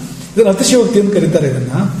 ಇದನ್ನು ಅತಿಶಯೋಕ್ತಿ ಅಂತ ಕರೀತಾರೆ.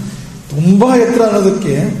 ಇದನ್ನ ತುಂಬಾ ಎತ್ತರ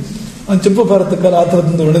ಅನ್ನೋದಕ್ಕೆ ಚಂಪು ಭಾರತಕಾರ ಆ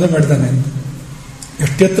ಥರದೊಂದು ವರ್ಣನೆ ಮಾಡಿದ್ದಾನೆ.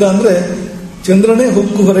 ಎಷ್ಟು ಎತ್ತರ ಅಂದ್ರೆ ಚಂದ್ರನೇ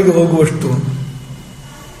ಹೊಕ್ಕು ಹೊರಗೆ ಹೋಗುವಷ್ಟು.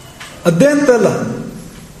 ಅದೇ ಅಂತಲ್ಲ,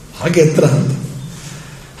 ಹಾಗೆ ಎತ್ತರ ಅಂತ.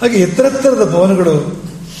 ಹಾಗೆ ಎತ್ತರದ ಭವನಗಳು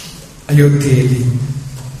ಅಯೋಧ್ಯೆಯಲ್ಲಿ.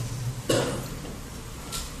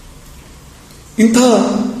 ಇಂತಹ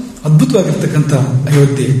ಅದ್ಭುತವಾಗಿರ್ತಕ್ಕಂಥ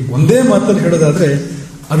ಅಯೋಧ್ಯೆ. ಒಂದೇ ಮಾತನ್ನು ಹೇಳೋದಾದ್ರೆ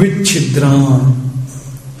ಅವಿಚ್ಛಿದ್ರ.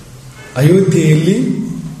 ಅಯೋಧ್ಯೆಯಲ್ಲಿ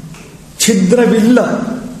ಛಿದ್ರವಿಲ್ಲ,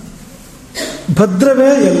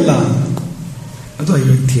 ಭದ್ರವೇ ಎಲ್ಲ. ಅದು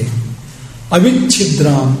ಅಯೋಧ್ಯೆ. ಅವಿಚ್ಛಿದ್ರ.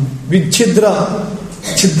 ವಿಚ್ಛಿದ್ರ,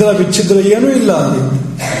 ಛಿದ್ರ ವಿಚ್ಛಿದ್ರ ಏನೂ ಇಲ್ಲ ಅಲ್ಲಿ.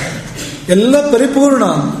 ಎಲ್ಲ ಪರಿಪೂರ್ಣ,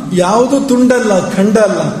 ಯಾವುದು ತುಂಡಲ್ಲ, ಖಂಡ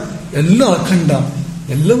ಅಲ್ಲ, ಎಲ್ಲ ಅಖಂಡ,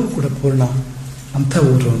 ಎಲ್ಲವೂ ಕೂಡ ಪೂರ್ಣ. ಅಂಥ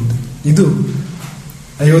ಊರು ಅಂತ. ಇದು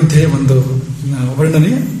ಅಯೋಧ್ಯೆ ಒಂದು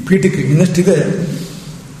ವರ್ಣನೆ ಪೀಠಿಕೆ. ಇನ್ನಷ್ಟಿದೆ,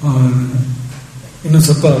 ಇನ್ನು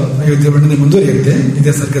ಸ್ವಲ್ಪ ಅಯೋಧ್ಯೆ ವರ್ಣನೆ ಮುಂದುವರಿಯುತ್ತೆ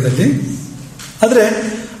ಇದೇ ಸರ್ಗದಲ್ಲಿ. ಆದ್ರೆ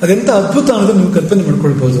ಅದೆಂತ ಅದ್ಭುತ ಅನ್ನೋದು ನೀವು ಕಲ್ಪನೆ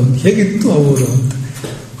ಮಾಡ್ಕೊಳ್ಬಹುದು. ಹೇಗಿತ್ತು ಆ ಊರು ಅಂತ.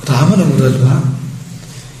 ರಾಮನ ಊರಲ್ವಾ.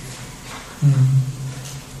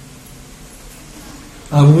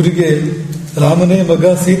 ಆ ಊರಿಗೆ ರಾಮನೇ ಮಗ,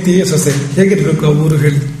 ಸೀತೆಯೇ ಸೊಸೆ. ಹೇಗಿರ್ಬೇಕು ಆ ಊರು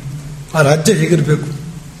ಹೇಳಿ? ಆ ರಾಜ್ಯ ಹೇಗಿರ್ಬೇಕು?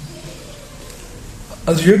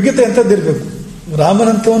 ಅದ್ರ ಯೋಗ್ಯತೆ ಅಂತದ್ದಿರ್ಬೇಕು.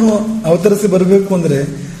 ರಾಮನಂತವನು ಅವತರಿಸಿ ಬರಬೇಕು ಅಂದ್ರೆ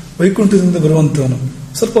ವೈಕುಂಠದಿಂದ ಬರುವಂತವನು.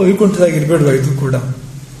 ಸ್ವಲ್ಪ ವೈಕುಂಠದಾಗಿರ್ಬೇಡ್ವಾ ಇದು ಕೂಡ?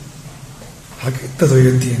 ಹಾಗೆ ಇತ್ತದು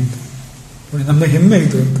ಅಯೋಧ್ಯೆ ಅಂತ. ನಮ್ಮ ಹೆಮ್ಮೆ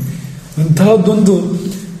ಇದು ಅಂತ. ಇಂತಹದ್ದೊಂದು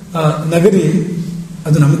ನಗರಿ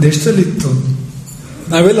ಅದು ನಮ್ಮ ದೇಶದಲ್ಲಿ ಇತ್ತು.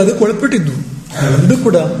 ನಾವೆಲ್ಲ ಅದಕ್ಕೆ ಒಳಪಟ್ಟಿದ್ದು. ನಾವೆಲ್ಲರೂ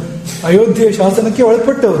ಕೂಡ ಅಯೋಧ್ಯೆಯ ಶಾಸನಕ್ಕೆ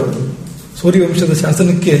ಒಳಪಟ್ಟವರು. ಸೂರ್ಯವಂಶದ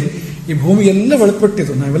ಶಾಸನಕ್ಕೆ ಈ ಭೂಮಿ ಎಲ್ಲ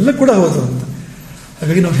ಒಳಪಟ್ಟಿದ್ದು. ನಾವೆಲ್ಲ ಕೂಡ ಹೌದು ಅಂತ.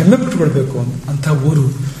 ಹಾಗಾಗಿ ನಾವು ಹೆಮ್ಮೆ ಪಟ್ಟುಕೊಳ್ಬೇಕು ಅಂತ ಊರು,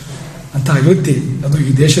 ಅಂತ ಅಯೋಧ್ಯೆ. ಅದು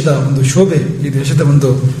ಈ ದೇಶದ ಒಂದು ಶೋಭೆ, ಈ ದೇಶದ ಒಂದು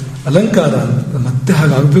ಅಲಂಕಾರ. ಮತ್ತೆ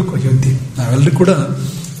ಹಾಗಾಗಬೇಕು ಅಯೋಧ್ಯೆ. ನಾವೆಲ್ಲರೂ ಕೂಡ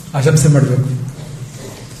ಆಶಂಸೆ ಮಾಡಬೇಕು.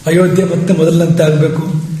 ಅಯೋಧ್ಯೆ ಮತ್ತೆ ಮೊದಲಿನಂತೆ ಆಗಬೇಕು.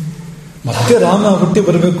 ಮತ್ತೆ ರಾಮ ಹುಟ್ಟಿ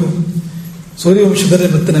ಬರಬೇಕು. ಸೂರ್ಯವಂಶದಲ್ಲೇ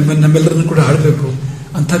ಮತ್ತೆ ನಮ್ಮೆಲ್ಲರನ್ನು ಕೂಡ ಆಡಬೇಕು.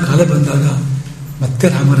 ಅಂಥ ಕಾಲ ಬಂದಾಗ ಮತ್ತೆ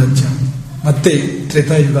ರಾಮರಾಜ್ಯ, ಮತ್ತೆ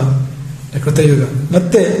ತ್ರೇತಾಯುಗ, ಕೃತಯುಗ,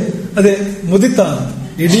 ಮತ್ತೆ ಅದೇ ಮುದಿತ.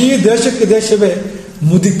 ಇಡೀ ದೇಶಕ್ಕೆ ದೇಶವೇ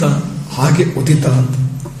ಮುದಿತ, ಹಾಗೆ ಉದಿತ ಅಂತ.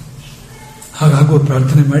 ಹಾಗಾಗುವ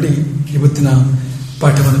ಪ್ರಾರ್ಥನೆ ಮಾಡಿ ಇವತ್ತಿನ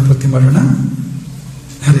ಪಾಠವನ್ನು ಪೂರ್ತಿ ಮಾಡೋಣ.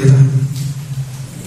 ಹರೇ ರಾಮ.